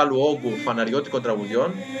πολύ μεγάλου όγκου φαναριώτικων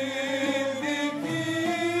τραγουδιών,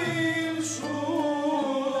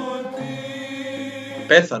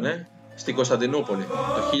 πέθανε στην Κωνσταντινούπολη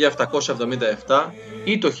το 1777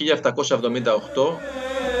 ή το 1778,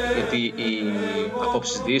 γιατί οι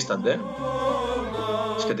απόψεις διήστανται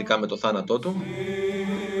σχετικά με το θάνατό του.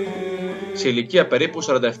 σε ηλικία περίπου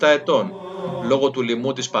 47 ετών, λόγω του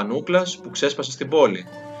λοιμού της Πανούκλας που ξέσπασε στην πόλη,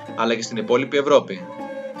 αλλά και στην υπόλοιπη Ευρώπη.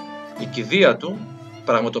 Η κηδεία του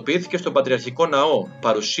πραγματοποιήθηκε στον Πατριαρχικό Ναό,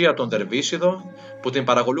 παρουσία των Δερβίσιδων που την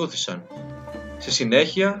παρακολούθησαν. Στη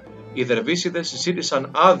συνέχεια, οι Δερβίσιδες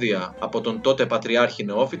ζήτησαν άδεια από τον τότε Πατριάρχη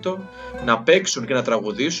Νεόφυτο να παίξουν και να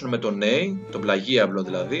τραγουδήσουν με τον Νέη, τον πλαγίαυλο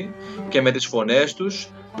δηλαδή, και με τις φωνές τους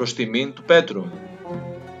προς τιμήν του Πέτρου.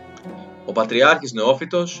 Ο Πατριάρχης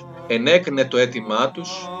Νεόφυτος ενέκρινε το αίτημά τους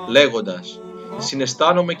λέγοντας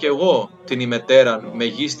 «Συναισθάνομαι κι εγώ την ημετέραν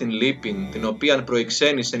μεγίστην λύπην, την οποίαν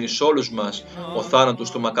προεξένησεν εις όλους μας ο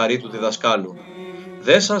θάνατος του μακαρίτου διδασκάλου.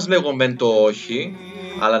 Δεν σας λέγω μεν το όχι,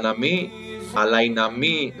 αλλά η να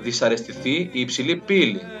μη δυσαρεστηθεί η υψηλή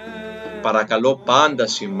πύλη. Παρακαλώ πάντα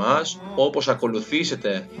ημάς, όπως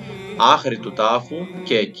ακολουθήσετε άχρη του τάφου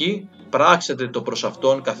και εκεί πράξετε το προς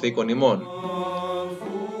αυτόν καθήκον ημών».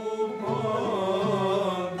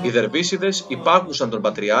 Οι Δερβίσιδες υπάκουσαν τον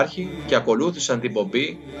Πατριάρχη και ακολούθησαν την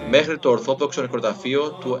πομπή μέχρι το ορθόδοξο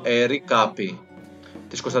νεκροταφείο του Αιρή Κάπη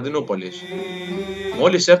της Κωνσταντινούπολης.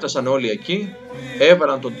 Μόλις έφτασαν όλοι εκεί,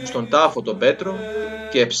 έβαλαν στον τάφο τον Πέτρο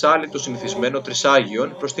και εψάλλει το συνηθισμένο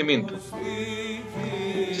τρισάγιον προς τιμήν του.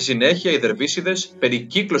 Στη συνέχεια οι Δερβίσιδες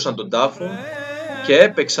περικύκλωσαν τον τάφο και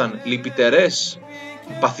έπαιξαν λυπητερές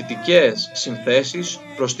παθητικές συνθέσεις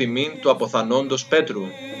προς τιμήν του αποθανόντος Πέτρου.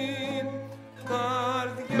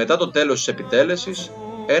 Μετά το τέλος της επιτέλεσης,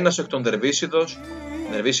 ένας εκ των Δερβίσιδων,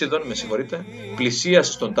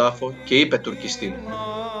 πλησίασε στον τάφο και είπε τουρκιστήν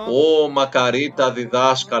 «Ω μακαρίτα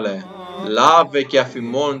διδάσκαλε, λάβε και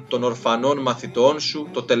αφημών των ορφανών μαθητών σου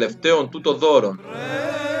το τελευταίον τούτο δώρον,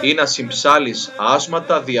 ή να συμψάλεις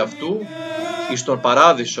άσματα δι' αυτού εις τον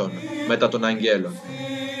παράδεισον μετά των αγγέλων».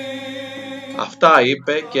 Αυτά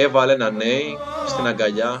είπε και έβαλε ένα Νέη στην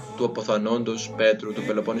αγκαλιά του αποθανόντος Πέτρου του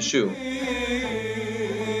Πελοποννησίου.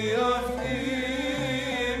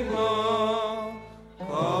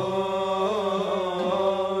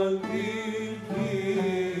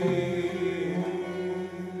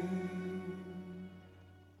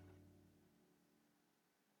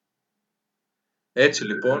 Έτσι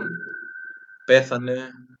λοιπόν πέθανε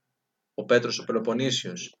ο Πέτρος ο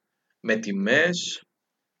Πελοποννήσιος με τιμές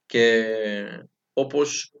και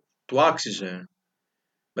όπως του άξιζε,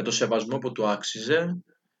 με το σεβασμό που του άξιζε,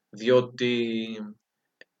 διότι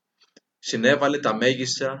συνέβαλε τα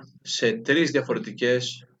μέγιστα σε 3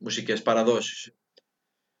 διαφορετικές μουσικές παραδόσεις.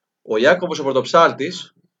 Ο Ιάκωβος ο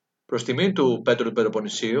Πρωτοψάλτης, προς τιμήν του Πέτρου του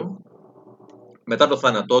Πελοποννησίου, μετά το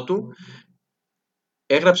θάνατό του,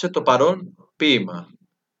 έγραψε το παρόν ποίημα,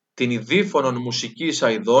 την ειδήφωνον μουσικής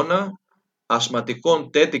αηδώνα,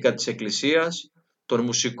 ασματικών τέτικα της Εκκλησίας, των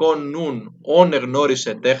μουσικών νουν όν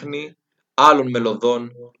εγνώρισε τέχνη, άλλων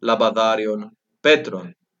μελωδών λαμπαδάριων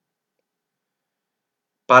Πέτρων.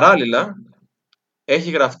 Παράλληλα, έχει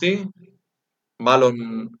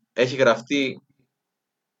γραφτεί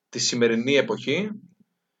τη σημερινή εποχή,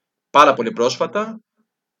 πάρα πολύ πρόσφατα,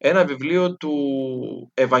 ένα βιβλίο του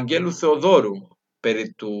Ευαγγέλου Θεοδόρου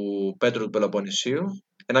περί του Πέτρου του Πελοποννησίου,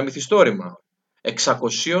 ένα μυθιστόρημα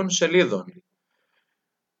 600 σελίδων,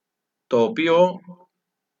 το οποίο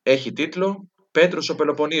έχει τίτλο «Πέτρος ο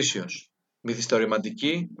Πελοποννήσιος,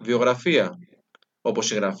 μυθιστορηματική βιογραφία», όπως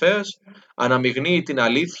συγγραφέας αναμειγνύει την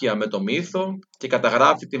αλήθεια με το μύθο και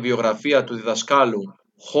καταγράφει τη βιογραφία του διδασκάλου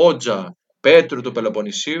Χότζα Πέτρου του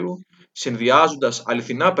Πελοποννησίου, συνδυάζοντας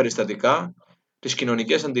αληθινά περιστατικά, τις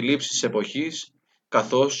κοινωνικές αντιλήψεις της εποχής,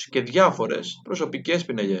 καθώς και διάφορες προσωπικές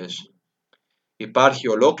πινελιές. Υπάρχει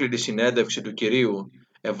ολόκληρη συνέντευξη του κυρίου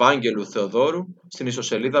Ευάγγελου Θεοδόρου στην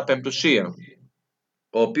ιστοσελίδα Πεμπτουσία,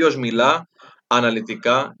 ο οποίος μιλά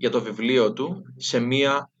αναλυτικά για το βιβλίο του σε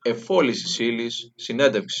μία εφόλησης ύλης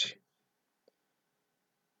συνέντευξη.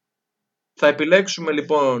 Θα επιλέξουμε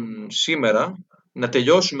λοιπόν σήμερα να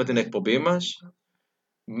τελειώσουμε την εκπομπή μας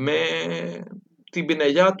με την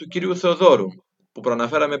πινελιά του κυρίου Θεοδόρου που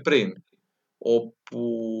προαναφέραμε πριν, όπου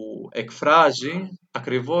εκφράζει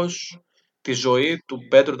ακριβώς τη ζωή του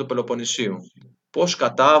Πέτρου του Πελοποννησίου. Πώς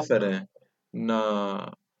κατάφερε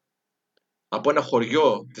από ένα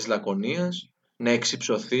χωριό της Λακωνίας να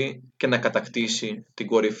εξυψωθεί και να κατακτήσει την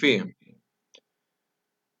κορυφή.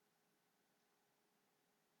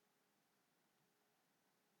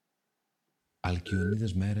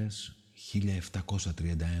 Αλκιονίδες μέρες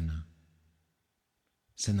 1731.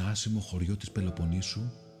 Σε ένα άσημο χωριό της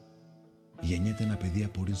Πελοποννήσου γεννιέται ένα παιδί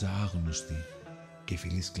από ρίζα άγνωστη και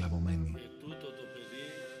φυλή σκλαβωμένη.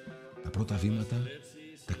 Τα πρώτα βήματα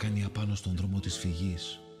τα κάνει απάνω στον δρόμο της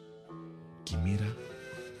φυγής και η μοίρα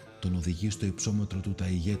τον οδηγεί στο υψόμετρο του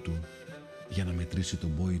ταιγέτου για να μετρήσει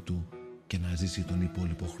τον πόη του και να ζήσει τον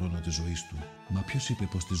υπόλοιπο χρόνο της ζωής του. Μα ποιος είπε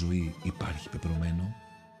πως στη ζωή υπάρχει πεπρωμένο?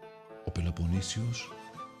 Ο Πελοποννήσιος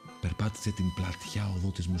περπάτησε την πλατιά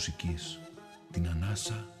οδό της μουσικής, την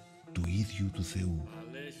ανάσα του ίδιου του Θεού.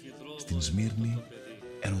 Στην Σμύρνη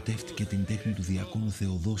ερωτεύτηκε την τέχνη του διακόνου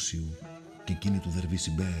Θεοδόσιου και εκείνη του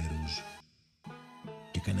Δερβίση Μπέερουζ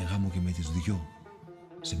και έκανε γάμο και με τις δυο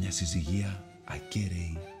σε μια συζυγία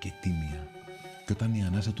ακέραιη και τίμια. Και όταν η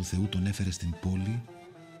ανάσα του Θεού τον έφερε στην πόλη,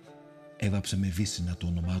 έβαψε με βύσσινα το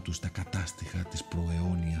όνομά του στα κατάστιχα της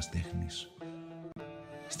προαιώνιας τέχνης.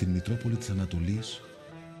 Στην Μητρόπολη της Ανατολής,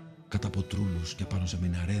 κάτω από τρούλους και πάνω σε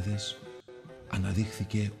μιναρέδες,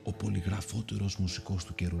 αναδείχθηκε ο πολυγραφότερος μουσικός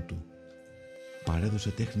του καιρού του.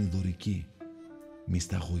 Παρέδωσε τέχνη δωρική,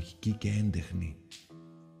 μυσταγωγική και έντεχνη,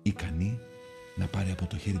 ικανή να πάρει από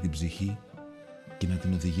το χέρι την ψυχή και να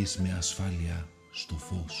την οδηγήσει με ασφάλεια στο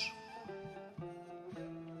φως.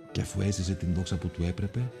 Και αφού έζησε την δόξα που του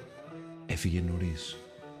έπρεπε, έφυγε νωρίς,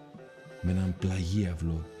 με έναν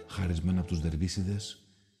πλαγίαυλο χαρισμένο από τους Δερβίσιδες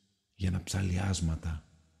για να ψάλει άσματα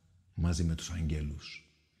μαζί με τους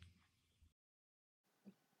αγγέλους.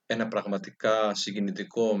 Ένα πραγματικά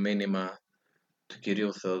συγκινητικό μήνυμα του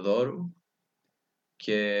κυρίου Θεοδόρου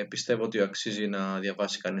και πιστεύω ότι αξίζει να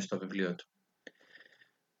διαβάσει κανείς το βιβλίο του.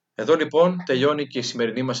 Εδώ λοιπόν τελειώνει και η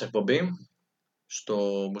σημερινή μας εκπομπή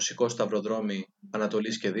στο μουσικό σταυροδρόμι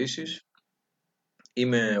Ανατολής και Δύσης.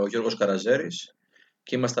 Είμαι ο Γιώργος Καραζέρης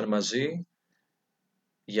και ήμασταν μαζί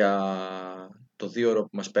για το 2ωρο που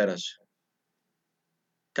μας πέρασε.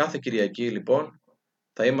 Κάθε Κυριακή λοιπόν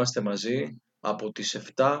θα είμαστε μαζί από τις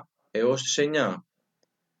 7 έως τις 9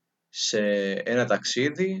 σε ένα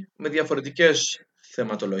ταξίδι με διαφορετικές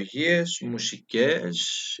θεματολογίες,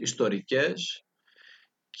 μουσικές, ιστορικές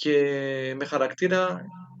και με χαρακτήρα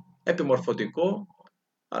επιμορφωτικό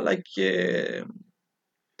αλλά και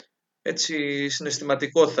έτσι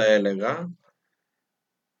συναισθηματικό θα έλεγα,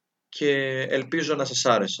 και ελπίζω να σας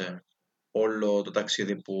άρεσε όλο το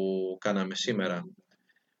ταξίδι που κάναμε σήμερα.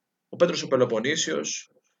 Ο Πέτρος ο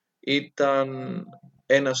Πελοποννήσιος ήταν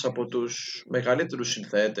ένας από τους μεγαλύτερους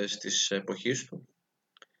συνθέτες της εποχής του.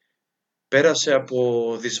 Πέρασε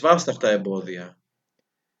από δυσβάσταχτα εμπόδια.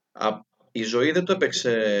 Η ζωή δεν το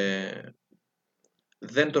έπαιξε,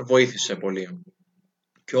 δεν τον βοήθησε πολύ.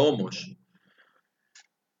 Και όμως,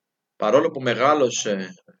 παρόλο που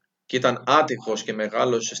μεγάλωσε και ήταν άτυχος και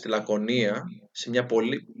μεγάλωσε στη Λακωνία, σε μια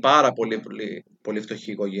πάρα πολύ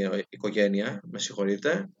φτωχή οικογένεια,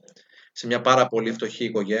 σε μια πάρα πολύ φτωχή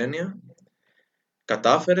οικογένεια,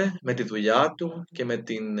 κατάφερε με τη δουλειά του και με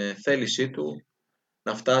την θέλησή του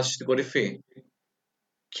να φτάσει στην κορυφή.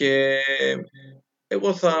 Και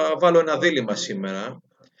εγώ θα βάλω ένα δίλημμα σήμερα,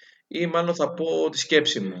 ή μάλλον θα πω τη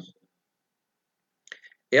σκέψη μου.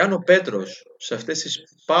 Εάν ο Πέτρος σε αυτές τις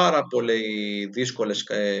πάρα πολύ δύσκολες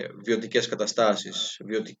βιωτικές καταστάσεις,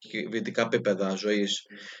 βιωτικά επίπεδα ζωής,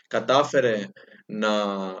 κατάφερε να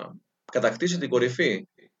κατακτήσει την κορυφή,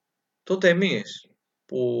 τότε εμείς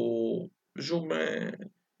που ζούμε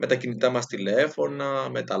με τα κινητά μας τηλέφωνα,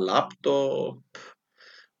 με τα λάπτοπ,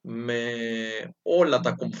 με όλα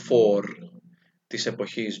τα κομφόρ της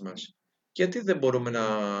εποχής μας, γιατί δεν μπορούμε να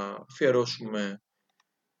αφιερώσουμε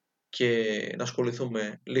και να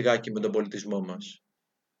ασχοληθούμε λιγάκι με τον πολιτισμό μας,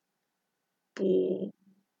 που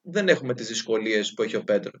δεν έχουμε τις δυσκολίες που έχει ο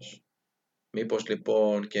Πέτρος? Μήπως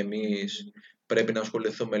λοιπόν και εμείς πρέπει να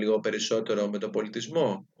ασχοληθούμε λίγο περισσότερο με τον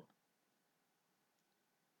πολιτισμό?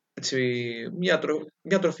 Έτσι,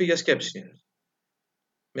 μια τροφή για σκέψη.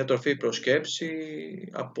 Μια τροφή προς σκέψη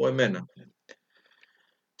από εμένα.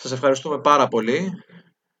 Σας ευχαριστούμε πάρα πολύ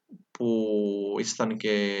που ήσασταν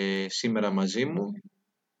και σήμερα μαζί μου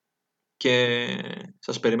και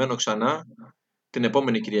σας περιμένω ξανά την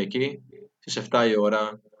επόμενη Κυριακή στις 7 η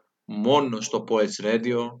ώρα μόνο στο Poets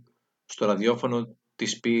Radio, στο ραδιόφωνο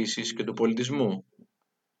της ποίησης και του πολιτισμού.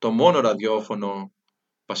 Το μόνο ραδιόφωνο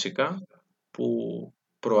βασικά που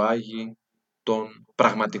προάγει τον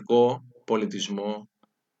πραγματικό πολιτισμό,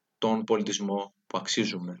 τον πολιτισμό που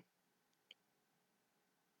αξίζουμε.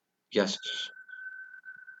 Γεια σας.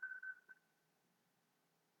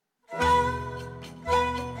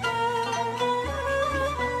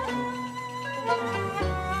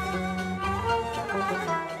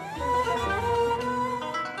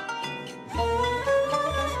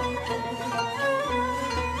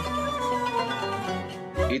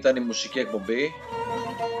 Ήταν η μουσική εκπομπή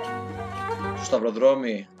στο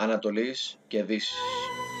σταυροδρόμι Ανατολής και Δύσης.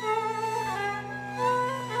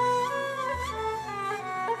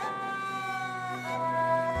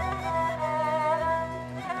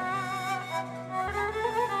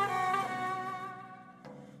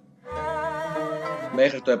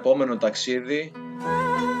 Μέχρι το επόμενο ταξίδι,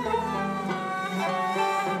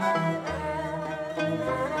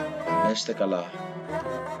 είστε καλά.